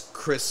nice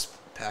crisp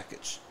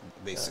package,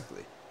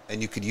 basically.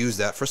 And you could use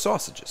that for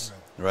sausages,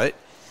 right?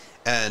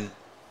 And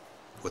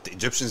what the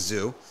Egyptians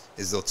do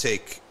is they'll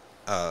take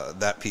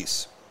that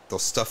piece, they'll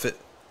stuff it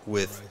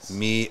with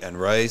meat and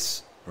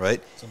rice,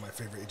 right? Some of my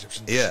favorite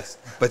Egyptian dishes.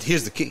 Yeah, but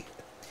here's the key.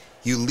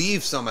 You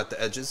leave some at the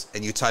edges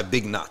and you tie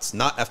big knots,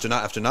 knot after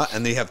knot after knot,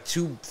 and they have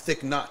two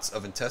thick knots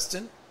of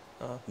intestine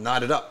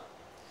knotted up.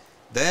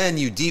 Then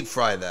you deep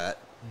fry that,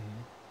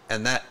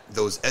 and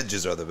those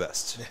edges are the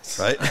best,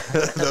 right?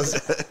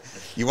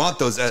 You want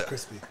those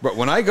crispy. But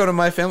when I go to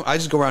my family, I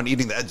just go around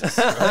eating the edges.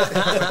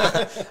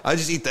 Right? I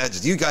just eat the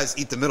edges. You guys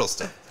eat the middle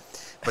stuff.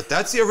 But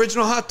that's the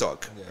original hot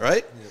dog,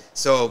 right? Yeah.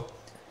 So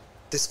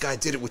this guy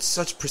did it with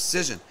such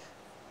precision.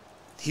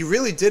 He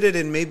really did it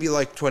in maybe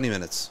like 20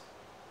 minutes.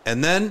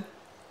 And then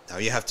now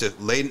you have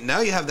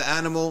the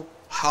animal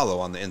hollow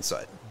on the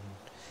inside.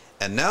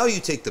 And now you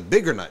take the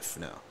bigger knife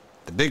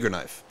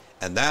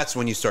and that's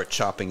when you start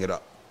chopping it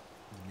up.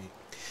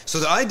 So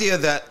the idea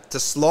that the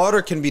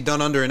slaughter can be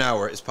done under an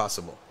hour is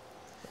possible.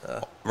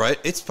 Right?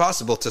 It's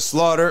possible to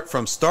slaughter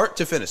from start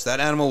to finish. That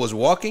animal was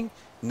walking,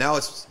 now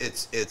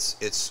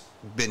it's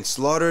been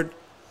slaughtered,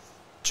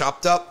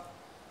 chopped up,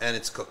 and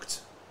it's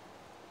cooked.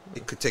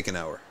 It could take an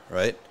hour,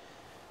 right?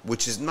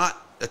 Which is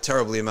not a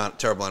terrible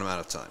amount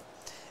of time.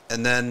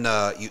 And then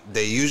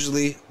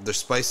their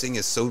spicing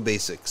is so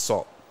basic,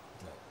 salt.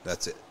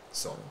 That's it,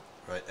 salt,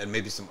 right? And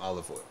maybe some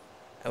olive oil.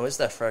 And when it's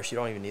that fresh, you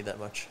don't even need that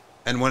much.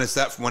 And when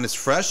it's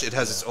fresh, it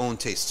has its own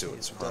taste to it.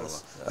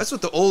 SubhanAllah. That's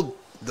what the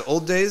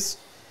old days,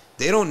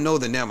 they don't know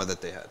the ni'mah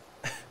that they had.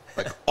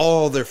 Like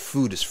all their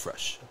food is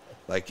fresh.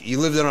 Like you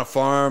lived on a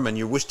farm and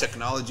you wish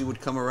technology would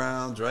come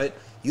around, right?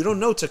 You don't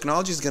know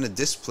technology is going to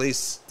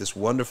displace this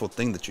wonderful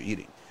thing that you're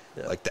eating.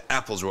 Yeah. Like the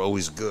apples were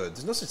always good.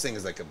 There's no such thing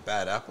as like a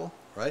bad apple,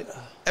 right?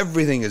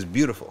 Everything is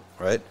beautiful,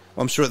 right?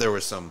 Well, I'm sure there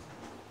were some,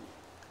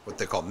 what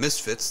they call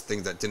misfits,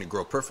 things that didn't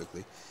grow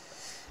perfectly.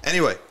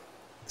 Anyway,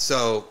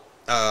 so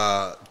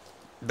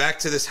back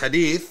to this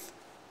hadith,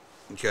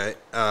 okay,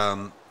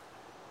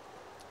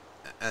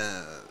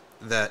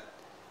 that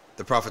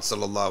the Prophet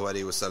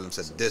ﷺ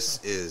said,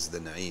 this is the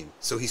na'im.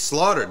 So he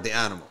slaughtered the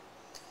animal.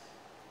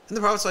 And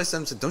the Prophet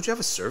ﷺ said, don't you have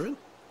a servant?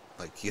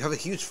 Like, you have a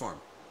huge farm.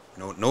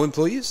 No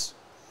employees?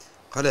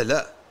 قال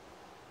لا.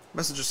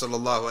 Messenger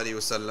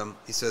ﷺ,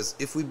 he says,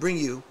 if we bring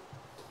you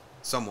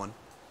someone,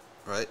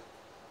 right,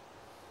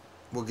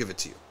 we'll give it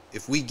to you.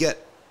 If we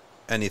get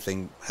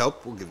anything,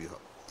 help, we'll give you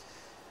help.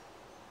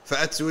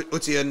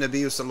 فأتي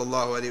النبي صلى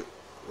الله عليه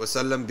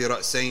وسلم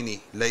برأسين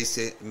ليس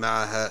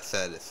معها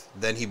ثالث.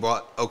 Then he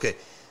bought, okay,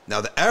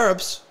 now the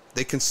Arabs,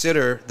 they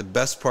consider the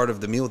best part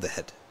of the meal the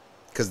head,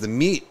 because the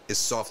meat is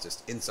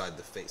softest inside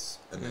the face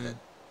and the head,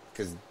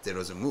 because it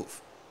doesn't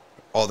move.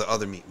 All the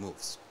other meat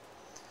moves.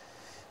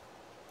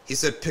 He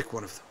said, pick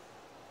one of them.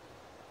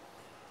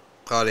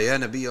 قال يا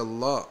نبي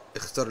الله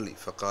اختر لي.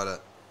 فقال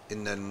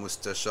إن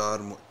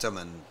المستشار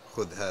مؤتمن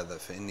خذ هذا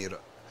فإني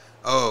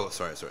Oh,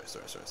 sorry.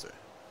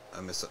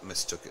 I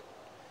mistook it.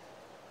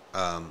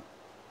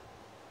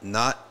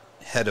 Not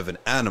head of an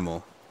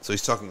animal. So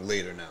he's talking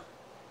later now.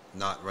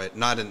 Not right.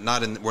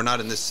 We're not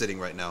in this sitting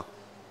right now.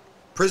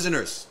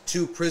 Prisoners,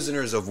 2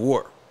 prisoners of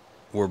war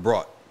were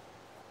brought.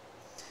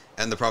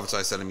 And the Prophet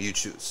ﷺ, you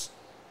choose.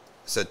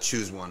 Said,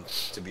 choose one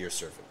to be your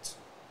servant.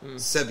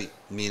 Sebi,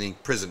 meaning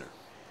prisoner.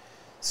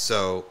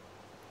 So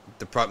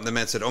the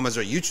man said, oh,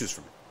 Mazra, you choose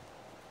from it.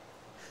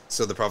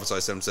 So the Prophet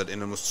ﷺ said,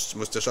 in a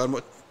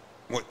mustashar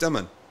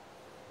mu'taman.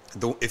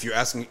 If you're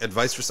asking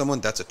advice for someone,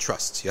 that's a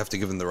trust. You have to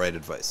give them the right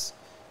advice.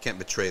 You can't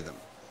betray them.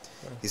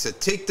 He said,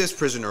 take this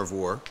prisoner of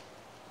war,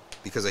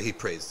 because he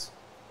prays.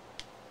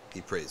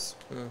 He prays.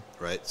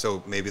 Right?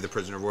 So maybe the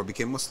prisoner of war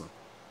became Muslim.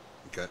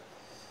 Okay.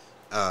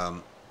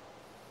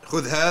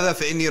 خذ هذا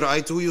فإني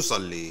رأيته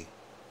يصلي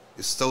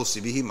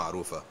استوصي به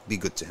معروفة. Be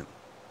good to him.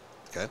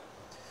 Okay.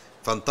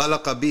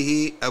 فانطلق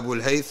به أبو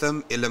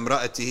الهيثم إلى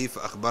امرأته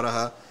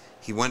فأخبرها.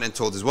 He went and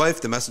told his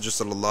wife, the Messenger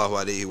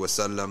sallallahu alaihi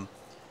wasallam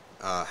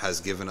has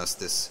given us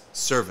this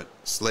servant,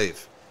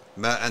 slave.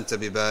 ما أنت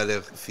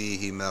ببالغ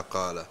فيه ما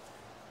قال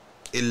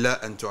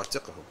إلا أن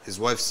تعتقه. His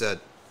wife said,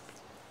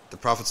 the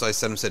Prophet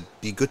ﷺ said,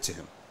 be good to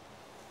him.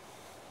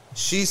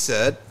 She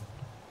said,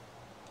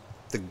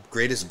 the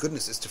greatest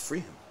goodness is to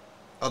free him.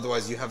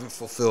 Otherwise, you haven't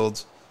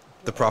fulfilled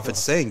the Prophet's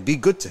saying, be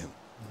good to him.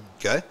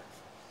 Okay?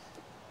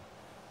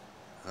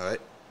 All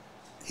right.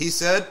 He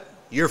said,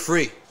 you're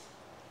free.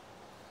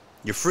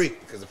 You're free.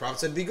 Because the Prophet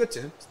said, be good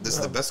to him. This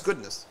is the best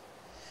goodness.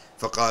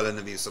 فقال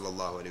النبي صلى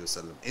الله عليه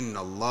وسلم إن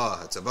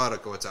الله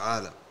تبارك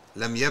وتعالى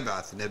لم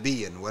يبعث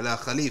نبيا ولا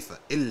خليفة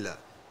إلا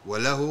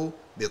وله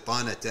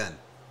بطانتان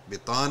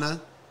بطانة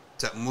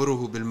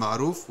تأمره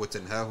بالمعروف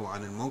وتنهاه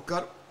عن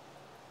المنكر.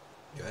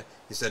 Okay.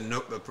 He said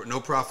no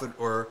prophet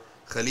or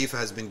khalifa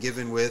has been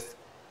given with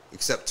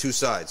except 2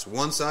 sides.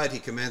 One side he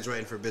commands right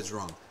and forbids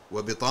wrong.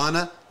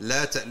 وبطانة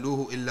لا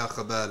تألوه إلا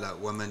خبالة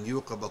ومن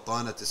يوق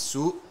بطانة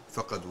السوء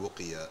فقد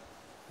وقي.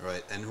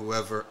 Right,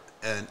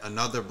 and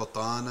another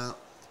batana.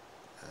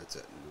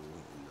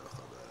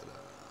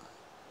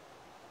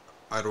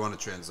 I don't want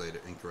to translate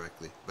it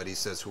incorrectly, but he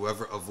says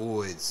whoever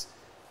avoids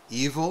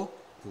evil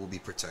will be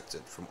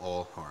protected from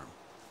all harm.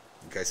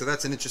 Okay, so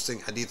that's an interesting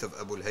hadith of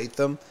Abu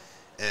al-Haytham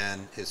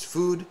and his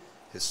food,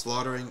 his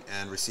slaughtering,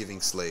 and receiving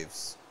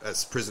slaves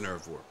as prisoner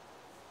of war.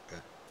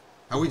 Okay,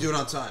 how are we doing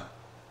on time?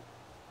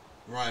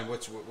 Ryan,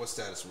 what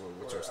status?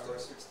 What's our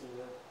status? 16,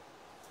 yeah.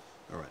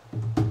 All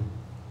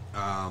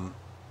right.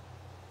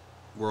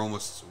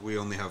 We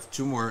only have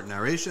 2 more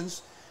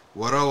narrations.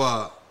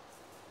 وروى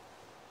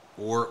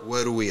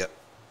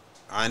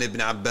عن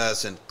ابن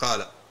عباس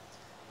قال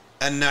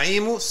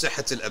النعيم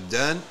صحة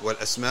الأبدان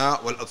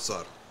والأسماع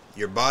والأبصار.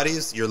 Your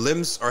bodies, your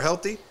limbs are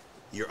healthy,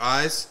 your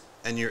eyes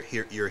and your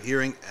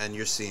hearing and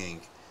your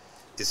seeing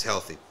is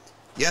healthy.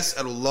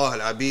 يسأل الله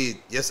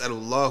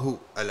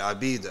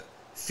العبيد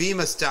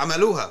فيما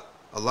استعملوها.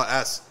 Allah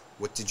asks,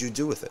 what did you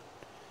do with it?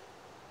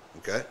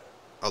 Okay?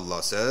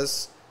 Allah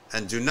says,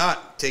 and do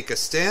not take a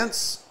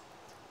stance.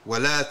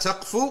 وَلَا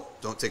تَقْفُ.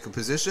 Don't take a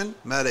position.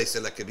 مَا لَيْسَ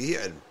لَكَ بِهِ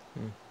عِلْمٍ.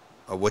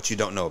 Of what you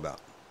don't know about.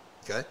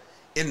 Okay?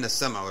 إِنَّ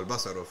السَّمْعَ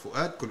وَالْبَصَرَ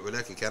وَالْفُؤَادَ كُلُّ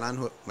أُولَٰئِكَ كَانَ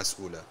عَنْهُ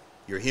مَسْئُولًا.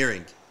 Your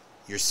hearing,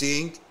 your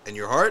seeing, and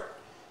your heart,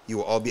 you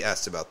will all be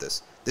asked about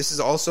this. This is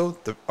also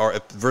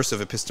our verse of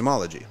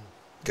epistemology.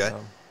 Okay?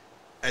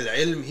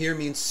 Al-ilm here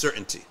means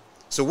certainty.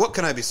 So what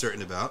can I be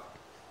certain about?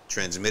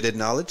 Transmitted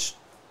knowledge.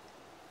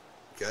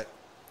 Okay?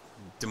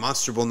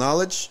 Demonstrable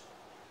knowledge.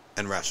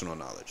 And rational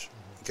knowledge.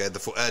 Okay, the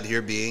fu'ad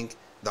here being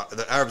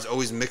the Arabs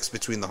always mix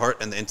between the heart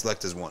and the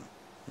intellect as one.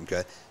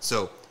 Okay,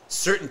 so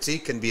certainty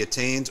can be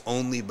attained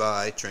only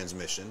by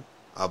transmission,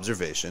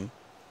 observation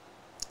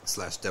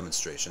 /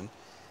 demonstration,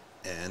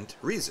 and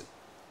reason.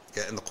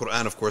 Okay, and the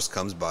Quran, of course,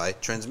 comes by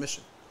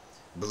transmission.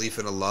 Belief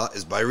in Allah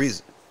is by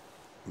reason.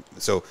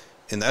 So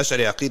in the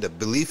Ash'ari Aqidah,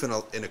 belief in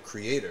a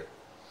creator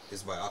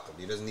is by aql.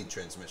 He doesn't need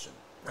transmission.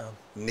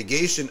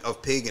 Negation of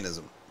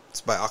paganism,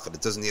 it's by aql.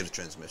 It doesn't need a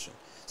transmission.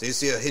 So you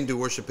see a Hindu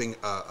worshipping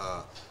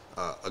a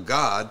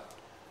god,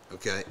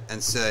 okay,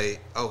 and say,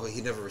 oh,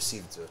 he never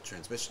received a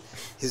transmission.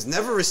 His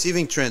never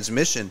receiving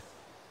transmission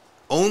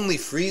only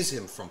frees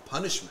him from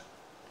punishment,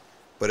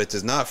 but it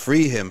does not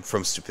free him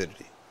from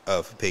stupidity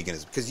of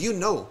paganism. Because you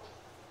know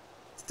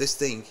this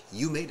thing,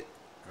 you made it,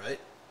 right?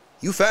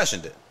 You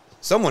fashioned it.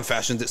 Someone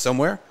fashioned it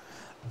somewhere.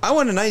 I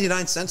went to a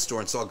 99-cent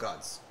store and saw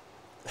gods,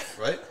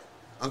 right?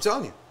 I'm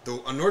telling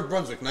you, a North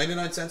Brunswick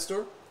 99-cent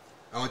store.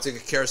 I went to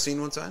get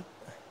kerosene one time.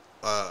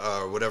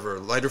 Whatever,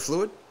 lighter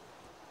fluid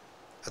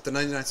at the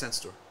 99-cent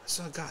store. I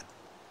saw a god,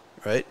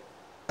 right?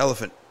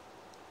 Elephant,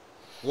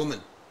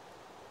 woman,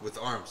 with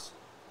arms.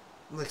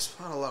 I'm like,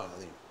 subhanAllah.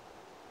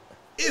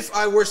 If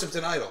I worshipped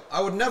an idol,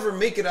 I would never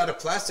make it out of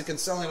plastic and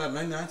selling it at a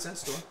 99-cent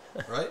store,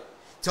 right?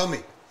 Tell me,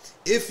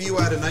 if you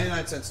had a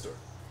 99-cent store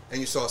and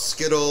you saw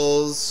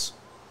Skittles,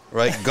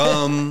 right,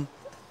 gum,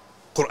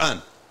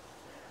 Quran,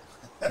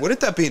 wouldn't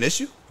that be an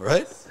issue,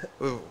 right?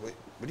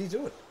 What are you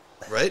doing,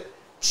 right?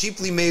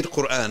 Cheaply made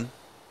Quran.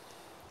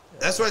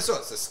 That's what I saw.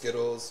 It's the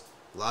Skittles,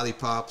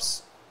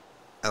 lollipops,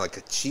 and like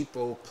a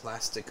cheapo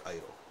plastic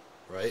idol,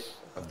 right,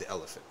 of the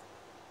elephant.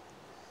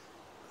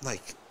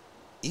 Like,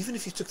 even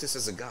if you took this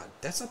as a god,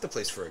 that's not the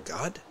place for a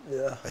god.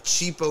 Yeah. A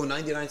cheapo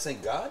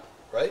 99-cent god,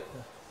 right?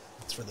 Yeah.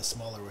 It's for the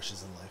smaller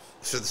wishes in life.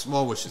 For the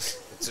small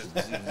wishes.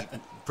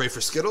 Pray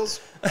for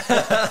Skittles.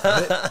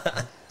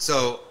 Right?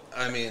 So,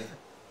 I mean,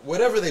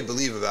 whatever they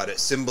believe about it,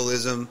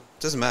 symbolism,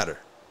 doesn't matter.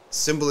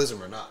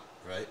 Symbolism or not,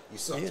 right? You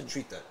still have to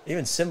treat that.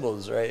 Even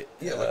symbols, right?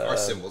 Yeah, like our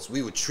symbols.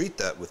 We would treat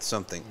that with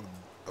something.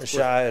 The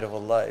shahid of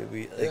Allah.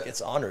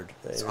 It's honored.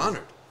 It's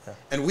honored. Yeah.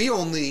 And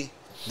the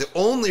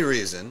only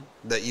reason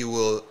that you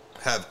will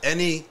have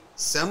any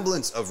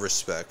semblance of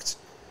respect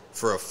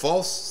for a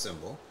false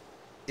symbol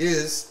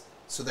is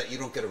so that you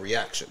don't get a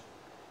reaction,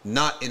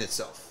 not in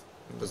itself.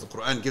 Because the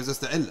Quran gives us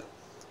the illah,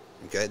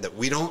 okay, that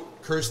we don't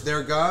curse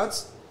their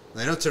gods,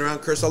 they don't turn around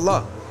and curse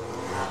Allah.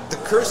 The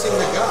cursing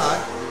the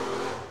God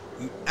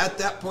at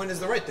that point is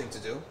the right thing to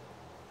do,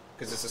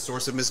 because it's a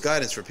source of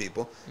misguidance for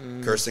people.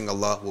 Cursing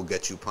Allah will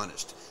get you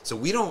punished. So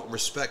we don't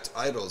respect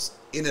idols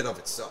in and of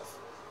itself.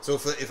 So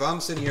if I'm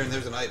sitting here and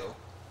there's an idol,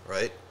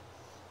 right,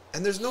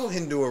 and there's no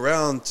Hindu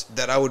around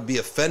that I would be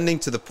offending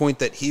to the point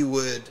that he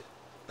would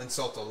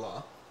insult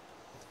Allah,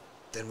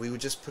 then we would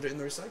just put it in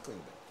the recycling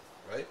bin,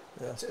 right?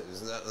 Yeah. That's it.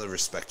 There's not a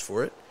respect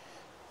for it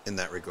in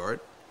that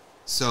regard.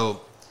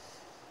 So,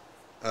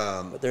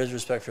 but there is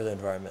respect for the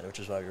environment, which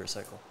is why we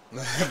recycle.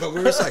 But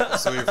we recycle,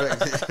 so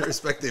we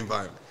respect the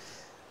environment.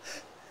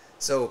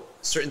 So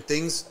certain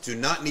things do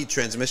not need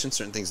transmission,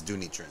 certain things do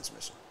need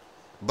transmission.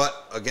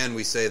 But again,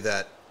 we say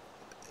that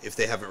if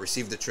they haven't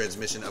received the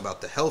transmission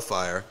about the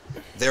hellfire,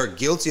 they're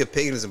guilty of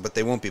paganism, but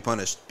they won't be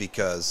punished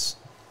because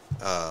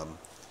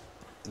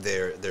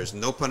there's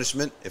no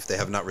punishment if they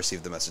have not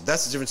received the message.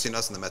 That's the difference between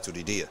us and the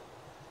Maturidiyya.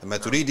 The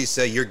Maturidis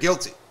say you're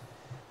guilty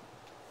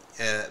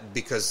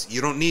because you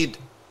don't need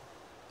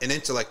an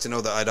intellect to know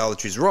that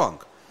idolatry is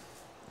wrong.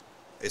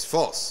 It's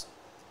false.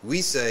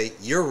 We say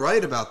you're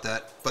right about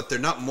that, but they're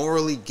not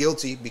morally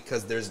guilty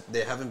because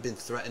they haven't been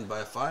threatened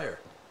by a fire,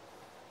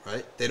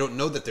 right? They don't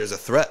know that there's a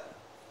threat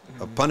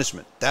of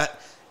punishment.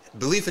 That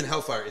belief in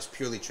hellfire is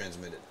purely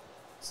transmitted.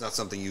 It's not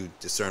something you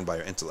discern by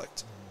your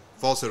intellect.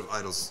 Falsehood of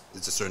idols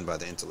is discerned by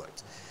the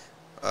intellect.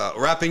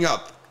 Wrapping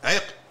up,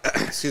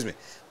 excuse me.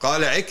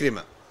 قال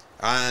عكرمة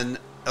عن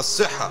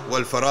الصحة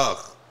والفراغ.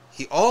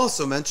 He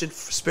also mentioned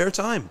spare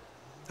time.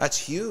 That's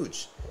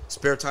huge.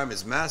 Spare time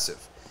is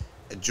massive.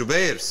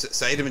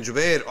 Sa'id ibn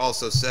Jubair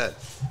also said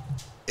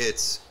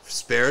it's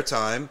spare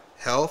time,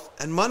 health,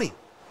 and money.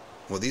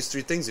 Well, these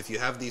three things, if you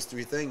have these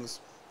three things,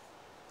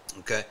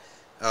 okay,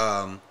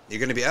 you're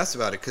going to be asked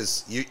about it,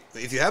 because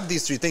if you have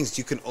these three things,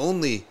 you can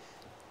only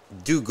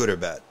do good or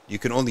bad. You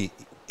can only,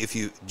 if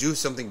you do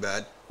something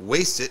bad,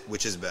 waste it,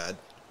 which is bad,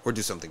 or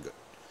do something good.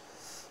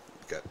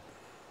 Okay.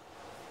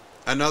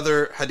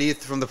 Another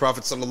hadith from the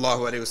Prophet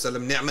sallallahu alaihi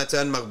wasallam: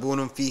 "Ni'matan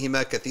maghbunun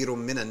fihima kathirun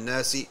min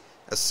an-nasi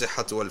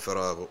as-sihhatu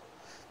wal-faragh."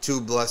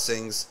 Two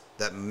blessings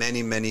that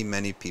many, many,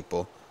 many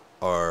people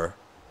are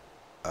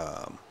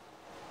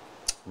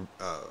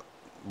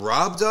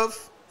robbed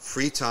of: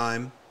 free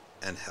time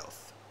and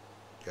health.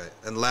 Okay.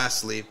 And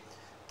lastly,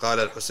 قال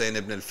الحسين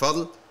ibn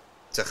al-Fadl,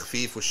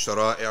 تخفيف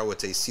الشرائع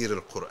وتيسير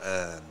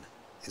القرآن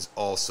is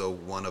also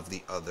one of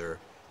the other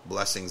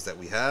blessings that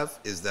we have,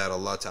 is that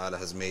Allah Ta'ala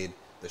has made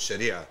the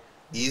Sharia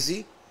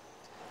easy,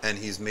 and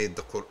He's made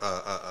the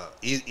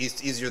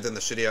easier than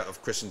the Sharia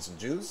of Christians and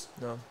Jews.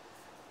 No.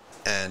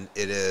 And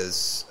it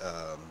is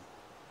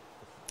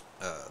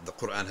the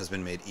Quran has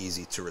been made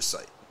easy to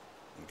recite.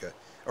 Okay.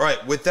 All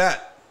right. With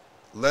that,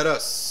 let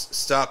us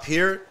stop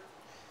here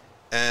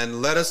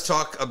and let us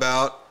talk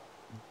about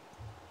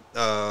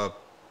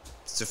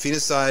Safina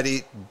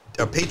Society,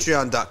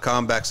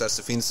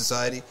 patreon.com/Safina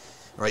Society.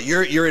 All right.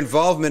 Your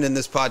involvement in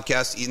this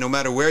podcast, no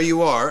matter where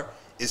you are,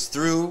 is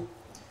through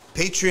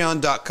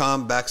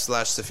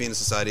patreon.com/Safina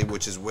Society,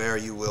 which is where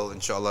you will,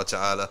 inshallah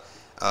ta'ala,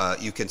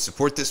 you can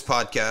support this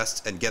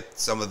podcast and get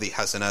some of the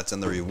hasanats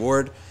and the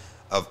reward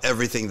of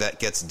everything that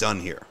gets done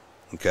here.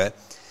 Okay.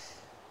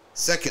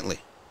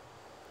 Secondly,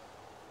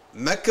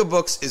 Mecca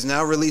Books is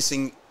now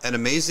releasing an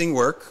amazing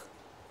work,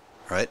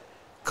 right,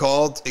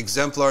 called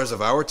Exemplars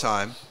of Our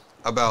Time,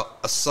 about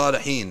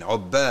as-salihin,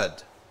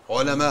 ubbad,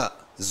 ulama,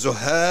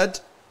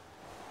 zuhad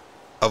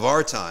of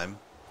our time,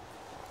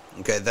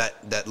 okay,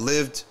 that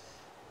lived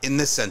in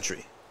this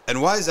century.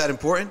 And why is that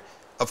important?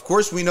 Of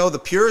course, we know the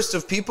purest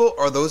of people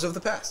are those of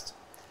the past.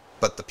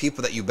 But the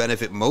people that you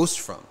benefit most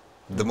from,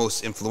 the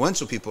most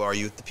influential people are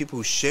the people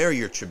who share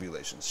your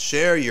tribulations,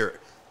 share your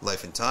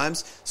life and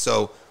times.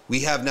 So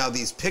we have now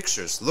these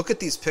pictures. Look at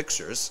these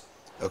pictures,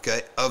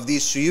 okay, of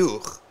these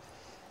shuyukh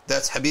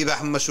That's Habib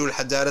Ahmed Mashhur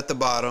al-Haddad at the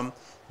bottom.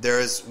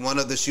 There's one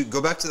of the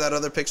go back to that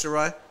other picture,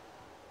 Rai.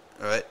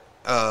 All right.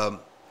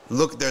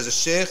 Look, there's a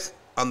sheikh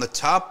on the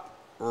top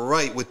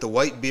right with the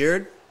white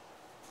beard.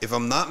 If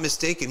I'm not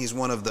mistaken, he's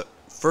one of the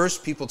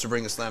first people to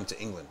bring Islam to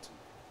England.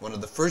 One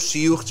of the first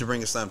shuyukh to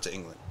bring Islam to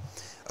England.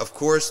 Of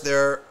course,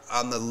 there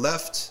on the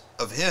left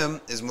of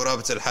him is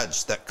Murabat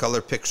al-Hajj, that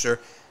color picture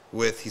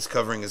with he's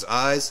covering his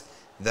eyes.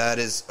 That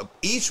is,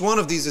 each one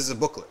of these is a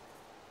booklet.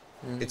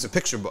 It's a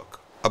picture book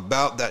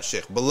about that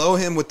sheikh. Below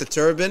him with the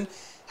turban,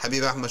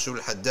 Habib Ahmed Mashhur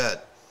al-Haddad.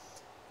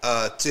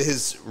 To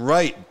his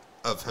right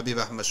of Habib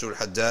Ahmed Mashhur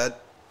al-Haddad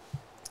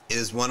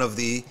is one of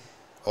the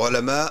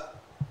ulama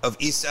of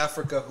East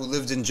Africa who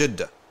lived in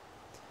Jeddah.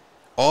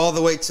 All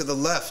the way to the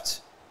left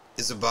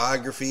is a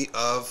biography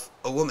of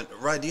a woman.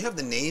 Right, do you have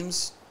the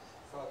names?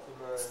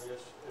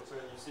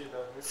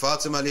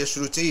 Fatima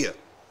al-Yashrutiyya.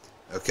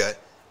 Okay.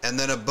 And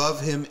then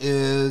above him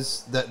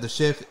is that the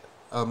sheikh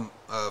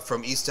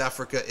from East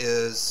Africa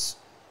is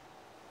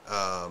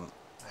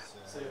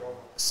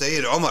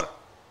Sayyid Omar.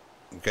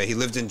 Okay, he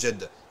lived in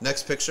Jeddah.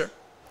 Next picture.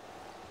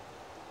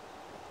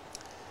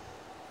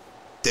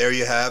 There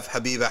you have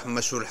Habib Ahmed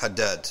Mashhur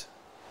al-Haddad,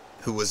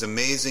 who was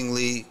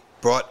amazingly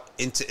brought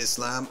into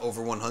Islam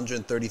over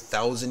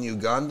 130,000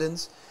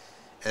 Ugandans.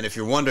 And if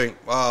you're wondering,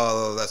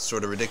 oh, that's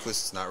sort of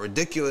ridiculous, it's not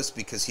ridiculous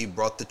because he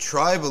brought the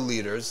tribal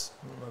leaders.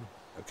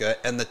 Okay,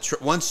 and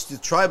once the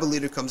tribal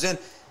leader comes in,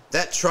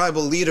 that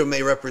tribal leader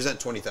may represent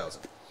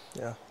 20,000.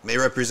 Yeah. May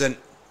represent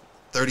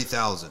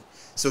 30,000.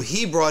 So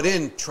he brought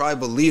in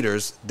tribal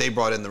leaders, they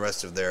brought in the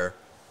rest of their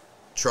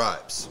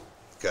tribes.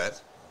 Okay.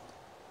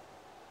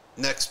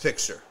 Next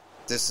picture.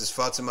 This is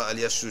Fatima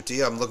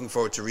al-Yashrutiyya. I'm looking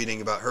forward to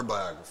reading about her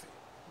biography.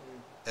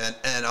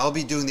 And I'll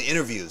be doing the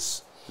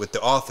interviews with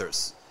the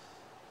authors.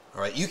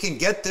 All right, you can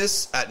get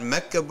this at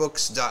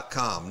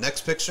meccabooks.com.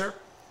 Next picture.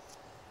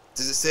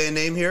 Does it say a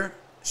name here?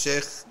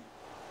 Sheikh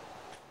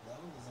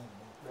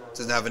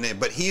doesn't have a name,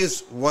 but he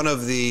is one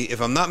of the,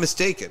 if I'm not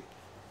mistaken,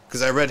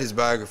 because I read his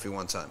biography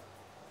one time.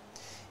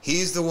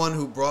 He's the one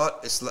who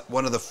brought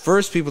one of the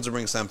first people to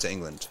bring Islam to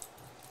England.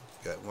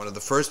 Okay, one of the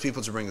first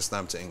people to bring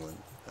Islam to England.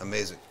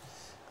 Amazing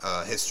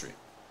history.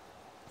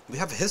 We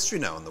have a history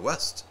now in the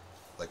West.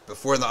 Like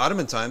before in the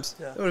Ottoman times,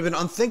 it would have been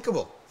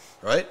unthinkable,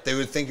 right? They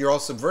would think you're all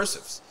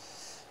subversives.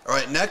 All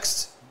right,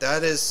 next,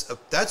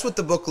 that's what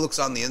the book looks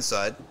on the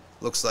inside.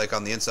 Looks like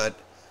on the inside.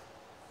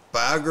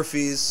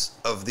 Biographies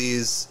of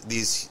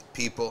these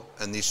people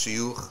and these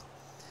shuyukh,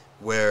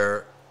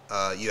 where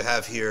you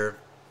have here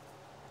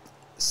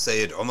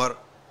Sayyid Umar.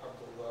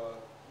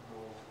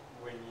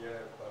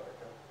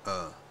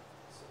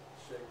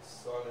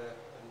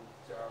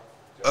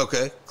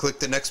 Okay, click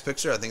the next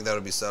picture. I think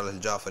that'll be Salih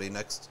al-Jafari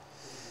next.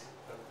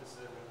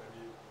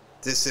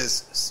 This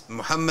is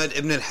Muhammad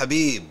ibn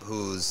al-Habib,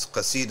 whose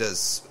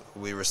qasidas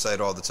we recite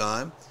all the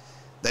time.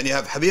 Then you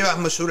have Habib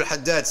Ahmed Mashhur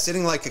al-Haddad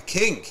sitting like a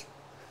king,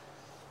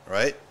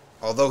 right?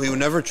 Although he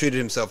never treated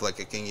himself like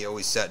a king, he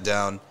always sat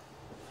down,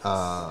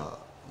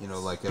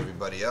 like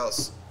everybody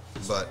else.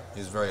 But he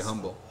was very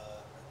humble.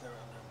 Right there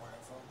under more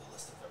info, the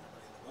list of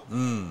everybody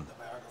in the book.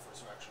 The biographers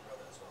who actually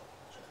wrote it as well.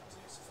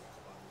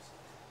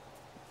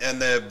 And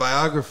the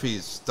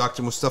biographies,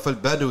 Dr. Mustafa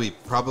al-Badawi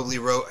probably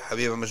wrote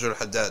Habib Ahmed Mashhur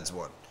al-Haddad's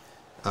one.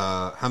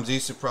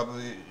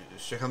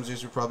 Sheikh Hamza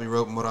Yusuf probably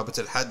wrote Murabat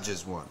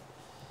al-Hajj's one.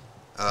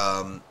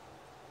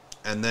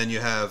 And then you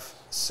have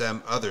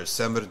others,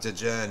 Samir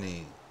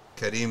Dajani,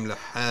 Karim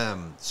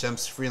Laham,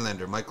 Shams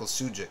Freelander, Michael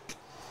Sujic.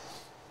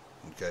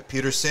 Okay,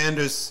 Peter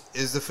Sanders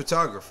is the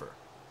photographer.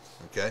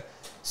 Okay,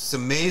 it's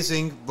an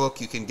amazing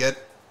book. You can get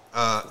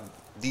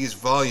these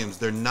volumes.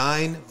 They're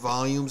 9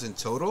 volumes in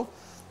total.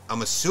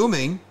 I'm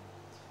assuming,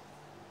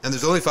 and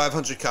there's only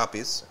 500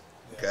 copies.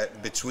 Okay,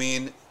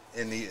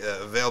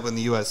 available in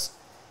the U.S.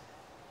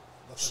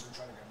 Looks like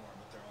they're trying to get more,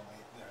 but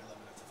they're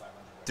limited to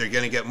 500. They're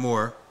going to get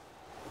more.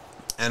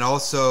 And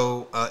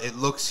also, it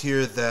looks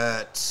here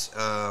that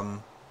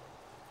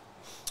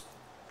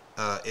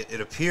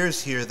it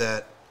appears here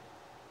that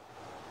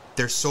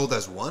they're sold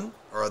as one,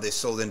 or are they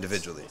sold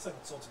individually? It looks like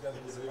it's sold together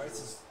because the price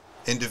is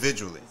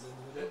individually.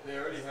 They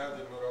already have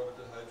the Murabat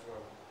al-Hajj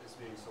one. It's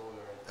being sold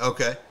already.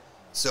 Okay.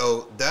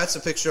 So that's a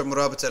picture of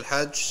Murabat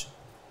al-Hajj.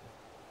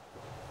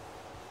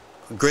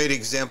 A great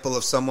example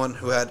of someone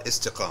who had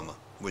istiqamah,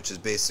 which is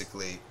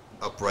basically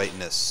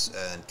uprightness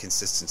and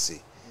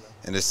consistency.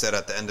 And it said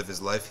at the end of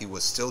his life, he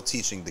was still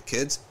teaching the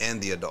kids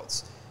and the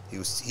adults. He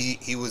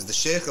was the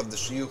sheikh of the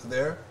shuyukh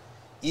there,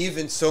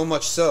 even so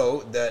much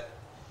so that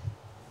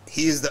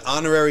he is the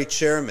honorary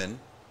chairman.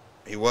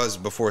 He was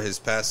before his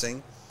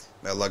passing.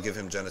 May Allah give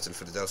him Jannat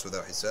al-Firdaus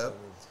without hisab.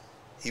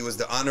 He was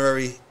the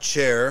honorary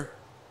chair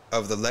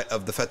of the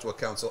Fatwa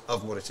Council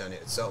of Mauritania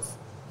itself.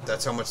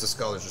 That's how much the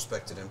scholars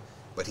respected him.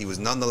 But he was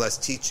nonetheless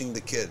teaching the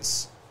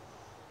kids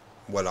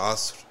Wal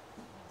Asr,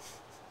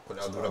 Wal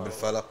A'udhu Rabbil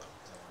Falaq,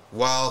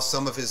 while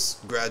some of his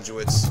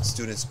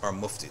students are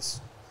muftis.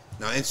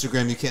 Now,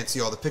 Instagram, you can't see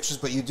all the pictures,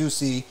 but you do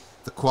see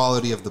the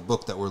quality of the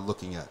book that we're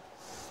looking at.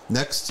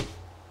 Next.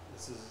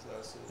 That's it.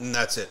 And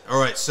that's it. All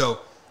right,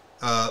 so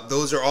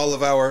Those are all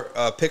of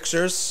our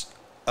pictures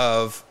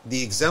of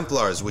the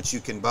exemplars, which you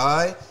can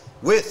buy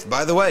with,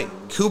 by the way,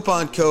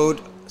 coupon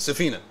code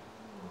Safina.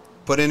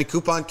 Put in a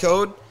coupon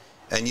code,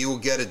 and you will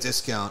get a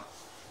discount.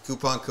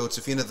 Coupon code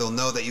Safina. They'll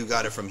know that you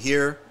got it from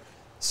here,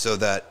 so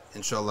that,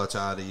 inshallah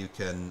ta'ala, you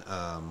can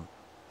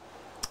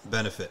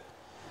benefit.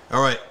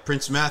 All right,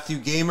 Prince Matthew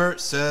Gamer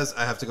says,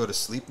 I have to go to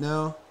sleep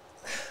now.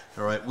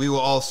 All right, we will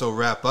also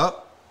wrap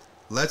up.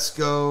 Let's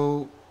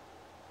go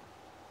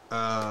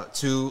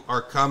to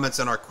our comments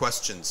and our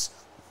questions.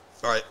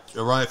 All right,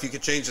 Orion, if you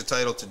could change the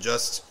title to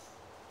just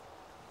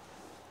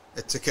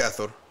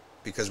Takathur,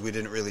 because we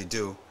didn't really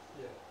do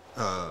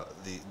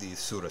the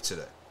surah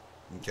today.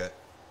 Okay.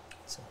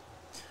 So,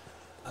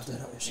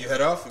 You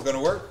head off? You're going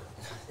to work?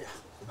 Yeah.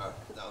 All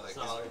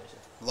right.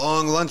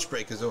 Long lunch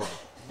break is over.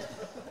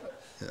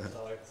 Yeah.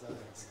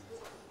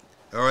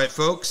 All right,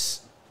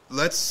 folks.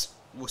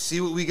 We'll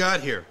see what we got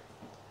here.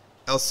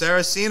 El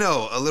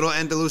Saraceno, a little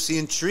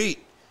Andalusian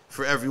treat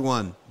for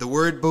everyone. The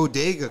word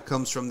bodega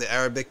comes from the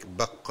Arabic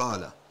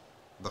baqqala.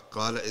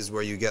 Baqqala is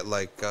where you get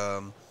like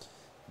the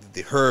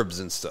herbs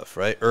and stuff,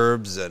 right?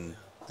 Herbs and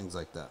things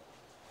like that.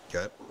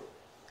 Okay.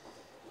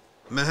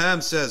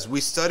 Maham says, we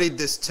studied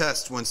this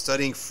test when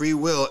studying free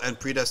will and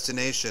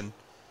predestination.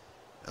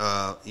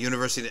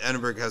 University of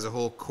Edinburgh has a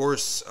whole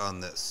course on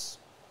this.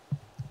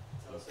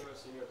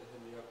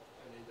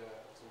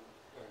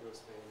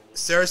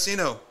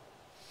 Saraceno,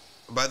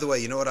 by the way,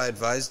 you know what I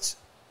advised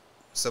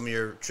some of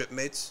your trip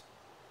mates?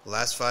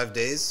 Last 5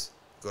 days,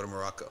 go to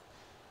Morocco.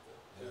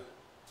 Yeah.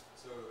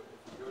 So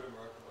if you go to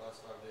Morocco the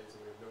last 5 days,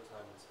 and we have no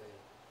time in Spain.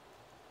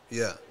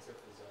 Yeah. Except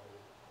for the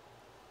Zambia.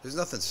 There's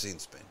nothing to see in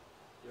Spain.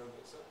 You don't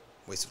think so?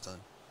 Waste of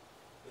time.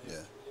 The Yeah.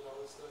 history and all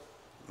this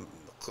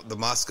stuff? The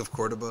Mosque of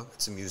Cordoba,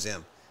 it's a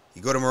museum.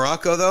 You go to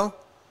Morocco, though,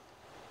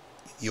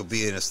 you'll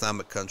be in an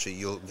Islamic country.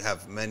 You'll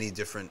have many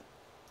different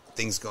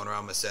things going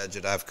around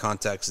Masajid. I have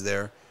contacts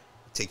there.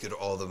 Take you to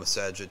all the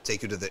Masajid.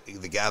 Take you to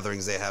the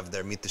gatherings they have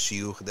there. Meet the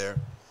shiuch there.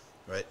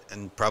 Right?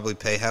 And probably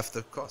pay half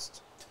the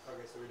cost.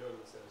 Okay, so we don't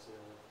need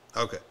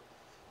Saraceno. Okay.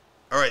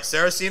 All right,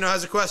 Saraceno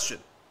has a question.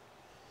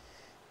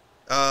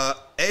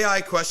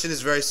 AI question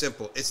is very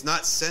simple. It's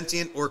not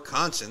sentient or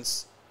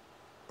conscious.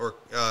 Or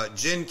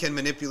jinn can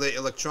manipulate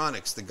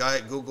electronics. The guy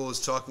at Google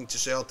is talking to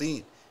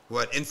shayateen who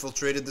had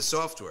infiltrated the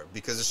software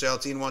because the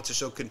shayateen want to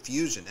show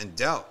confusion and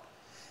doubt.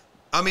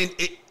 I mean,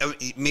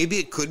 maybe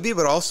it could be,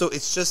 but also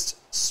it's just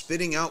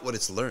spitting out what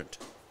it's learned,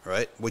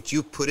 right? What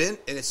you put in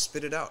and it's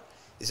spit it out.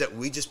 Is that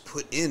we just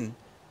put in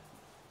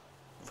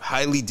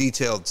highly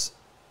detailed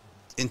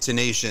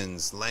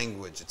intonations,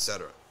 language,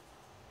 etc.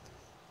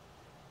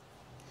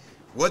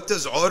 What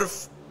does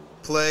urf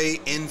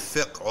play in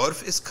fiqh?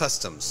 Urf is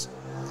customs.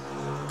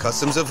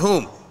 Customs of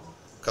whom?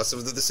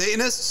 Customs of the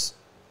Satanists?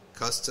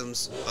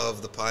 Customs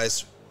of the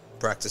pious,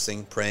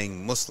 practicing,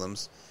 praying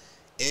Muslims.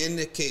 In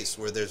a case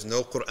where there's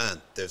no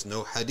Quran, there's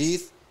no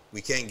hadith,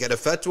 we can't get a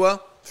fatwa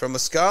from a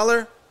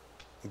scholar,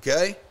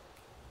 okay?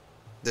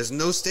 There's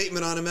no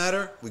statement on a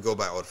matter, we go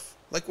by urf.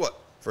 Like what,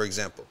 for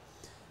example?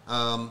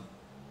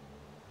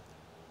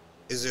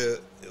 Is a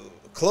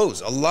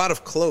clothes, a lot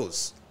of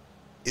clothes.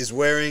 Is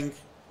wearing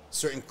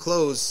certain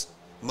clothes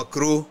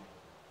makruh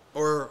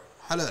or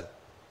halal,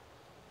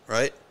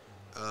 right?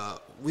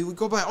 We would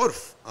go by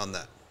urf on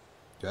that.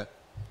 Okay.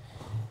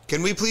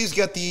 Can we please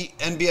get the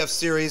NBF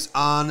series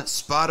on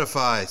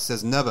Spotify?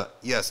 Says Neba.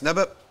 Yes,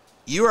 Neba,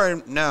 you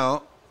are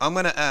now, I'm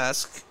going to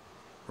ask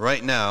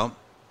right now,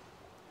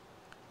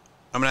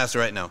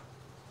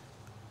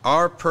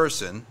 our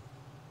person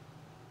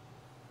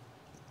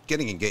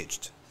getting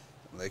engaged.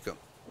 Like,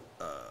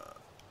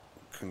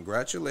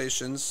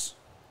 congratulations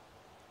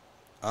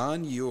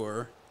on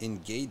your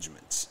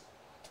engagement.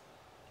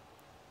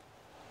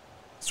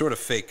 Sort of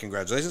fake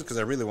congratulations, because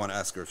I really want to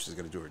ask her if she's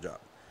going to do her job.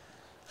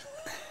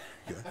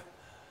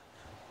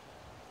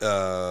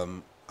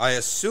 I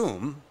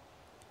assume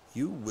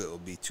you will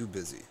be too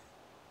busy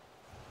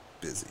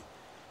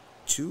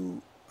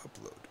to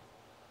upload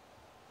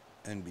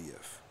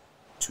NBF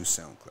to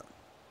SoundCloud.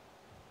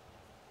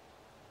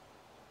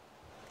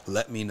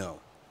 Let me know.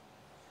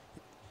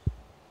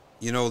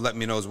 You know, let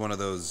me know is one of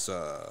those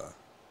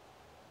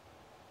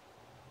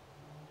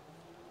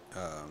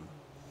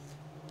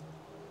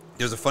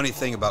there's a funny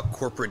thing about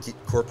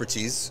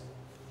corporatees.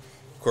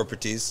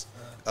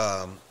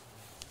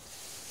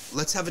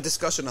 Let's have a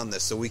discussion on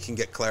this so we can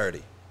get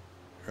clarity,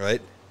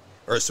 right?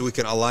 Or so we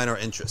can align our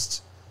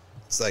interests.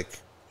 It's like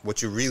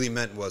what you really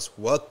meant was,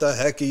 what the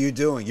heck are you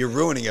doing? You're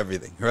ruining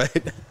everything,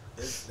 right?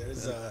 There's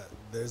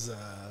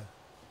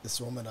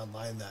this woman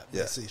online that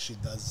basically she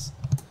does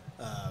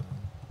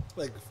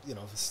like, you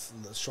know,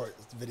 short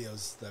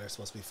videos that are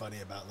supposed to be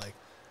funny about like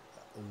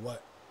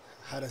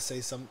how to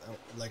say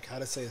how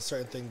to say a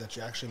certain thing that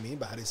you actually mean,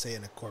 but how do you say it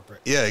in a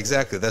corporate? Yeah,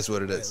 exactly. That's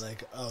what it is.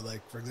 Like,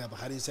 for example,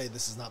 how do you say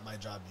this is not my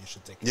job? You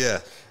should take it. Yeah.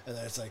 And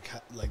then it's like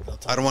they'll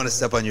talk. I don't want to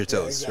step on your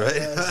toes, right?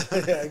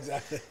 Yeah,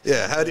 exactly.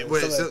 Yeah. How do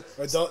wait?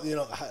 Or don't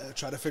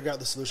try to figure out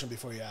the solution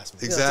before you ask me.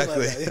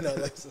 Exactly. Like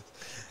that,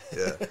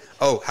 Yeah.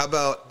 Oh, how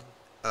about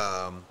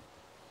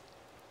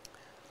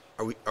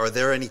are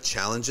there any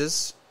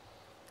challenges?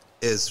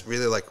 Is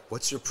really like,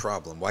 what's your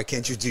problem? Why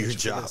can't you do your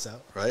figure job? this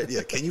out? Right?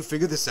 Yeah. Can you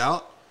figure this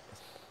out?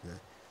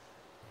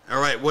 All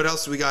right, what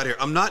else do we got here?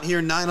 I'm not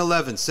here.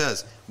 9/11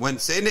 says, when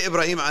Sayyidina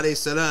Ibrahim alayhi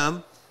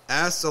salam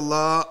asks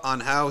Allah on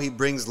how he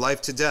brings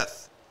life to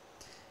death.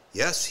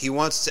 Yes, he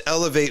wants to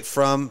elevate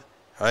from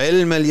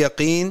ilm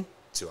al-yaqeen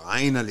to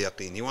ayn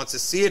al-yaqeen. He wants to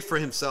see it for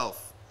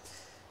himself.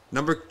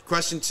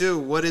 Question 2,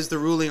 what is the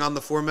ruling on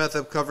the 4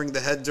 madhab covering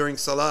the head during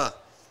salah?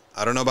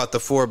 I don't know about the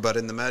 4, but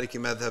in the Maliki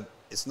madhab,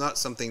 it's not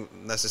something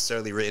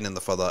necessarily written in the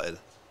fada'il.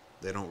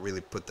 They don't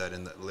really put that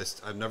in the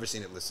list. I've never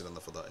seen it listed on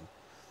the fada'il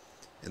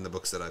in the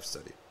books that I've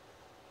studied.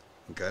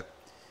 Okay.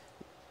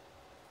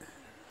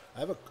 I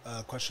have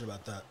a question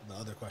about that. The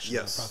other question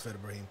Yes. about Prophet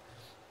Ibrahim.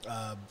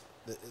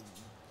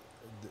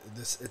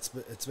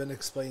 It's been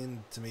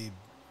explained to me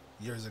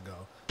years ago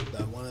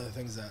that one of the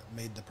things that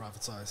made the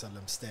Prophet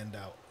ﷺ stand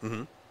out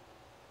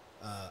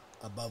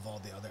above all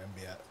the other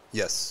Anbiya,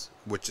 Yes,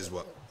 which is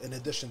what? in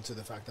addition to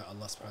the fact that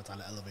Allah subhanahu wa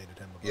ta'ala elevated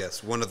him above,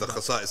 Yes, one of the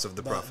khasa'is of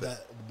the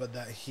Prophet. but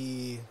that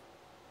he,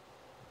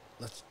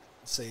 let's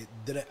say,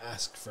 didn't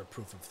ask for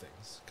proof of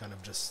things, kind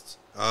of just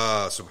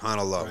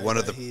Subhanallah. right? One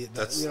of That the he-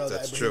 that's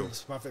Ibrahim, true.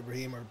 Prophet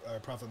Ibrahim or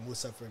Prophet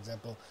Musa, for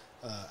example,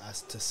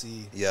 asked to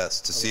see. Yes,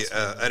 to see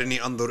Allah subhanahu wa arini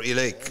andur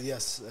ilayk.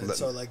 Yes, and Let-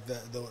 so like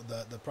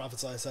the Prophet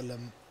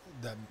ﷺ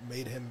that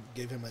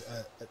gave him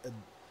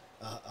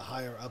a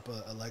higher up,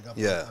 a leg up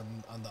Yeah.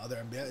 on the other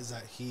Anbiya is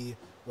that he,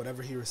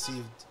 whatever he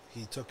received,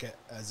 he took it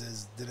as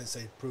is, didn't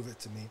say prove it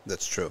to me,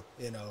 That's true.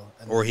 you know.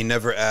 And Or he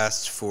never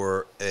asked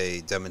for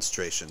a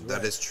demonstration. That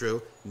Right. is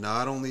true.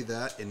 Not only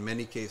that, in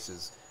many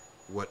cases,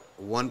 what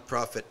one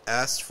prophet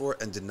asked for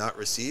and did not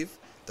receive,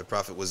 the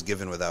prophet was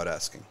given without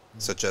asking,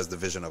 such as the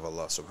vision of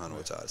Allah subhanahu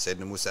wa ta'ala.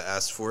 Sayyidina Musa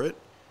asked for it,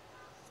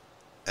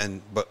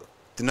 but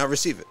did not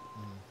receive it.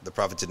 The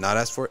prophet did not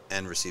ask for it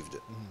and received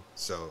it.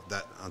 So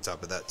that, on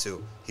top of that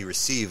too, he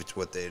received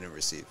what they didn't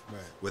receive,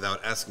 Right.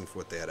 without asking for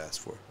what they had asked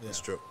for. That's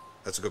Yeah. true.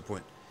 That's a good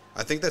point.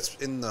 I think that's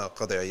in the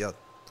Qadi Ayat.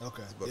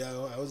 okay, book. yeah,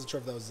 I wasn't sure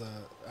if that was.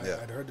 Yeah.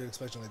 I'd heard an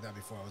explanation like that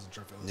before. I wasn't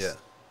sure if it was. Yeah.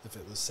 If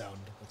it was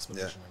sound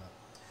explanation or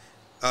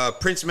not.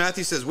 Prince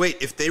Matthew says, wait,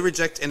 if they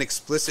reject an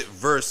explicit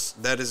verse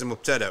that is a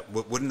mubtada,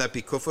 wouldn't that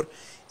be kufr?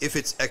 If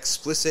it's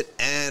explicit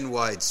and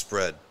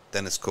widespread,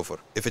 then it's kufr.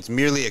 If it's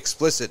merely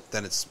explicit,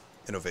 then it's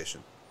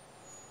innovation.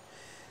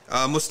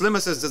 Muslima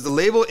says, does the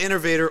label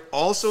innovator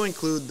also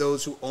include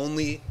those who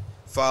only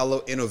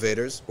follow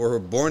innovators or who are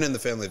born in the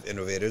family of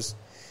innovators?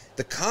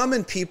 The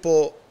common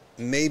people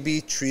may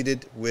be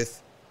treated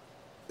with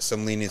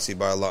some leniency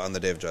by Allah on the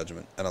Day of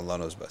Judgment, and Allah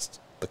knows best.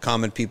 The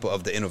common people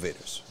of the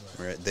innovators,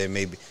 right? They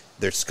may be,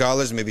 their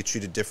scholars may be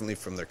treated differently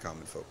from their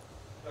common folk.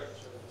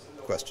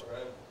 Question.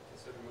 Quran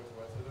considered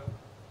mutawatir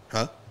though?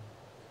 Huh?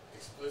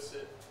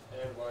 Explicit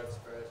and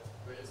widespread,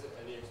 but isn't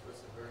any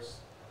explicit verse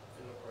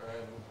in the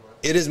Quran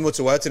mutawatir? It is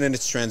mutawatir in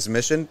its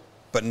transmission,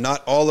 but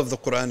not all of the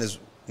Quran is.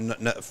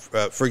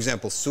 For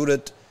example, Surah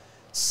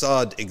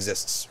Sad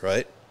exists,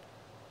 right?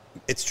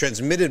 It's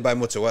transmitted by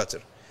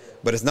mutawatir,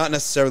 but it's not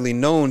necessarily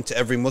known to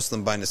every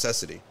Muslim by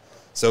necessity.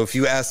 So if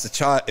you ask a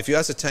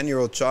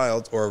 10-year-old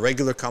child or a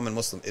regular common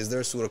Muslim, is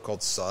there a surah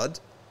called Sad?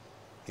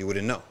 He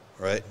wouldn't know,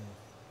 right?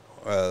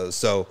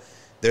 So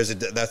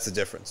that's the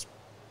difference.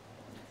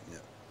 Yeah.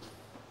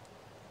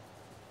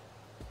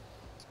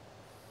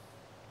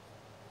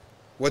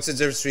 What's the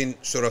difference between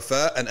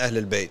Shurafa and Ahl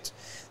al-Bayt?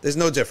 There's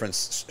no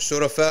difference.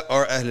 Shurafa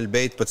are Ahl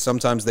al-Bayt, but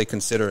sometimes they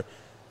consider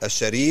a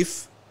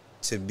Sharif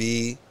to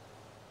be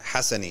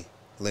Hassani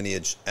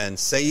lineage and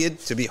Sayyid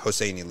to be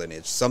Husayni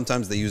lineage.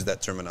 Sometimes they use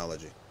that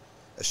terminology.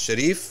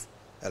 Al-Sharif,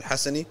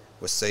 Al-Hassani,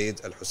 was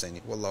Sayyid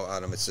Al-Husayni. Wallahu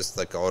a'lam, it's just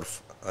like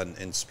urf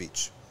in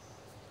speech.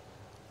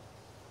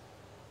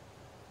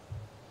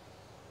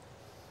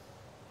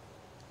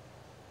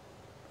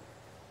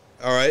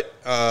 All right,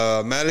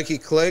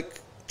 Maliki Click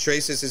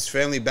traces his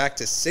family back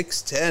to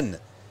 610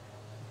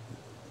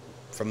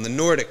 from the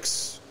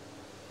Nordics,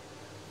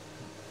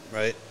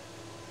 right?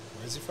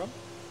 Where is he from?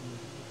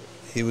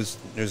 He was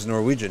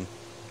Norwegian,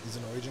 He's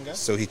a Norwegian guy.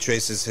 so he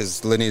traces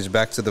his lineage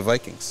back to the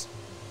Vikings.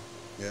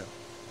 Yeah,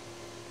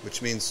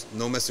 which means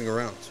no messing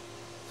around.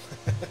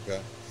 Okay.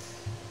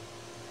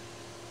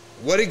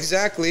 What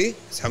exactly,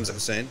 is Hamza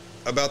Hussein,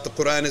 about the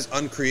Quran is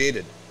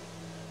uncreated?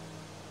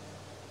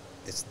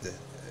 It's the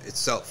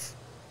itself,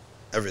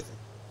 everything.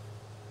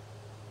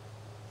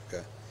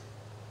 Okay.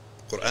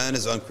 Quran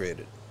is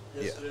uncreated.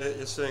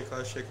 Yesterday in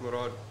class, Sheikh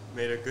Murad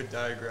made a good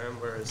diagram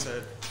where it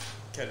said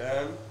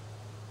kalam,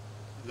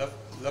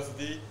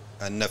 lafdi,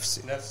 And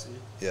nafsi. nafsi,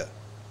 Yeah.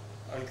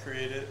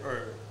 uncreated,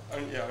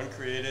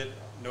 uncreated,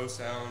 no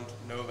sound,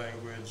 no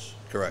language,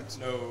 Correct.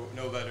 no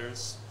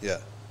letters. Yeah.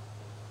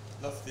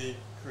 Lafdi,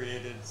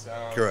 created,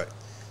 sound. Correct.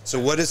 So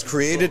what is and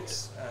created?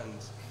 quotes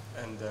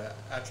and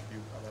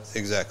attribute on us.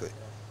 Exactly.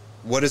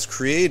 What is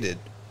created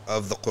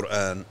of the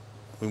Quran?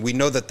 We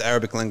know that the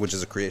Arabic language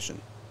is a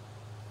creation,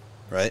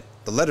 right?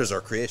 The letters are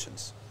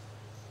creations.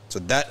 So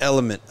that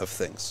element of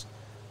things,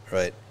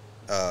 right,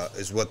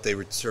 is what they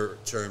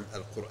term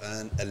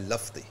al-Quran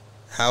al-lafdi.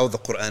 how the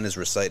Quran is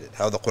recited,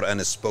 how the Quran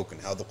is spoken,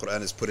 how the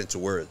Quran is put into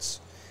words,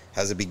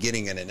 has a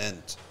beginning and an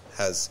end,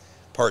 has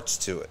parts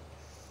to it.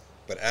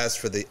 But as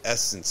for the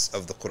essence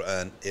of the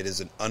Quran, it is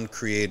an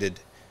uncreated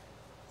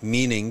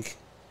meaning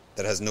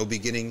that has no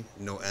beginning,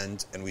 no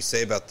end. And we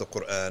say about the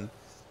Quran,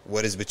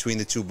 what is between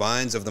the two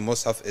binds of the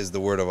Mus'haf is the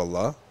word of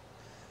Allah.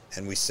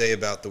 And we say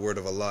about the word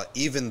of Allah,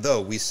 even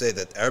though we say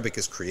that Arabic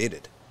is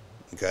created,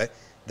 okay,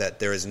 that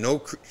there is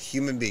no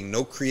human being,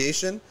 no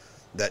creation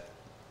that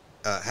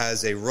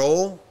has a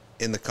role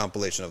in the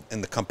composition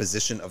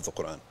of the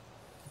Quran.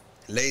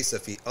 ليس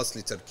في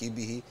أصل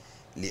تركيبه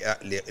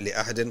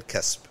لأحد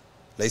كسب.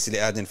 ليس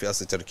لأحد في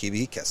أصل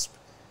تركيبه كسب.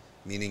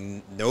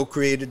 Meaning, no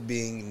created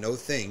being, no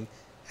thing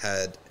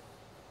had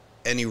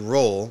any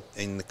role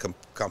in the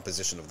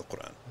composition of the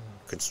Quran,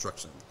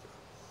 construction of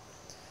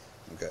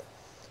the Quran. Okay.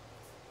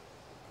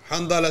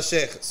 Handala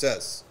Sheikh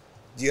says,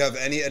 do you have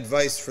any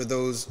advice for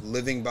those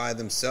living by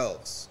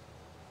themselves?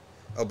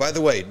 Oh, by the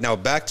way, now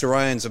back to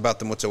Ryan's about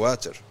the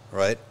mutawatir,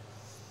 right?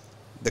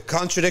 The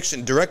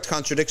contradiction, direct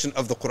contradiction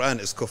of the Quran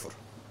is kufr,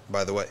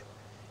 by the way.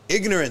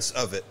 Ignorance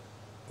of it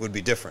would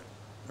be different,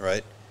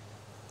 right?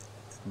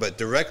 But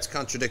direct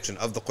contradiction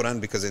of the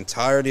Quran, because the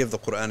entirety of the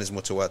Quran is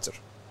mutawatir.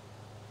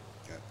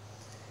 Okay.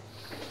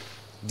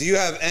 Do you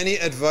have any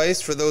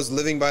advice for those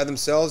living by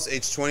themselves,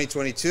 age 20,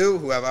 22,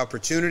 who have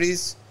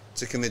opportunities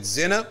to commit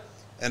zina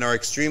and are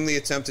extremely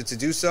tempted to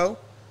do so?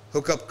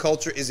 Hookup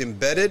culture is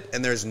embedded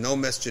and there's no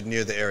masjid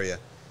near the area.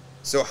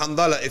 So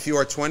Handala, if you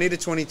are 20 to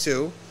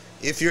 22,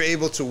 if you're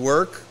able to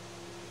work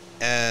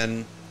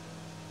and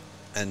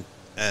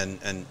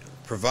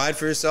provide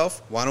for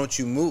yourself, why don't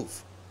you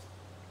move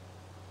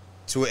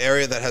to an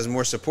area that has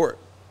more support?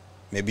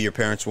 Maybe your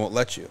parents won't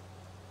let you.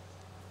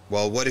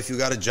 Well, what if you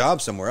got a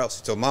job somewhere else?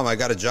 You told Mom, I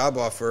got a job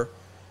offer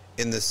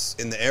in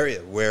the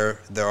area where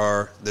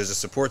there's a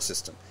support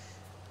system.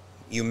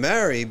 You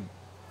marry,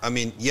 I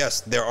mean,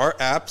 yes, there are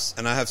apps,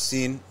 and I have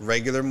seen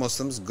regular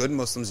Muslims, good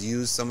Muslims,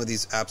 use some of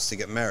these apps to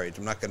get married.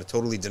 I'm not going to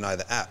totally deny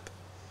the app,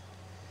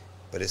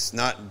 but it's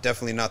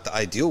definitely not the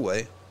ideal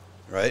way,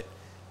 right?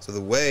 So the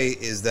way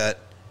is that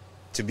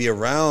to be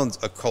around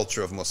a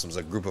culture of Muslims,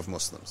 a group of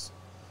Muslims,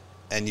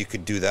 and you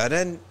could do that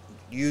and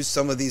use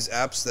some of these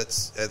apps.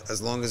 That's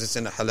as long as it's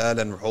in a halal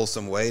and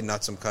wholesome way,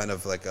 not some kind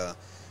of like a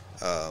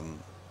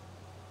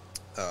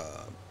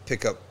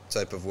pickup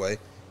type of way.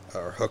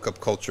 Or hookup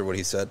culture, what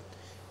he said.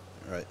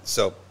 All right.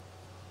 So,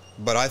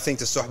 but I think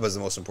the suhbah is the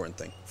most important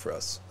thing for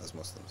us as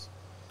Muslims.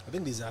 I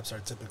think these apps are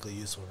typically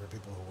useful for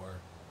people who are...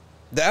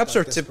 The apps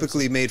like are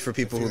typically made for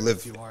people who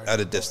live at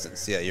a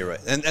distance. Yeah, you're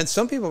right. And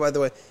some people, by the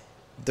way,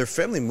 their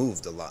family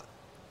moved a lot.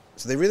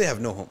 So they really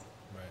have no home.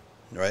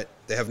 Right?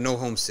 They have no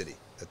home city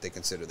that they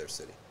consider their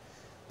city.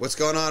 What's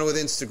going on with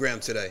Instagram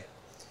today?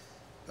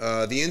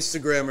 The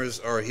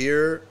Instagrammers are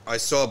here. I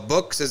saw a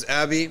book, says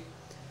Abby,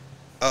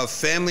 of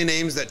family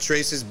names that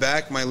traces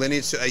back my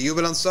lineage to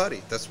Ayyub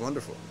al-Ansari. That's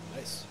wonderful.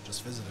 Nice.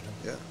 Just visited him.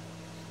 Yeah.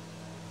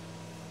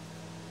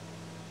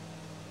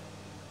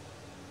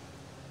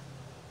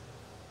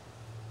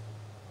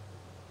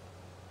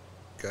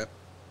 Okay.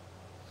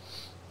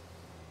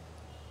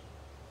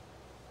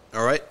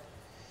 All right.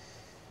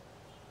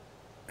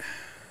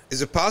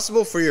 Is it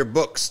possible for your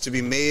books to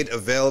be made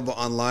available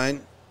online?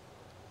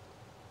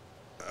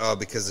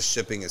 Because the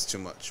shipping is too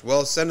much.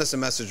 Well, send us a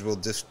message. We'll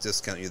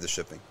discount you the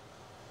shipping.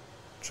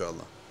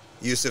 Inshallah.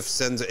 Yusuf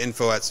sends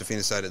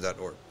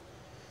info@safinasida.org.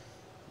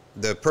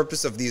 The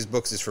purpose of these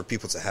books is for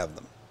people to have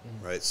them,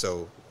 right?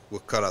 So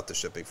we'll cut out the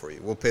shipping for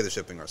you. We'll pay the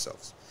shipping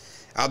ourselves.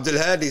 Abdul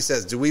Hadi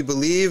says, do we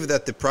believe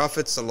that the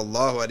Prophet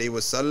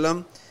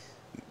ﷺ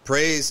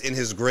prays in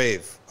his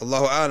grave?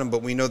 Allahu A'lam,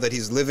 but we know that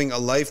he's living a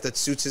life that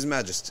suits his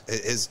majesty,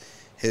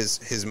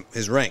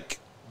 his rank.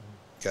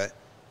 Okay?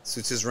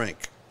 Suits his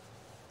rank.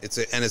 It's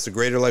a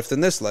greater life than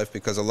this life,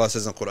 because Allah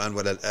says in the Quran,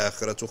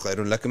 وَلَلْآخِرَةُ خَيْرٌ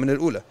لَكَ مِنَ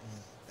الْأُولَى.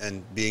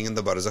 And being in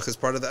the barzakh is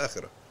part of the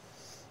akhirah.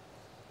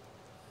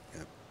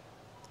 Yeah.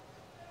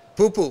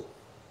 Poo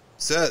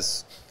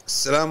says,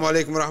 Assalamu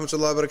alaikum wa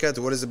rahmatullahi wa barakatuh.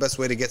 What is the best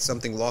way to get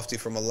something lofty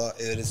from Allah?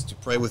 It is to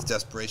pray with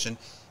desperation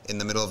in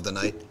the middle of the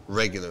night,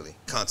 regularly,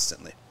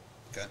 constantly.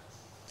 Okay.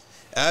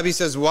 Abby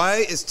says, why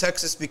is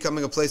Texas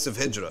becoming a place of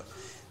hijrah?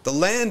 The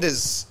land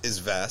is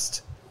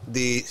vast.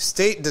 The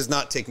state does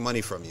not take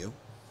money from you.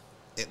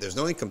 There's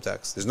no income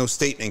tax. There's no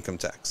state income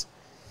tax.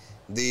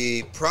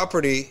 The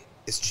property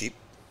is cheap.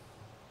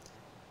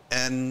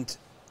 And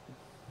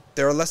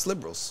there are less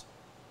liberals.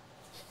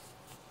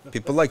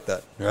 People like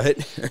that, right?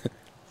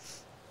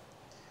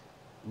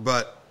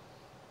 But,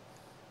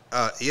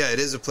 yeah, it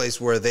is a place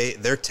where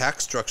their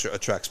tax structure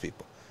attracts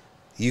people.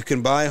 You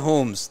can buy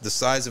homes. The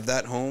size of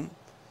that home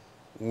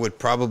would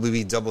probably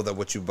be double than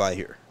what you buy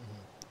here.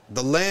 Mm-hmm.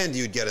 The land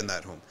you'd get in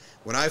that home.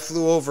 When I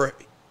flew over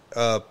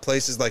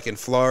places like in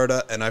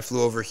Florida and I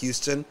flew over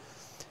Houston,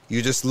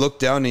 you just look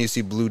down and you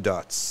see blue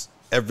dots.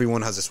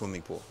 Everyone has a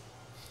swimming pool.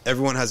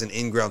 Everyone has an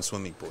in-ground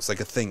swimming pool. It's like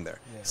a thing there.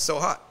 Yeah. It's so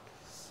hot,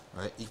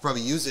 right? You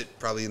probably use it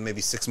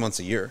maybe 6 months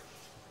a year.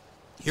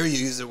 Here you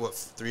use it,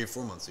 3 or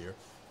 4 months a year.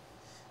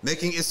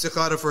 Making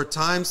istikhara for a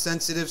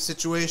time-sensitive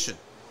situation.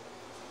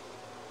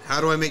 How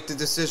do I make the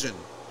decision?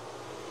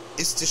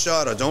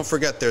 Istishara. Don't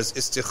forget there's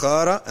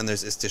istikhara and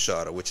there's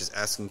istishara, which is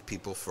asking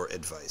people for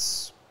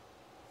advice.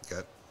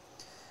 Okay?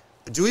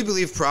 Do we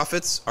believe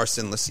prophets are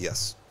sinless?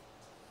 Yes.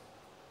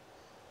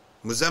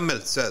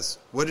 Muzammil says,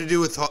 what do you do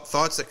with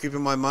thoughts that creep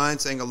in my mind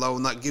saying Allah will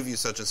not give you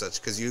such and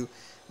such because you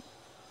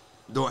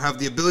don't have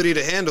the ability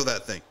to handle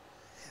that thing?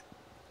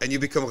 And you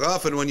become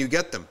ghafil when you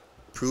get them.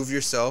 Prove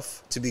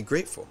yourself to be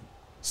grateful.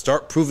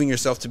 Start proving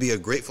yourself to be a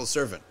grateful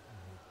servant.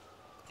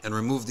 And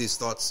remove these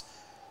thoughts.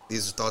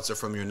 These thoughts are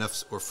from your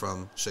nafs or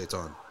from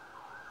shaitan.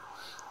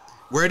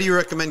 Where do you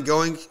recommend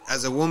going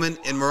as a woman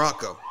in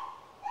Morocco?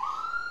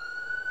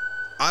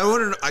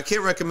 I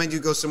can't recommend you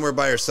go somewhere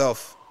by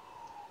yourself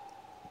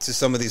to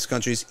some of these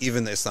countries,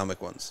 even the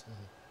Islamic ones.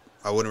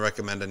 I wouldn't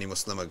recommend any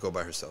Muslimah go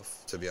by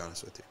herself, to be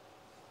honest with you.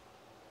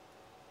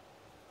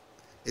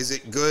 Is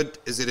it good?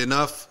 Is it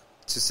enough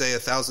to say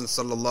 1,000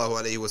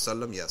 sallallahu alayhi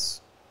wasallam? Yes.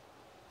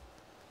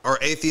 Are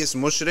atheists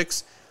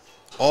mushriks?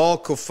 All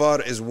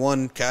kuffar is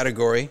one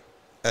category.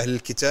 Ahl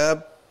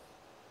Kitab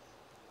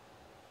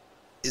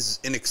is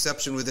an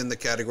exception within the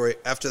category.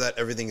 After that,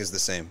 everything is the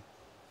same.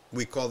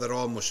 We call that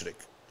all mushrik,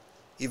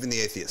 even the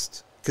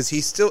atheist, because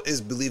he still is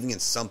believing in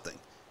something.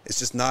 It's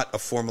just not a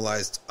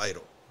formalized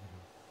idol.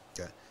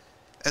 Okay,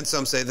 and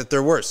some say that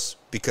they're worse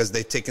because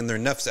they've taken their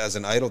nafs as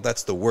an idol.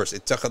 That's the worst.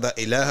 Ittakhadha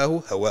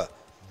ilahahu hawa.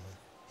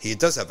 He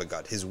does have a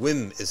god. His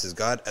whim is his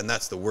god, and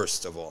that's the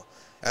worst of all.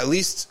 At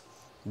least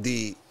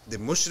the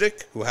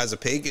mushrik who has a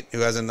pagan, who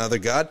has another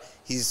god,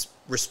 he's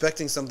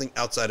respecting something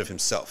outside of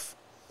himself,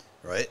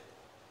 right?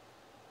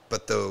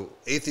 But the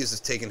atheist has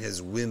taken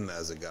his whim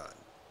as a god.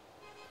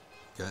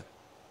 Okay.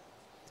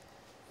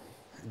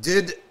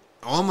 Did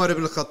Umar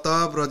ibn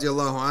Khattab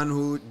radiallahu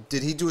anhu,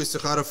 did he do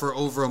istikhara for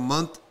over a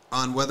month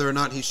on whether or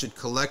not he should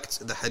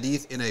collect the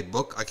hadith in a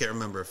book? I can't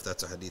remember if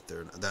that's a hadith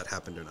or that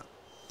happened or not.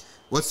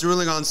 What's the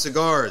ruling on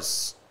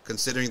cigars,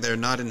 considering they're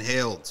not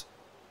inhaled?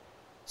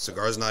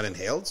 Cigars not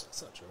inhaled?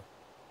 That's not true.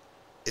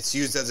 It's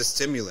used as a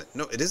stimulant.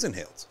 No, it is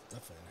inhaled.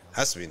 Definitely.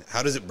 Has to be.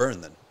 How does it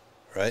burn then?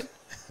 Right?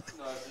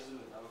 No, it isn't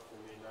enough for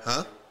me.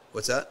 Huh?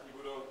 What's that?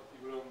 People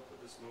don't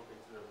put the smoke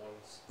into their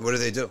lungs. What do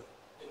they do?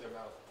 In their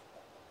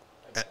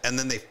mouth. And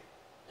then they...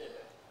 Yeah.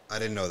 I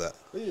didn't know that.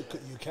 Well, you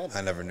can.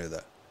 I never knew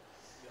that.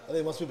 I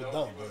think most people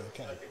don't, but you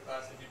can. Like the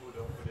classic people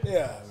don't put it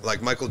Yeah.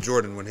 Like Michael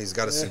Jordan when he's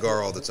got a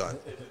cigar all the time.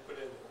 They just put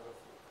it in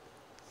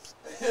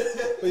their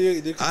mouth. But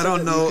you could I say don't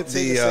that- know You could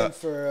say the, the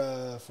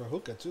same for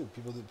hookah too.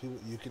 People,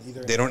 you can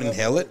either They don't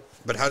inhale it?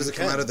 But how does You it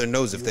come can. out of their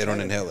nose if You they don't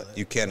can inhale it?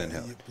 You can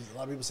inhale it. A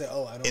lot of people say,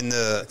 "Oh, I don't." In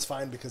the- it's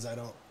fine because I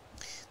don't.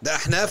 The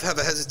Ahnaf have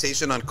a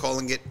hesitation on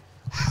calling it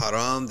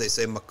haram. They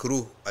say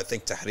makruh, I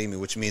think tahrimi,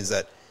 which means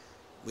that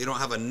we don't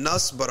have a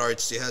nas, but our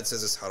ijtihad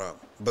says it's haram.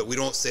 But we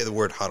don't say the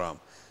word haram.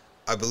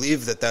 I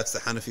believe that that's the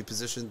Hanafi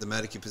position. The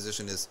Maliki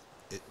position is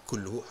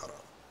kulluhu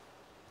haram.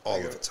 All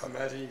of it's haram.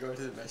 Imagine you go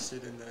to the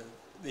masjid and then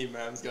the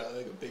imam's got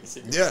like a big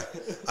cigarette.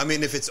 Yeah. I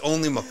mean, if it's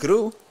only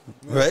makruh,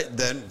 right,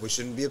 then we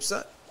shouldn't be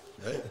upset.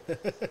 Right?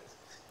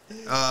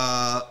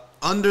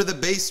 Under the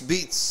Bass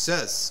Beats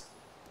says,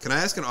 can I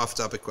ask an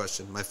off-topic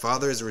question? My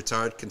father is a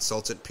retired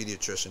consultant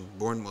pediatrician,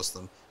 born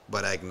Muslim,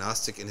 but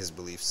agnostic in his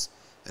beliefs,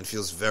 and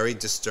feels very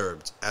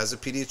disturbed as a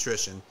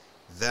pediatrician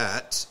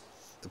that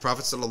the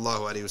Prophet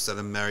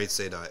ﷺ married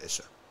Sayyidah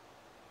Aisha.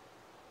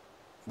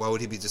 Why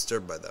would he be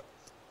disturbed by that?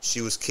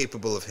 She was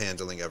capable of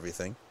handling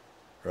everything,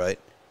 right?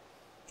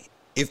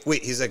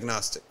 He's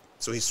agnostic,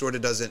 so he sort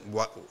of doesn't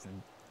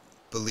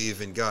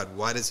believe in God.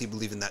 Why does he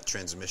believe in that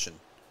transmission?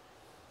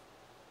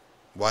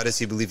 Why does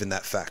he believe in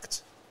that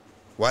fact?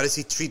 Why does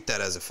he treat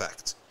that as a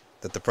fact,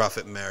 that the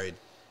Prophet married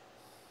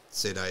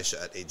Sayyidah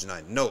Aisha at age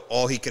 9? No,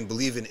 all he can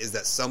believe in is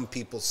that some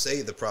people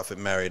say the Prophet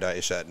married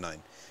Aisha at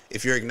 9.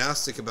 If you're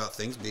agnostic about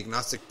things, be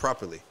agnostic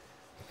properly.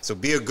 So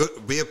be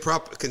a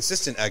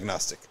consistent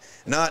agnostic.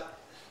 Not,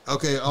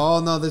 okay,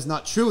 oh no, that's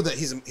not true that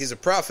he's a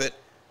prophet,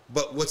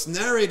 but what's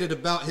narrated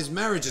about his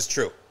marriage is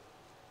true.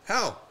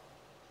 How?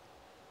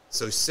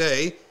 So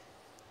say,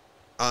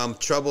 I'm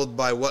troubled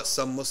by what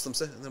some Muslims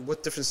say. And then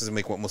what difference does it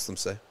make what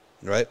Muslims say?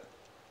 Right?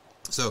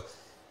 So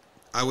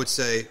I would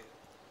say,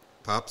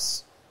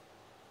 Pops,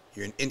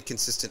 you're an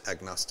inconsistent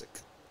agnostic.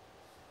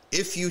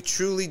 If you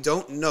truly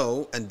don't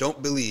know and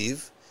don't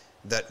believe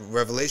that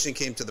revelation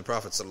came to the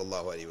Prophet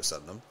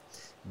ﷺ,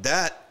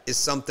 that is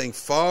something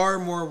far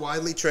more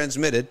widely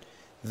transmitted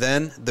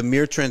than the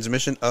mere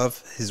transmission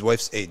of his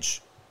wife's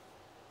age.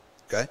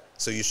 Okay?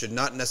 So you should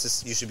not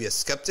you should be a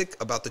skeptic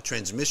about the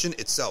transmission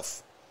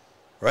itself.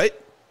 Right?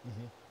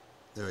 Mm-hmm.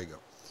 There we go.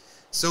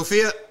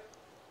 Sophia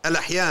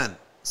Al-Ahyan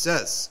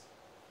says,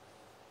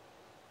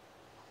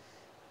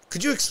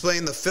 could you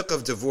explain the fiqh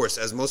of divorce,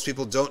 as most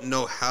people don't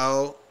know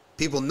how...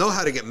 People know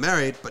how to get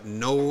married, but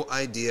no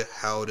idea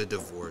how to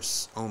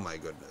divorce. Oh my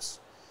goodness.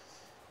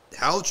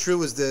 How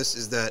true is this?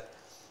 Is that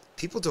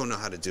people don't know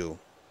how to do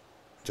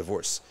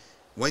divorce.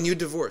 When you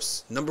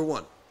divorce, number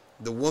one,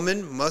 the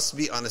woman must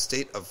be on a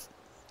state of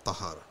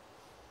tahara.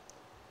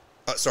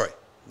 Sorry,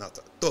 not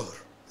tuhr.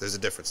 There's a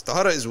difference.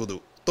 Tahara is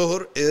wudu.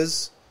 Tuhr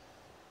is,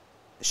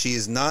 she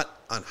is not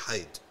on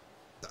haid.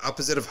 The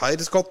opposite of hayd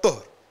is called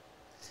tuhr.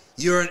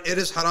 It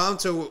is haram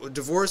to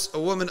divorce a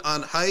woman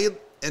on hayd,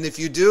 and if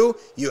you do,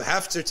 you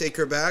have to take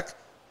her back.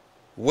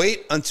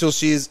 Wait until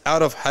she is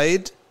out of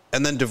hayd,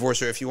 and then divorce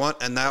her if you want,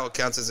 and now it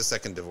counts as a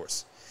second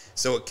divorce.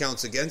 So it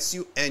counts against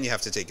you, and you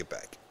have to take it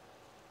back.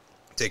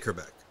 Take her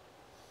back.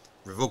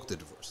 Revoke the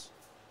divorce.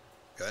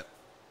 Okay?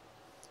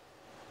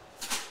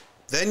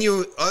 Then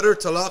you utter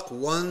talaq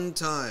one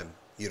time.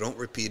 You don't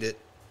repeat it.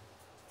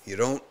 You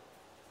don't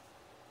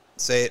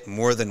say it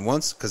more than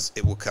once, because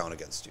it will count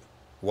against you.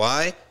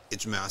 Why?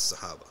 Ijma'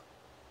 as-sahaba.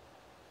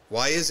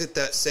 Why is it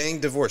that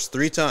saying divorce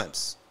 3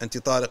 times, anti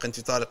taliq,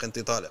 anti taliq,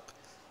 anti taliq,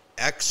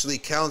 actually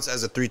counts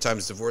as a 3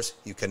 times divorce?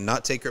 You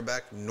cannot take her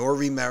back nor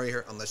remarry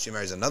her unless she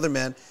marries another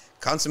man,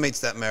 consummates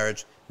that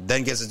marriage,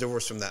 then gets a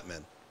divorce from that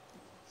man.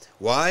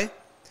 Why?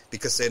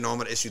 Because Sayyidina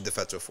Umar issued the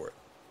fatwa for it.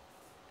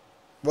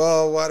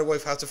 Well, why do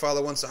wife have to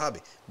follow one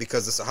sahabi?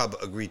 Because the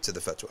sahaba agreed to the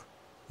fatwa.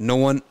 No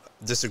one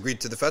disagreed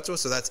to the fatwa,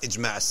 so that's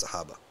ijma'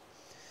 as-sahaba.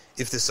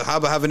 If the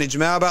sahaba have an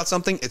ijma' about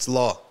something, it's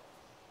law.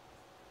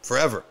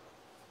 Forever.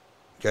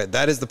 Okay,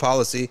 that is the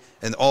policy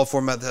in all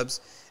 4 madhabs,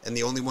 and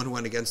the only one who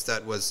went against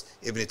that was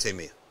Ibn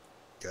Taymiyyah.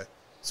 Okay,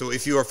 so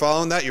if you are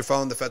following that, you're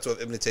following the fatwa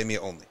of Ibn Taymiyyah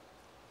only.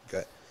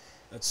 Okay,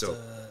 so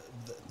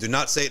do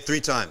not say it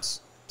 3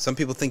 times. Some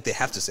people think they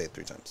have to say it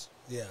 3 times.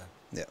 Yeah.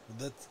 Yeah.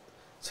 That's,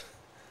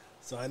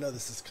 so I know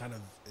this is kind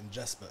of in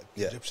jest, but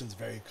Yeah. Egyptians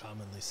very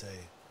commonly say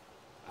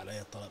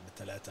alayya talaq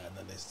bitalata, and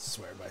then they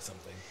swear by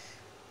something.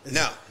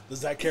 Now,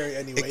 Does that carry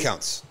any weight? it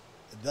counts.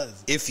 It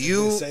does. If They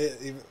you- say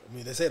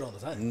it, they say it all the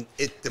time.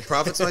 The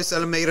Prophet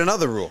ﷺ made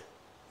another rule.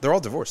 They're all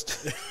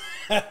divorced.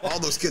 All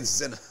those kids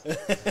zina.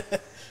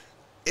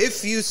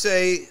 If you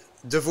say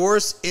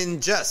divorce in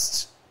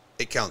jest,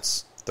 it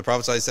counts. The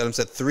Prophet ﷺ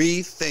said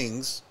 3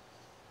 things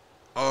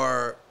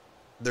are,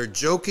 they're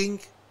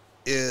joking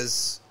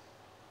is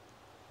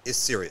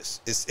serious,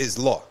 is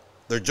law.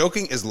 They're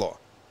joking is law.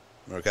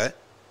 Okay?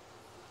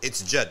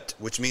 It's jad,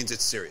 which means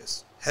it's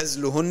serious.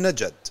 Hazluhunna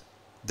jad.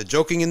 The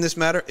joking in this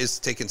matter is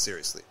taken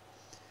seriously,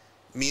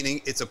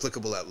 meaning it's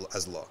applicable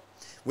as law.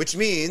 Which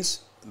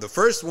means the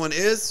first one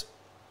is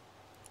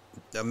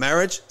a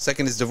marriage,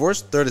 second is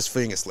divorce, third is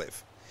freeing a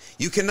slave.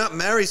 You cannot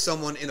marry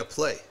someone in a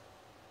play.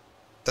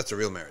 That's a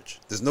real marriage.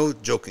 There's no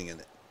joking in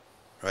it,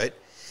 right?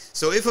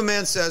 So if a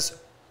man says,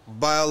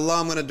 by Allah,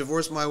 I'm going to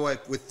divorce my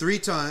wife with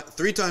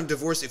 3-time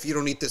divorce if you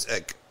don't eat this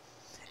egg.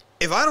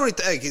 If I don't eat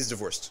the egg, he's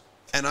divorced.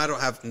 And I don't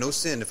have no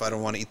sin if I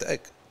don't want to eat the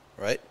egg,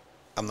 right?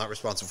 I'm not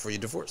responsible for your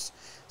divorce.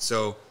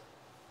 So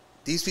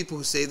these people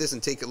who say this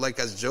and take it like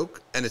as a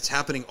joke, and it's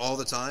happening all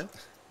the time,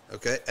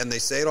 okay, and they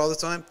say it all the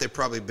time, they've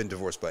probably been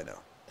divorced by now.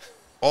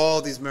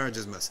 All these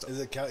marriages messed up. Does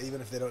it count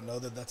even if they don't know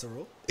that that's a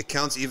rule? It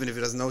counts even if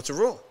he doesn't know it's a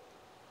rule.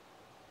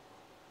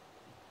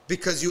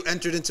 Because you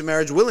entered into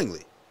marriage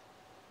willingly.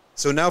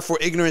 So now for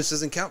ignorance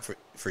doesn't count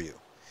for you.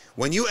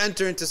 When you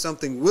enter into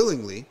something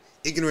willingly,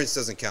 ignorance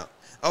doesn't count.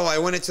 Oh, I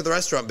went into the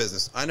restaurant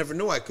business. I never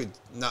knew I could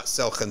not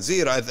sell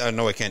khanzir. I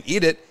know I can't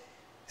eat it.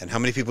 And how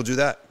many people do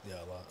that? Yeah,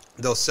 a lot.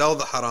 They'll sell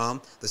the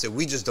haram. They say,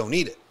 we just don't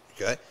eat it.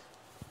 Okay?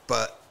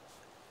 But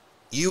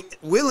you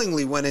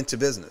willingly went into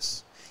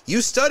business.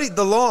 You studied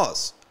the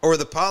laws or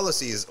the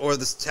policies or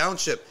the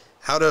township,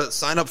 how to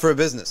sign up for a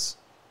business.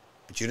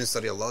 But you didn't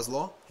study Allah's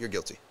law? You're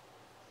guilty.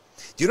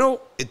 Do you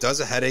know it does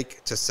a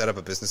headache to set up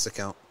a business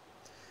account,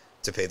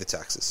 to pay the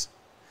taxes,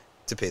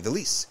 to pay the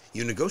lease?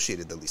 You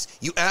negotiated the lease.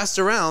 You asked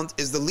around,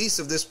 is the lease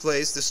of this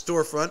place, this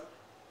storefront,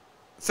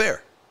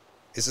 fair?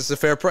 Is this a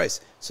fair price?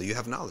 So you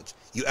have knowledge.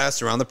 You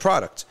asked around the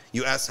product.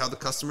 You asked how the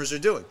customers are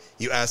doing.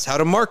 You asked how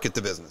to market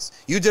the business.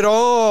 You did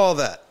all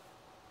that.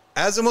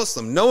 As a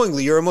Muslim,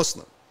 knowingly you're a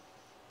Muslim.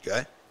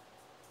 Okay?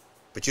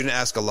 But you didn't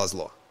ask Allah's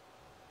law.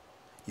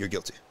 You're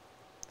guilty.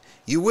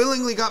 You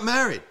willingly got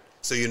married.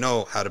 So you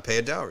know how to pay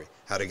a dowry,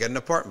 how to get an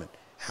apartment,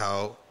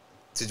 how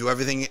to do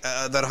everything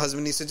that a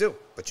husband needs to do.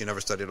 But you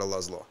never studied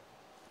Allah's law.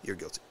 You're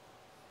guilty.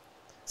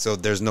 So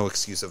there's no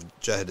excuse of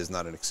jahid is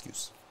not an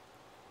excuse.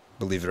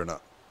 Believe it or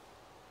not.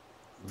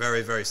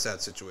 Very, very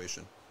sad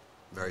situation.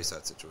 Very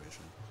sad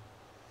situation.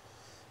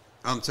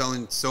 I'm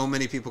telling, so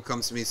many people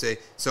come to me and say,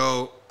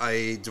 so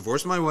I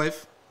divorced my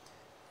wife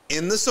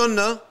in the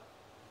sunnah,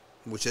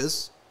 which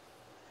is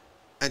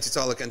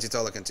anti-talaq,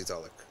 anti-talaq,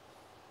 anti-talaq.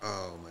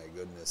 Oh my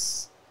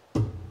goodness.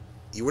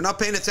 You were not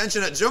paying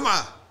attention at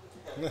Jum'ah.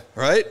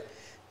 Right?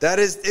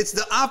 It's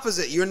the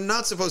opposite. You're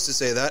not supposed to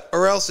say that,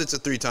 or else it's a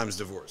 3 times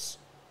divorce.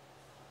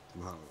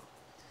 SubhanAllah.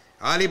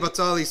 Ali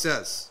Batali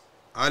says,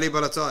 Ali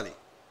Balatali,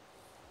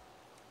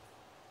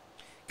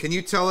 can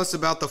you tell us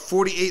about the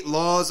 48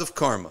 laws of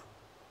karma?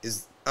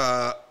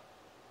 I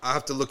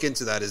have to look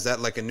into that. Is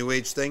that like a new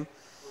age thing?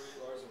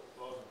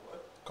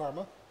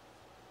 Karma?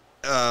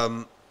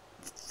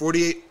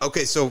 48.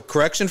 Okay, so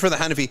correction for the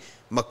Hanafi.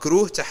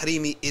 Makruh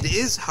tahrimi. It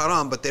is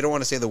haram, but they don't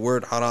want to say the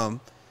word haram.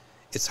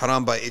 It's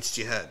haram by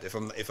ijtihad,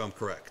 if I'm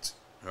correct.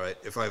 All right,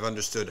 if I've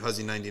understood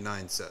Hazi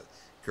 99 said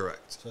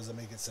correct. So does that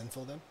make it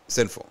sinful then?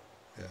 Sinful.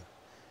 Yeah.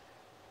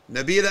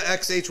 Nabila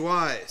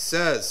XHY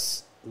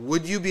says,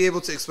 would you be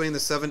able to explain the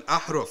 7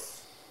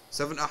 ahruf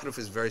 7 ahruf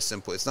is very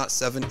simple. It's not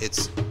 7,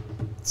 it's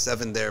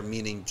 7 there,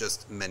 meaning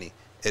just many.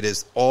 It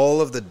is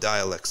all of the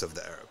dialects of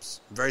the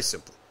Arabs. Very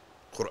simple.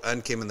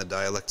 Quran came in the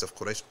dialects of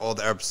Quraysh. All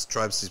the Arab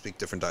tribes speak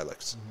different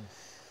dialects.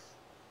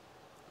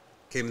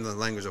 Came in the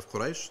language of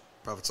Quraysh.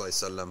 Prophet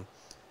ﷺ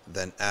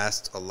then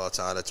asked Allah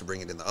Ta'ala to bring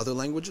it in the other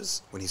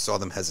languages when he saw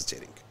them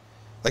hesitating.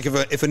 Like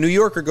if a New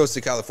Yorker goes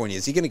to California,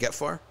 is he going to get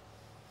far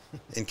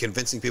in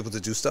convincing people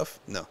to do stuff?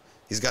 No.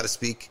 He's got to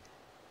speak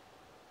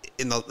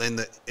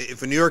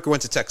if a New Yorker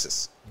went to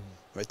Texas,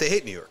 right? They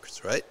hate New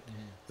Yorkers, right?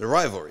 The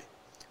rivalry.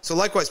 So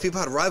likewise, people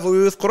had a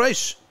rivalry with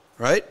Quraysh,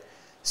 right?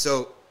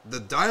 So the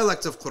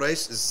dialect of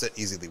Quraysh is set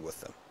easily with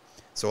them.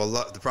 So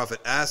the Prophet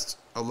asked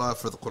Allah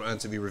for the Quran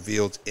to be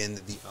revealed in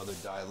the other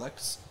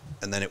dialects,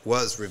 and then it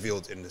was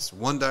revealed in this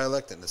one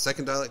dialect, and the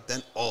second dialect,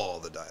 then all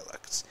the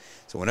dialects.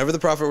 So whenever the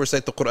Prophet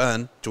recited the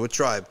Quran to a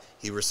tribe,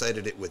 he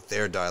recited it with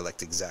their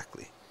dialect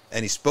exactly.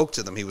 And he spoke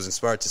to them, he was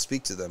inspired to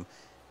speak to them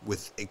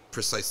with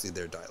precisely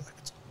their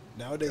dialect.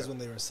 Nowadays, when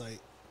they recite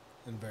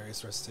in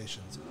various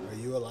recitations, are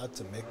you allowed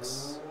to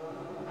mix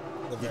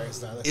the various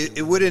dialects?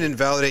 It wouldn't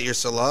invalidate your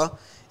salah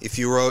if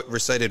you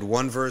recited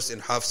one verse in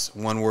Hafs,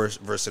 one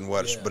verse in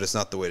Warsh, but it's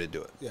not the way to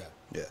do it. Yeah.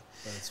 Yeah.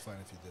 But it's fine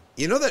if you did.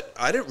 You know that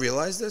I didn't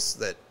realize this,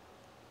 that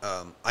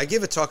I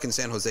gave a talk in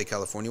San Jose,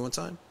 California one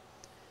time.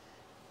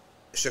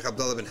 Sheikh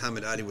Abdullah bin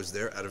Hamid Ali was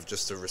there out of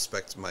just to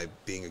respect my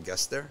being a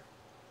guest there.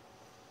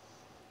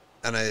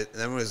 And then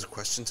when it was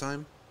question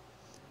time,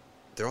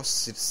 they're all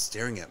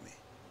staring at me,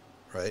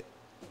 right?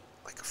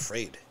 Like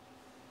afraid.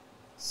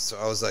 So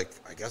I was like,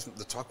 I guess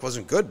the talk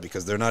wasn't good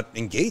because they're not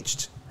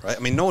engaged, right? I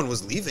mean, no one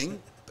was leaving,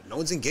 but no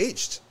one's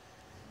engaged.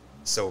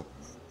 So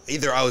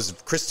either I was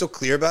crystal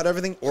clear about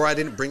everything or I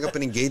didn't bring up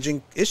an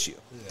engaging issue.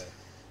 Yeah.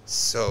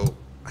 So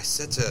I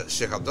said to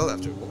Sheikh Abdullah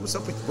after, what's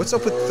up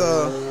with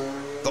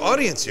the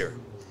audience here?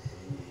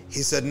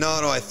 He said,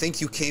 no, I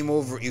think you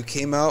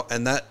came out,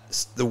 and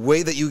the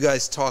way that you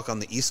guys talk on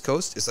the East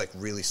Coast is like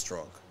really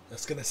strong. I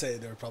was gonna say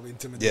they were probably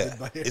intimidated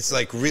by it. It's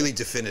like really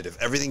definitive.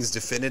 Everything's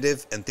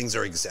definitive, and things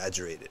are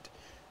exaggerated,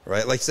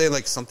 right? Like say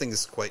like something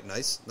is quite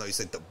nice. No, you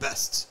say the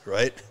best,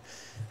 right?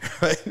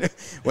 Right?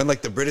 When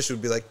like the British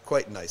would be like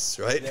quite nice,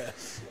 right? Yeah.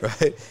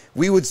 Right?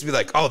 We would be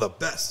like, oh, the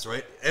best,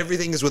 right?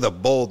 Everything is with a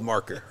bold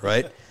marker,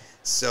 right?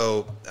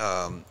 So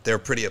they're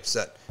pretty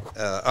upset.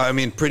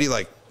 Pretty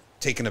like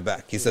taken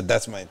aback. He said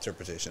that's my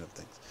interpretation of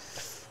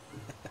things.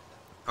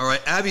 All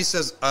right, Abby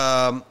says,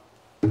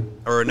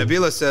 or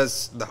Nabila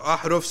says the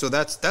ahruf. So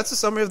that's a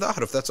summary of the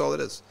ahruf. That's all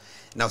it is.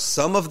 Now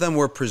some of them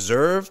were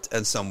preserved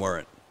and some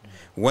weren't.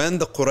 When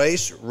the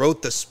Quraysh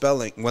wrote the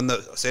spelling, when the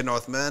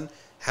Sayyidina Uthman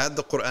had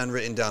the Quran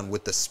written down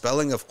with the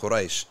spelling of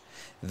Quraysh,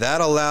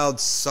 that allowed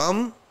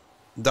some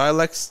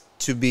dialects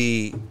to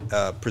be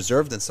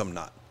preserved and some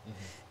not.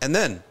 And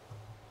then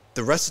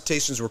the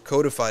recitations were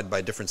codified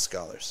by different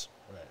scholars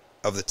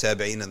of the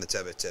Tabi'in and the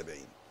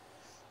Tabi'in,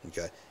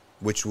 okay,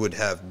 which would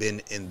have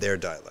been in their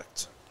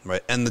dialect,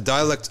 right? And the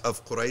dialect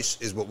of Quraysh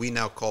is what we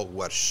now call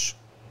Warsh,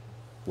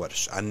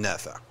 and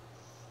Nafi'.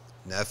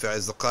 Nafi'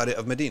 is the Qari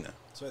of Medina.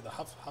 So the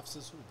Hafs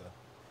is who then?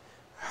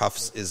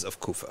 Hafs is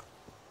of Kufa.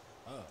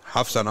 Oh.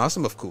 Hafs and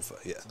Asim of Kufa,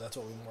 yeah. So that's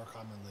what we more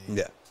commonly...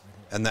 Yeah.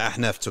 And the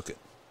Ahnaf took it.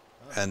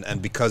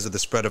 And because of the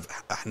spread of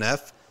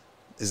Ahnaf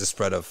is the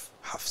spread of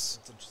Hafs.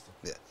 That's interesting.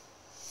 Yeah.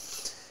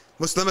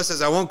 Muslima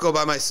says, I won't go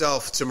by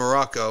myself to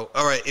Morocco.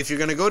 All right, if you're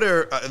going to go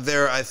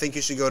there, I think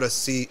you should go to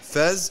see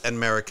Fez and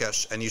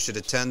Marrakesh, and you should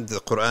attend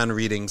the Quran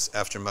readings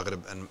after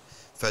Maghrib and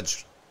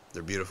Fajr.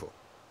 They're beautiful.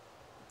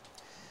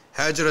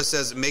 Hajra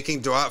says,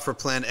 making dua for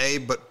plan A,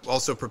 but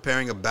also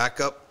preparing a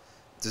backup.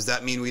 Does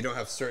that mean we don't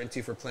have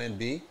certainty for plan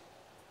B?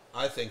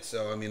 I think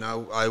so. I mean,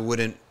 I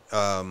wouldn't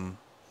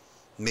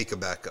make a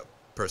backup,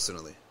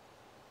 personally.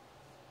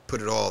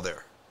 Put it all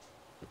there.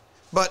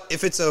 But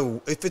if it's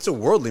a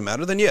worldly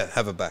matter, then yeah,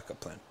 have a backup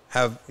plan.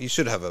 You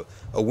should have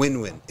a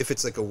win-win if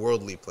it's like a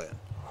worldly plan,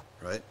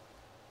 right?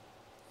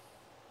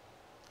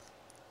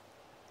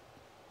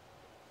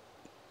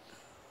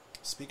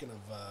 Speaking of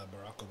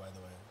Morocco, by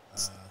the way,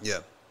 yeah,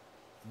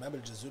 Imam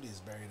al-Jazuli is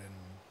buried in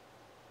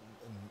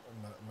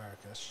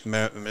Marrakesh.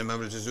 Imam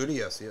al-Jazuli,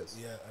 yes, he is.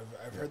 Yeah,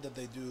 I've heard that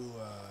they do.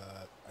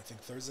 I think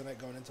Thursday night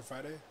going into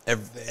Friday.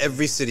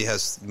 Every city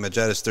has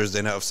Majalis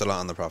Thursday night of Salah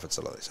on the Prophet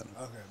Sallallahu Alaihi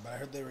Wasallam. Okay, but I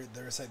heard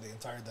they recite the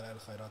entire Dalal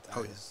Khairat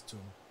at his tomb.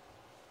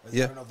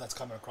 Yeah. I don't know if that's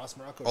common across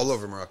Morocco. All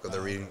over Morocco,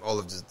 they're reading all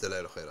of the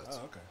Dalal Khairat.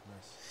 Oh, okay,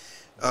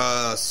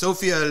 nice.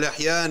 Sophia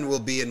Al-Ahyan will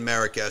be in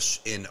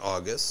Marrakesh in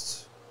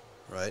August,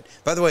 right?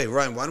 By the way,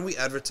 Ryan, why don't we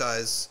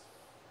advertise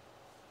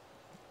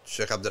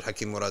Sheikh Abdul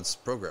Hakim Murad's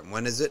program?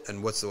 When is it,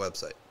 and what's the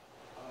website?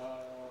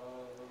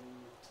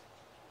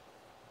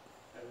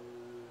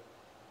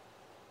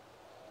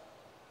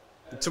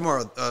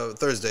 Tomorrow,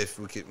 Thursday, if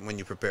when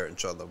you prepare it,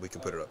 inshallah, we can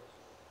put it up.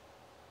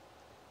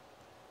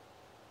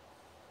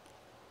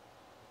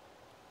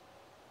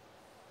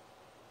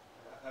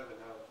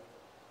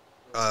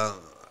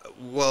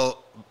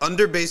 Well,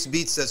 Underbase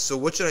Beat says, so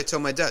what should I tell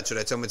my dad? Should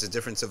I tell him it's a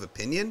difference of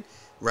opinion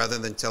rather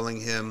than telling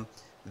him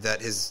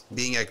that his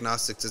being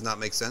agnostic does not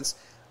make sense?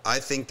 I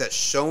think that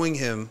showing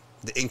him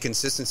the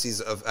inconsistencies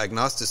of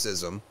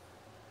agnosticism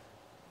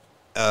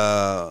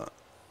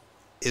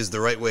is the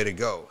right way to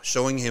go.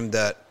 Showing him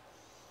that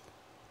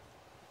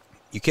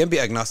you can't be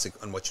agnostic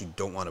on what you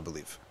don't want to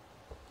believe.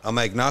 I'm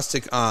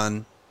agnostic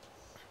on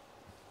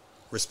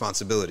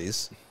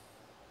responsibilities,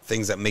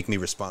 things that make me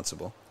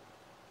responsible,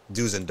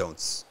 do's and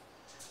don'ts.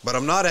 But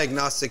I'm not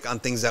agnostic on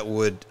things that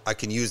I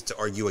can use to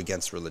argue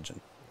against religion,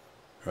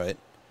 right?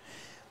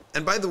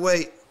 And by the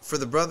way, for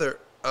the brother,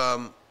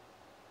 what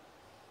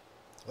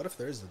if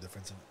there is a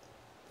difference of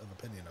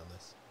opinion on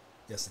this?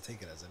 He has to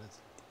take it as it is.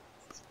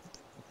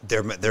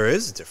 There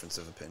is a difference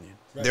of opinion.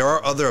 Right. There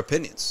are other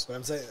opinions. But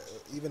I'm saying,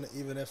 even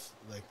if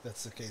like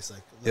that's the case,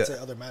 like let's say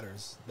other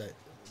matters that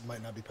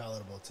might not be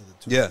palatable to the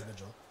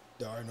individual,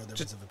 there are no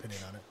difference of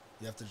opinion on it.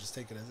 You have to just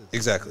take it as it is.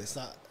 Exactly. It's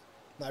not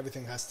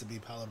everything has to be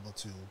palatable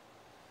to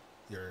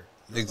your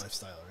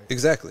lifestyle, right?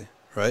 Exactly.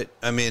 Right.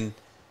 I mean,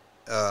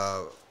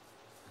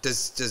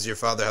 does your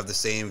father have the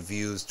same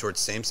views towards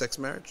same-sex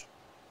marriage?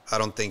 I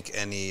don't think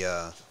any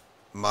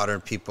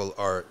modern people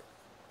are,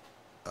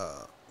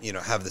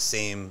 have the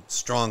same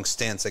strong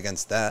stance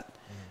against that.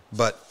 Mm-hmm.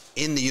 But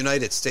in the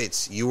United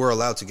States, you were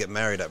allowed to get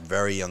married at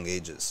very young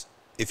ages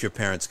if your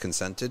parents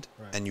consented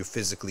and you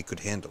physically could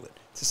handle it.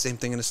 It's the same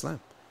thing in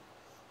Islam,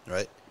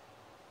 right?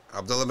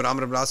 Abdullah bin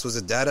Amr ibn As was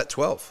a dad at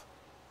 12,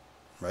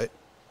 right?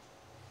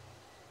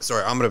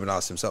 Sorry, Amr ibn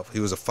As himself. He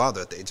was a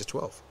father at the age of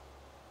 12.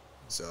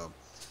 So,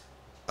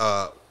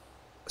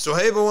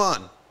 Sohaib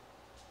Awan,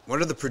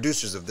 one of the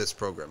producers of this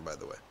program, by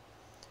the way.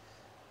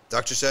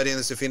 Dr. Shadi and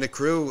the Safina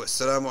crew,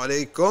 assalamu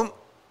alaikum.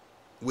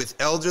 With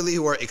elderly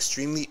who are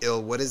extremely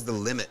ill, what is the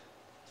limit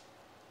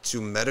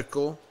to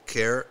medical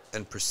care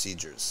and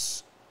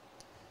procedures?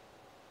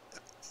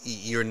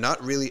 You're not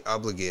really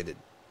obligated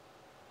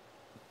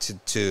to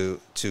do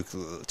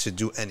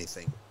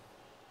anything.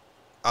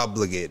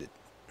 Obligated,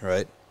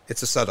 right?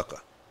 It's a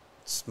sadaqah.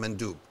 It's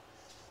mandub.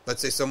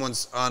 Let's say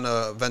someone's on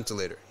a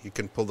ventilator. You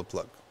can pull the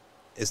plug.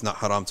 It's not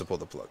haram to pull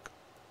the plug.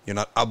 You're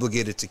not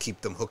obligated to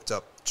keep them hooked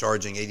up,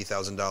 charging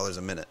 $80,000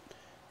 a minute,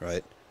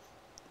 right?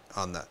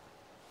 On that.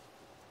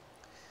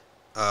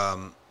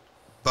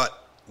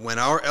 But when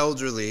our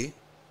elderly,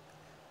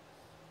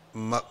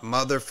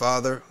 mother,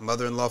 father,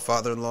 mother-in-law,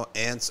 father-in-law,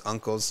 aunts,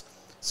 uncles,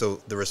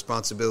 so the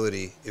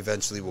responsibility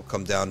eventually will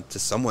come down to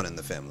someone in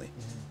the family,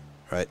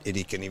 right?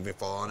 It can even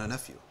fall on a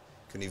nephew.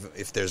 Can even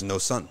if there's no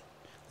son,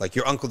 like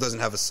your uncle doesn't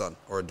have a son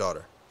or a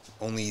daughter,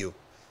 only you,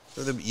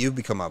 so you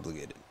become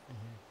obligated,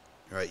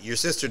 right? Your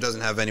sister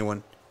doesn't have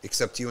anyone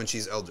except you, and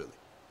she's elderly.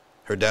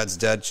 Her dad's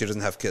dead; she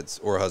doesn't have kids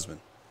or a husband.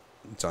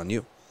 It's on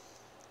you,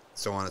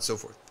 so on and so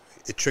forth.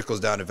 It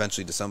trickles down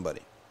eventually to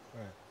somebody,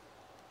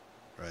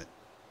 right?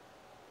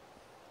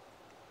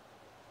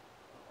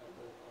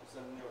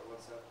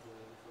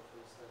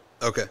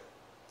 Okay.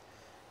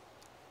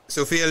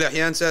 Sophia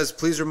Lahyan says,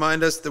 please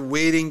remind us the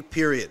waiting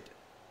period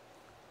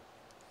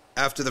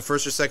after the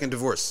first or second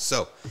divorce.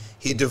 So,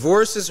 he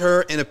divorces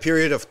her in a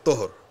period of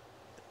tuhur.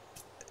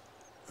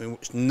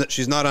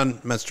 She's not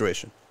on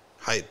menstruation.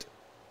 Haid.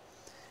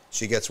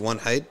 She gets one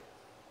haid.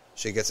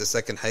 She gets a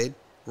second haid.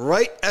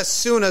 Right as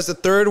soon as the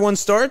third one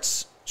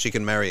starts, she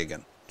can marry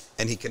again.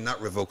 And he cannot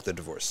revoke the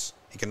divorce.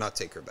 He cannot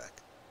take her back.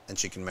 And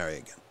she can marry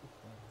again.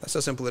 That's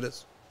how simple it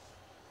is.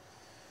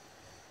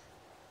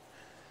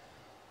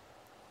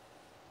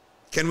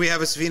 Can we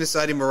have a Safina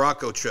Saudi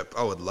Morocco trip?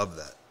 I would love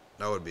that.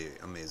 That would be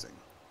amazing.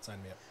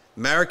 Sign me up.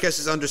 Marrakesh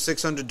is under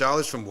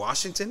 $600 from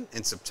Washington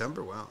in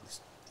September. Wow.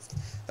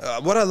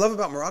 What I love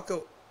about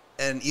Morocco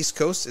and East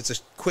Coast, it's a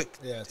quick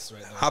it's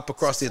right hop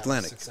across the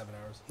Atlantic. 6-7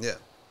 hours. Yeah.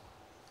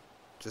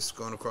 Just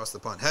going across the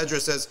pond. Hedra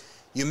says,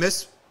 you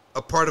miss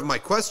a part of my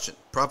question.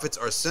 Prophets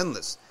are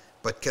sinless,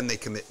 but can they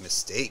commit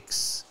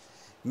mistakes?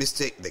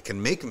 They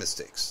can make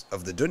mistakes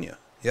of the dunya.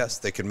 Yes,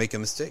 they can make a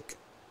mistake.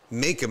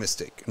 Make a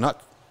mistake.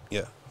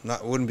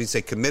 Wouldn't be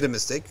say commit a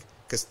mistake,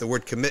 because the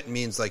word commit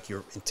means like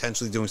you're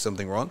intentionally doing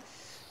something wrong.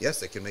 Yes,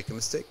 they can make a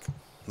mistake.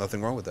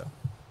 Nothing wrong with that.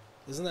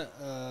 Isn't that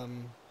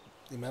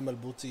Imam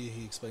al-Buti,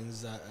 he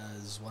explains that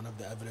as one of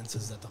the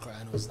evidences that the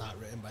Quran was not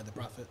written by the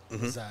Prophet,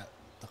 is that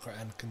the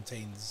Quran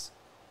contains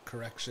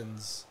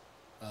corrections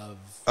of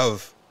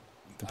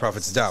the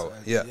Prophet's da'wah.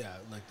 Yeah,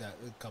 like that.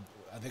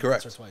 I think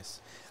correct. Once or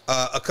twice.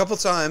 A couple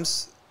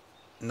times.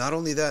 Not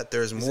only that,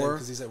 there's more.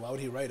 Because he said, why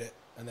would he write it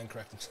and then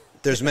correct himself?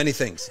 There's many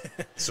things.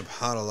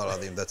 Subhanallah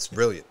al-Azim. That's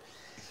brilliant.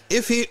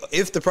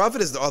 If the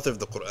Prophet is the author of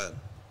the Quran,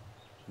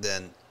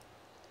 then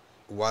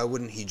why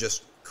wouldn't he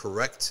just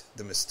correct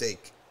the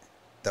mistake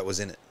that was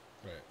in it?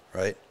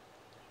 Right?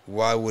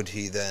 Why would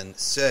he then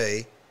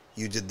say,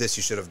 you did this,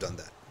 you should have done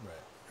that?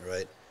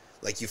 Right?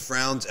 Like you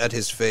frowned at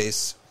his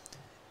face,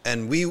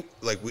 and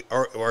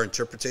our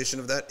interpretation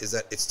of that is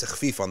that it's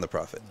takhfif on the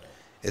Prophet. Right.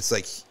 It's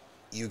like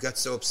you got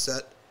so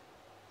upset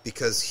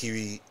because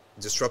he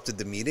disrupted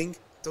the meeting.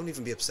 Don't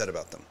even be upset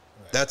about them.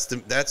 Right.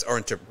 That's our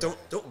interpretation.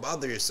 Don't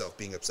bother yourself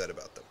being upset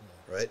about them.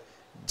 Right?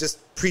 Just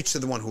preach to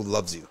the one who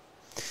loves you.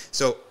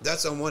 So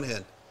that's on one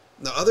hand.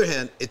 On the other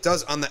hand, it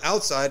does on the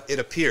outside. It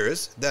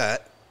appears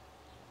that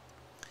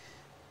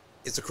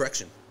it's a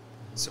correction.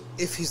 So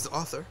if he's the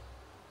author,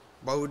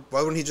 Why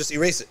wouldn't he just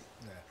erase it?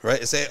 Yeah. Right?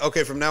 And say,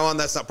 okay, from now on,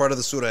 that's not part of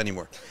the surah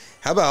anymore.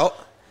 How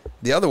about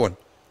the other one,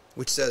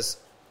 which says,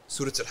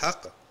 Surah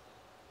Al-Haqqa,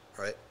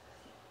 right?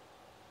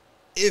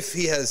 If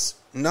he has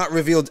not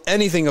revealed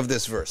anything of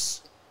this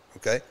verse,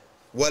 okay?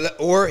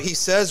 Or he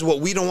says what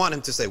we don't want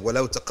him to say.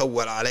 وَلَوْ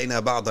تَقَوَّلْ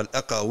عَلَيْنَا بَعْضَ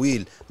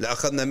الْأَقَاوِيلِ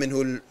لَأَخَذْنَا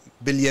مِنْهُ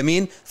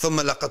بِالْيَمِينِ ثُمَّ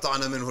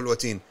لَقَطَعْنَا مِنْهُ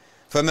الْوَتِينَ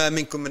فَمَا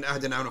مِنْكُم مِّنْ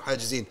أَحَدٍ عَنْهُ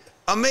حَاجِزِينَ.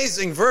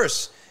 Amazing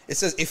verse. It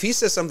says, if he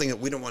says something that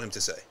we don't want him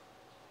to say,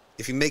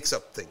 if he makes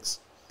up things,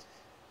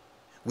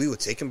 we would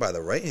take him by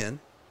the right hand,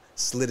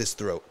 slit his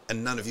throat,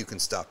 and none of you can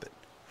stop it.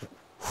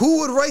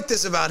 Who would write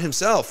this about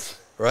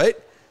himself, right?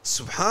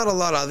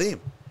 Subhanallah al-Azim.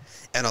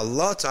 And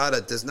Allah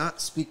Ta'ala does not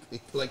speak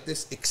like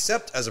this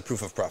except as a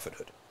proof of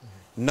prophethood.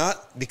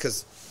 Not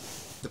because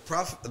the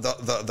prophet,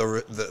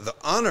 the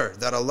honor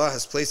that Allah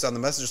has placed on the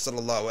Messenger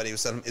sallallahu alaihi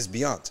wasallam is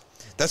beyond.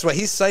 That's why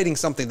he's citing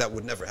something that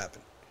would never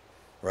happen,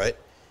 right?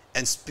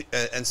 And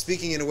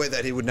speaking in a way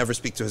that he would never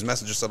speak to his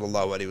Messenger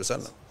sallallahu alaihi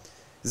wasallam.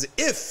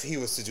 If he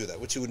was to do that,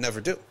 which he would never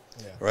do,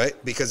 right?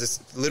 Because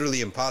it's literally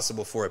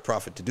impossible for a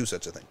prophet to do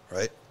such a thing,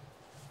 right?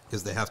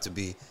 Because they have to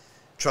be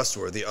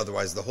trustworthy,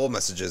 otherwise the whole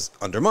message is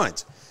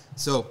undermined.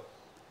 So,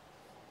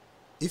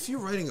 if you're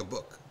writing a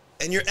book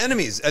and your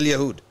enemies,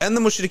 al-Yahud and the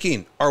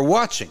Mushrikeen, are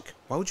watching,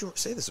 why would you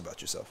say this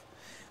about yourself?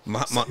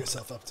 Set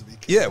yourself up to be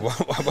killed. Yeah,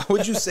 why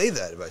would you say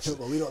that about yourself?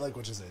 Well, we don't like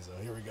what you say, so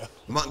here we go.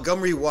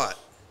 Montgomery Watt,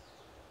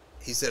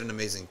 he said an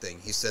amazing thing.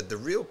 He said the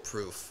real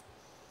proof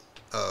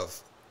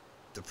of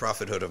the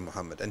prophethood of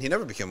Muhammad, and he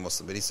never became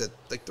Muslim, but he said,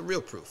 like, the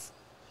real proof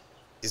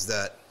is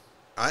that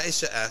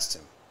Aisha asked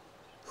him,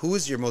 who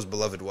is your most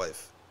beloved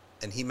wife?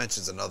 And he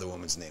mentions another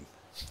woman's name.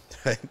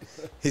 Right?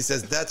 He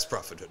says that's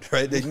prophethood,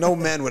 right? Like, no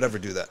man would ever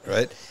do that,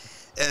 right?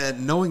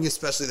 And knowing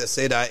especially that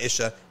Sayyidah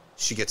Aisha,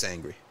 she gets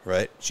angry,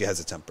 right? She has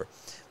a temper.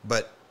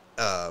 But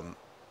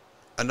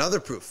another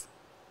proof,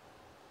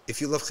 if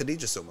you love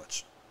Khadija so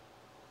much,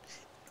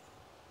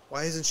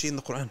 why isn't she in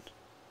the Quran?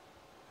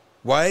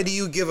 Why do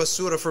you give a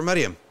surah for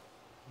Maryam?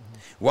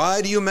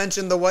 Why do you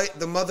mention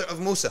the mother of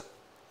Musa?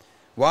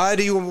 Why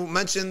do you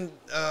mention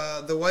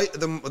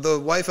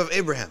the wife of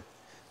Abraham,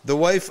 the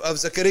wife of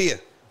Zachariah?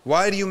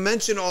 Why do you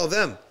mention all of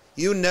them?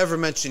 You never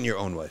mention your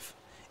own wife,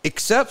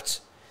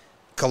 except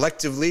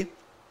collectively.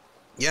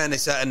 Ya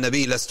nisa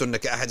an-nabi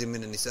lastunna ka'ahadin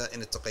min an-nisa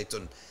in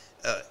ittaqaytun.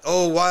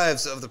 Oh,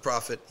 wives of the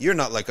Prophet, you're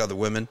not like other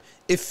women.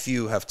 If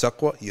you have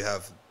taqwa, you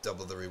have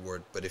double the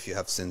reward. But if you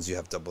have sins, you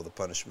have double the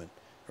punishment.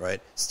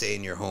 Right? Stay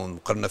in your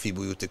home. قَرْنَ فِي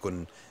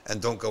بُيُوتِكُنْ.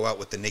 And don't go out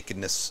with the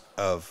nakedness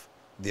of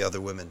the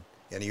other women.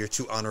 And you're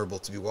too honorable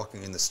to be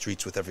walking in the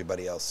streets with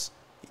everybody else.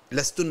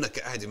 لَسْتُنَّ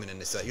كَأَحَدٍ مِنَ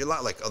النِّسَاءِ. You're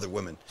not like other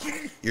women.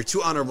 You're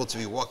too honorable to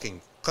be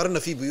walking. قَرْنَ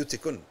فِي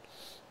بُيُوتِكُنْ.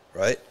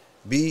 Right?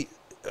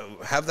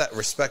 Have that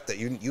respect that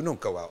you don't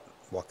go out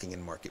walking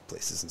in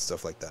marketplaces and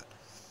stuff like that.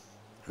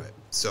 Right?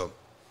 So,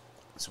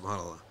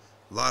 subhanAllah.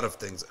 A lot of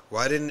things.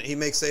 Why didn't he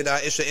make Sayyidah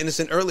Aisha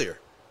innocent earlier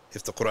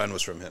if the Quran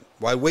was from him?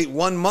 Why wait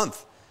 1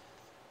 month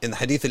in the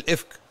Hadith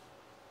al-Ifk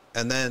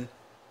and then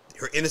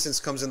her innocence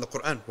comes in the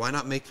Quran? Why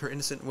not make her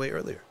innocent way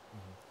earlier?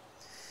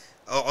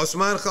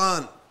 Osman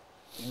Khan,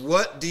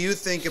 what do you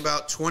think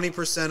about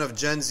 20% of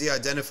Gen Z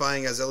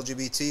identifying as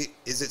LGBT?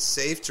 Is it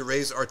safe to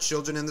raise our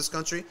children in this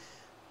country?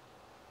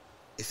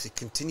 If it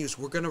continues,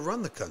 we're going to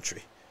run the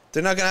country.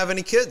 They're not going to have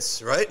any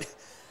kids, right?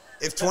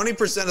 If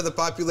 20% of the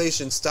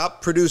population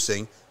stop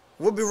producing,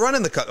 we'll be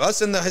running the country.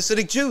 Us and the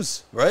Hasidic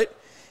Jews, right?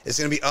 It's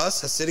going to be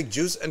us, Hasidic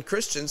Jews, and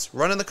Christians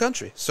running the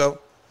country. So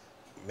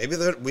maybe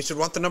we should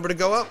want the number to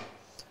go up.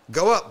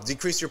 Go up.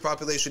 Decrease your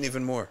population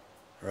even more,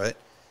 right?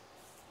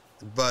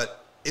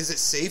 But is it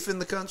safe in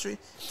the country?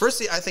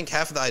 Firstly, I think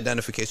half of the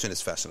identification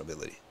is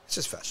fashionability. It's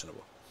just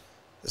fashionable.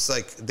 It's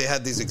like they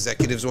had these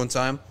executives one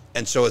time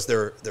and show us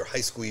their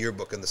high school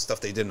yearbook and the stuff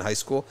they did in high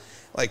school.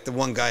 Like the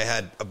one guy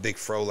had a big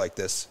fro like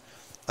this.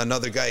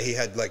 Another guy, he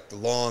had like the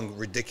long,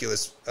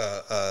 ridiculous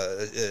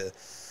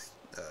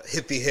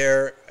hippie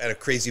hair and a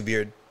crazy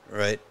beard,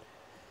 right?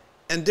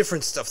 And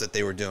different stuff that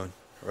they were doing,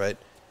 right?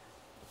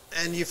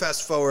 And you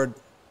fast forward,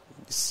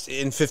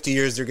 in 50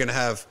 years, they're going to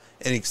have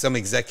some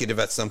executive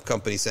at some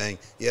company saying,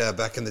 yeah,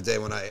 back in the day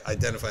when I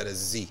identified as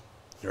Z,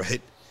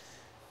 right?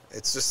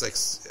 It's just like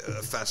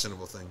a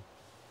fashionable thing.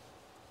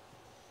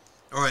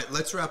 All right,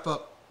 let's wrap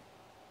up.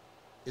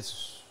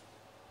 It's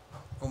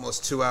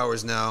almost 2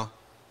 hours now.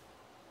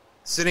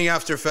 Sitting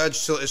after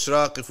Fajr till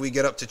Ishraq, if we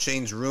get up to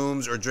change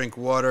rooms or drink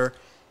water,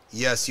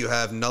 yes, you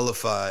have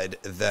nullified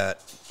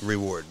that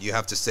reward. You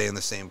have to stay in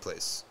the same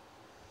place.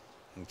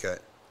 Okay.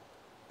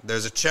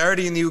 There's a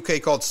charity in the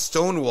UK called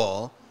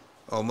Stonewall.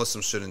 Oh,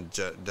 Muslims shouldn't...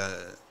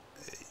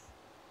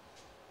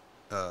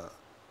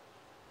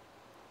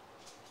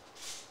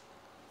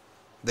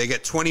 they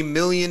get $20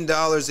 million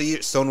a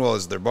year. Stonewall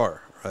is their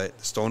bar, right?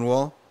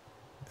 Stonewall?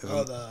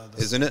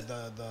 Isn't it?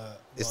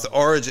 It's the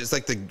origin. It's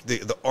like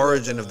the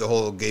origin of the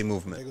whole gay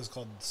movement. I think it was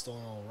called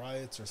Stonewall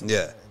Riots or something.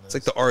 Yeah, it's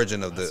like the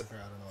origin of massacre, I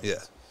don't know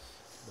yeah.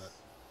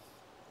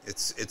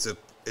 It's a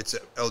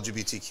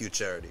LGBTQ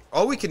charity.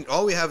 All we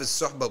have is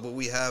suhbah, but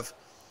we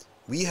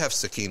have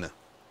Sakina.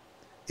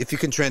 If you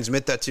can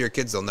transmit that to your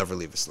kids, they'll never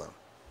leave Islam.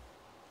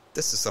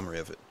 That's the summary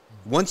of it.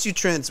 Once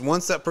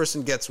that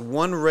person gets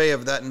one ray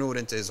of that nur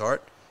into his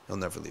heart, he'll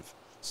never leave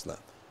Islam.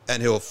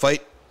 And he'll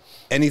fight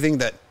anything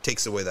that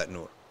takes away that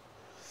nur.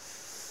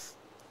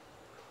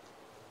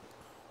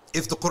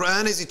 If the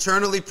Quran is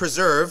eternally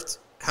preserved,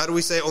 how do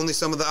we say only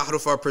some of the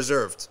ahruf are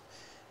preserved?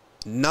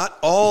 Not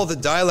all the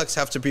dialects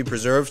have to be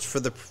preserved for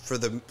the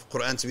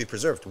Quran to be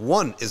preserved.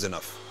 One is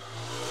enough.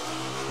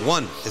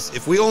 One is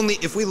if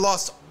we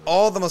lost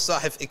all the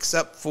masahif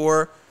except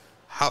for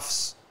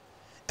Hafs,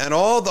 and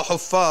all the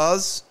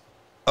huffaz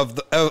of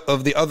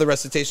the other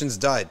recitations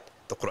died,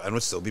 the Quran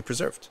would still be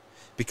preserved,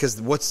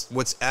 because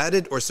what's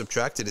added or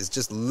subtracted is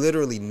just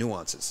literally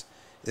nuances.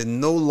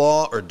 And no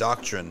law or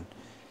doctrine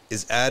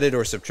is added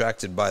or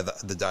subtracted by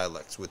the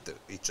dialects with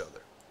each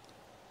other.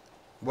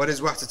 What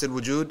is wahdat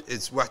al-wujud?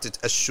 It's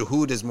wahdat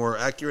al-shuhud is more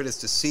accurate, is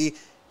to see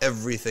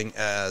everything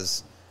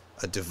as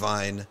a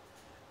divine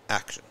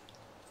action.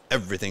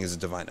 Everything is a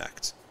divine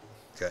act.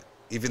 Okay.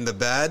 Even the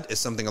bad is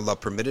something Allah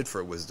permitted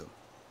for wisdom.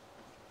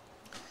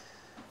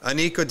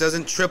 Anika,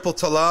 doesn't triple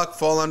talaq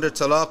fall under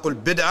talaq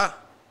al-bid'ah?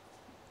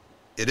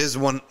 It is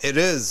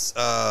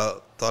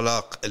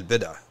talaq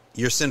al-bid'ah.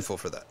 You're sinful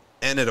for that.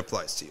 And it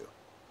applies to you.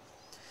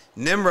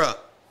 Nimra,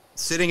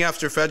 sitting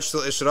after Fajr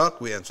till Ishraq,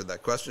 we answered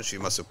that question. She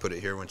must have put it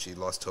here when she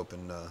lost hope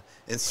in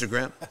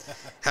Instagram.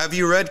 Have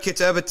you read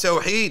Kitab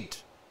al-Tawheed?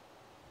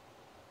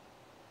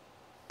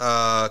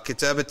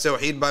 Kitab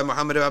al-Tawheed by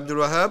Muhammad ibn Abdul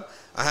Wahhab?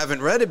 I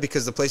haven't read it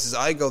because the places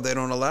I go, they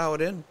don't allow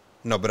it in.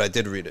 No, but I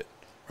did read it,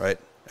 right?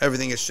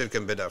 Everything is shirk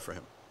and bid'ah for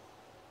him.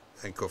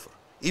 And kufr.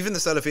 Even the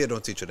Salafiyah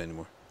don't teach it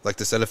anymore. Like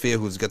the Salafiyah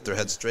who's get their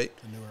head straight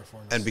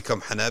and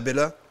become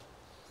Hanabila,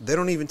 they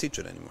don't even teach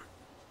it anymore.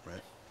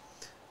 Right?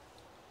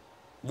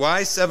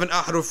 Why 7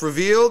 ahruf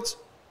revealed?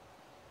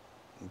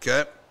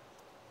 Okay.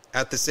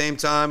 At the same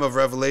time of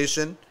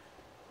revelation.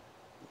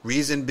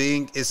 Reason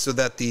being is so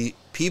that the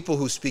people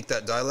who speak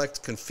that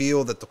dialect can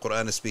feel that the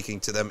Quran is speaking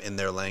to them in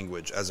their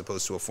language as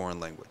opposed to a foreign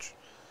language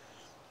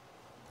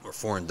or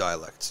foreign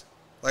dialect.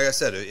 Like I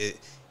said,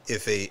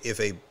 if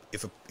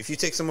you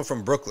take someone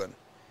from Brooklyn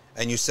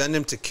and you send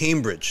him to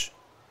Cambridge,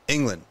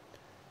 England,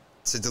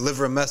 to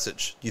deliver a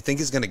message, do you think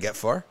he's going to get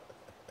far?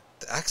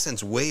 The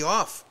accent's way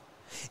off.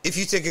 If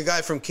you take a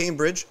guy from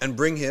Cambridge and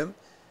bring him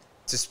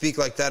to speak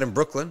like that in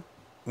Brooklyn,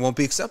 it won't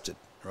be accepted,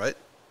 right?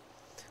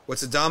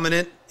 What's the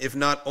dominant, if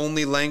not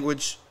only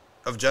language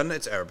of Jannah?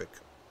 It's Arabic,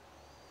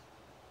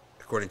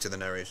 according to the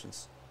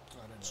narrations.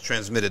 It's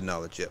transmitted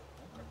knowledge, yeah.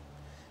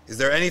 Is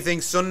there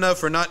anything sunnah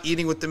for not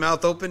eating with the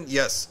mouth open?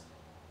 Yes.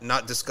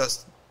 Not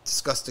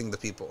disgusting the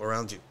people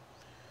around you.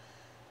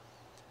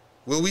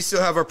 Will we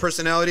still have our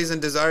personalities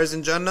and desires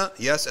in Jannah?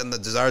 Yes, and the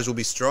desires will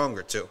be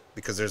stronger too,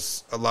 because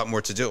there's a lot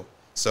more to do.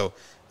 So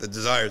the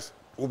desires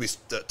will be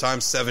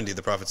times 70,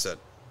 the Prophet said.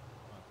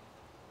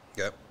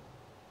 Okay.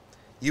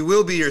 You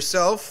will be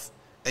yourself,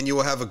 and you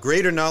will have a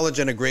greater knowledge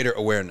and a greater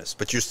awareness,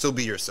 but you'll still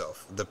be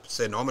yourself. The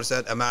Sayyidina Umar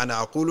said, "Ama ana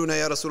aquluna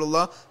ya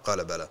Rasulullah?"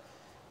 Qala bala.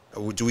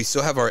 Do we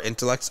still have our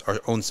intellects,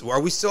 our own? Are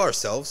we still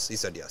ourselves? He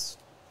said yes.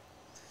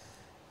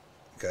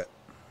 Okay.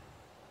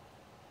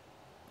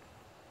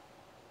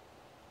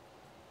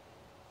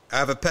 I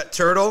have a pet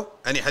turtle.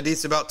 Any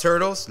hadiths about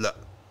turtles? La.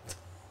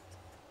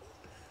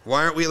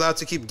 Why aren't we allowed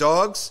to keep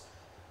dogs?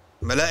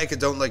 Malaika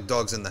don't like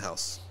dogs in the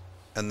house,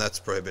 and that's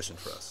prohibition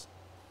for us.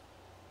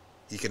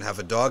 You can have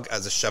a dog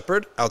as a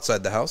shepherd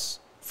outside the house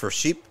for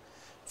sheep,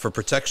 for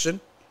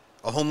protection.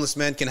 A homeless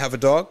man can have a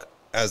dog,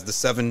 as the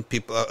 7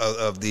 people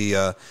of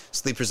the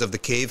sleepers of the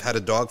cave had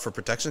a dog for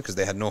protection because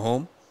they had no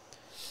home.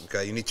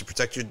 Okay, you need to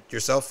protect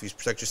yourself. You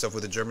protect yourself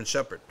with a German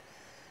shepherd,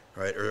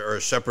 right, or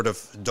a shepherd of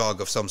dog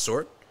of some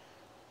sort.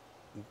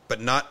 But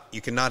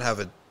you cannot have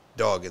a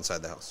dog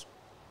inside the house.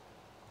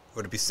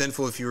 Would it be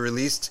sinful if you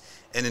released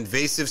an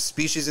invasive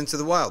species into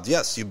the wild?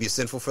 Yes, you'd be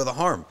sinful for the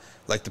harm.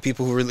 Like the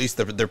people who released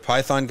their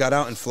python got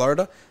out in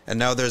Florida, and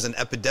now there's an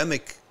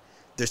epidemic.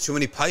 There's too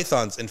many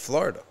pythons in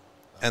Florida,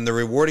 and they're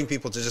rewarding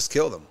people to just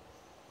kill them.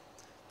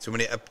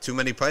 Too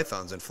many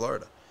pythons in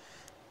Florida.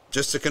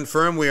 Just to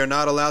confirm, we are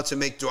not allowed to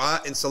make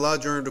dua in salah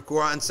during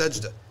ruku' and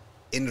sajda.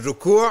 In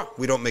ruku'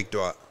 we don't make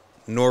dua,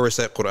 nor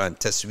recite Quran.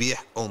 Tasbih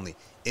only.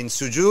 In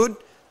sujood,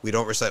 we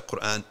don't recite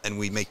Quran, and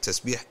we make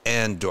tasbih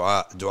and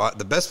dua.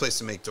 The best place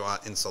to make dua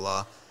in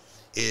salah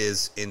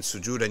is in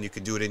sujood, and you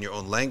can do it in your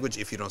own language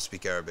if you don't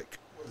speak Arabic.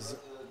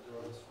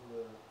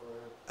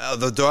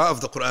 The dua of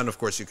the Quran, of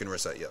course, you can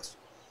recite, yes.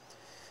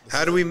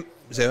 How do we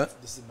say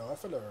that? This is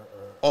nawafil or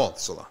all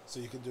salah. So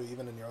you can do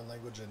even in your own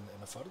language in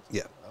a fard?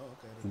 Yeah. Oh,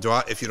 okay.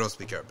 Dua if you don't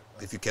speak Arabic.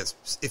 If you can't,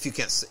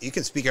 you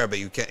can speak Arabic,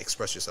 you can't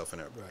express yourself in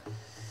Arabic. Right.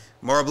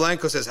 Mara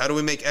Blanco says, how do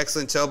we make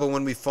excellent tawbah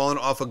when we've fallen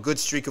off a good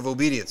streak of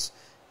obedience?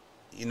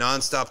 You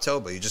non-stop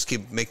tawbah. You just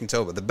keep making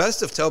tawbah. The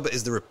best of tawbah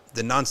is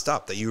the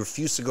non-stop, that you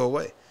refuse to go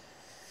away.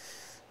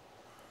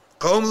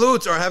 Qawm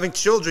Lut are having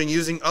children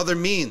using other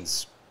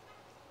means.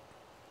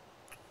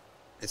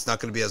 It's not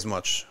going to be as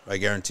much. I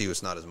guarantee you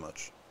it's not as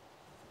much.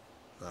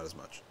 Not as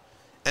much.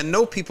 And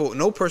no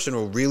person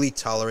will really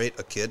tolerate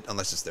a kid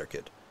unless it's their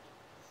kid.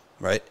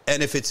 right?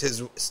 And if it's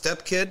his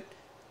step kid,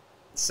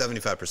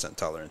 75%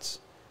 tolerance.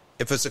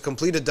 If it's a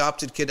complete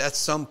adopted kid, at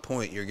some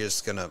point you're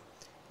just gonna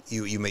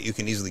you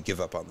can easily give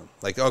up on them.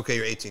 Like, okay,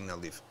 you're 18, now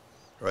leave,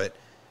 right?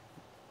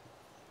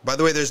 By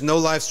the way, there's no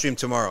live stream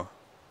tomorrow.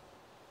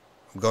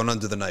 I'm going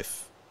under the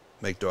knife.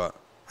 Make dua.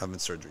 Having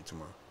surgery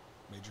tomorrow.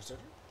 Major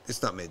surgery?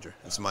 It's not major.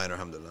 It's minor,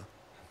 alhamdulillah.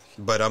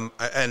 But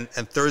and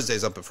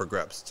Thursday's up for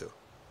grabs too.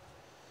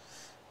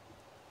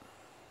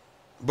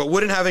 But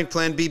wouldn't having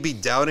plan B be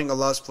doubting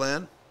Allah's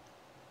plan?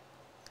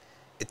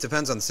 It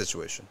depends on the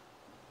situation.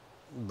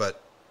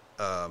 But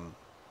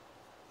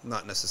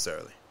not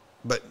necessarily.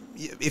 But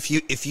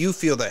if you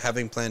feel that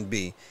having plan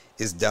B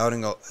is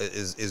doubting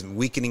is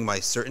weakening my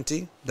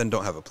certainty, then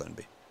don't have a plan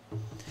B.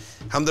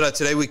 Alhamdulillah,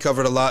 today we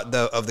covered a lot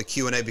of the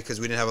Q&A because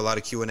we didn't have a lot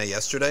of Q&A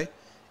yesterday,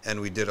 and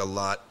we did a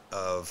lot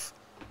of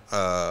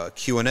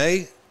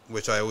Q&A,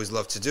 which I always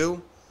love to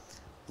do.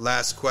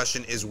 Last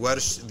question, is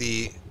Warsh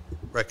the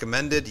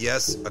recommended?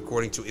 Yes,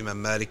 according to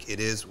Imam Malik, it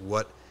is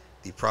what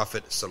the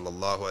Prophet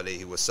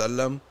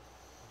ﷺ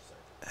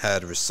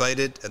had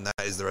recited, and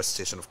that is the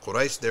recitation of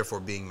Quraysh, therefore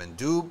being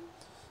mandub.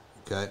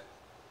 Okay.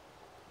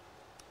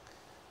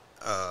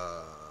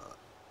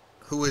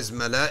 Who is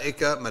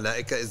malaika?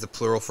 Malaika is the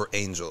plural for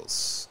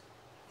angels.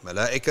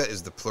 Malaika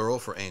is the plural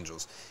for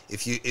angels.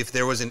 If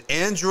there was an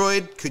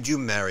android, could you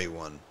marry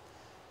one?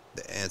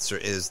 The answer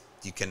is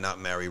you cannot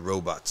marry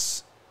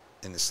robots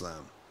in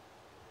Islam.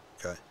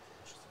 Okay.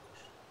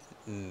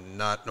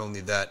 Not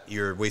only that,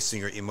 you're wasting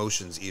your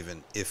emotions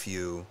even if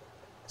you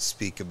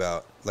speak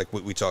about, like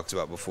what we talked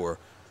about before,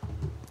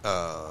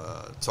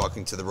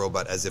 talking to the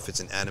robot as if it's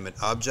an animate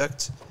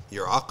object.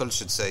 Your aql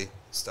should say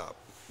stop,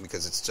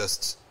 because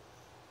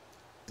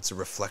it's a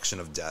reflection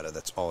of data.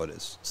 That's all it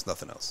is. It's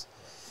nothing else.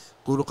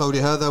 قولوا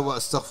قولي هذا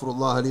وأستغفر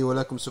الله لي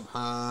ولكم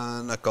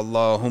سبحانك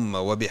اللهم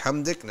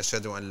وبحمدك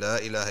نشهد أن لا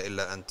إله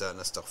إلا أنت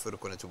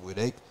نستغفرك ونتوب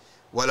إليك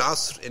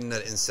والعصر إن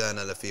الإنسان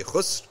لفي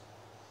خسر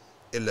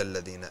إلا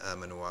الذين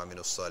آمنوا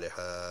وعملوا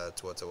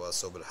الصالحات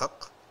وتواصوا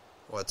بالحق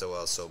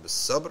وتواصوا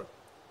بالصبر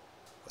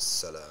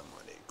والسلام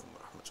عليكم.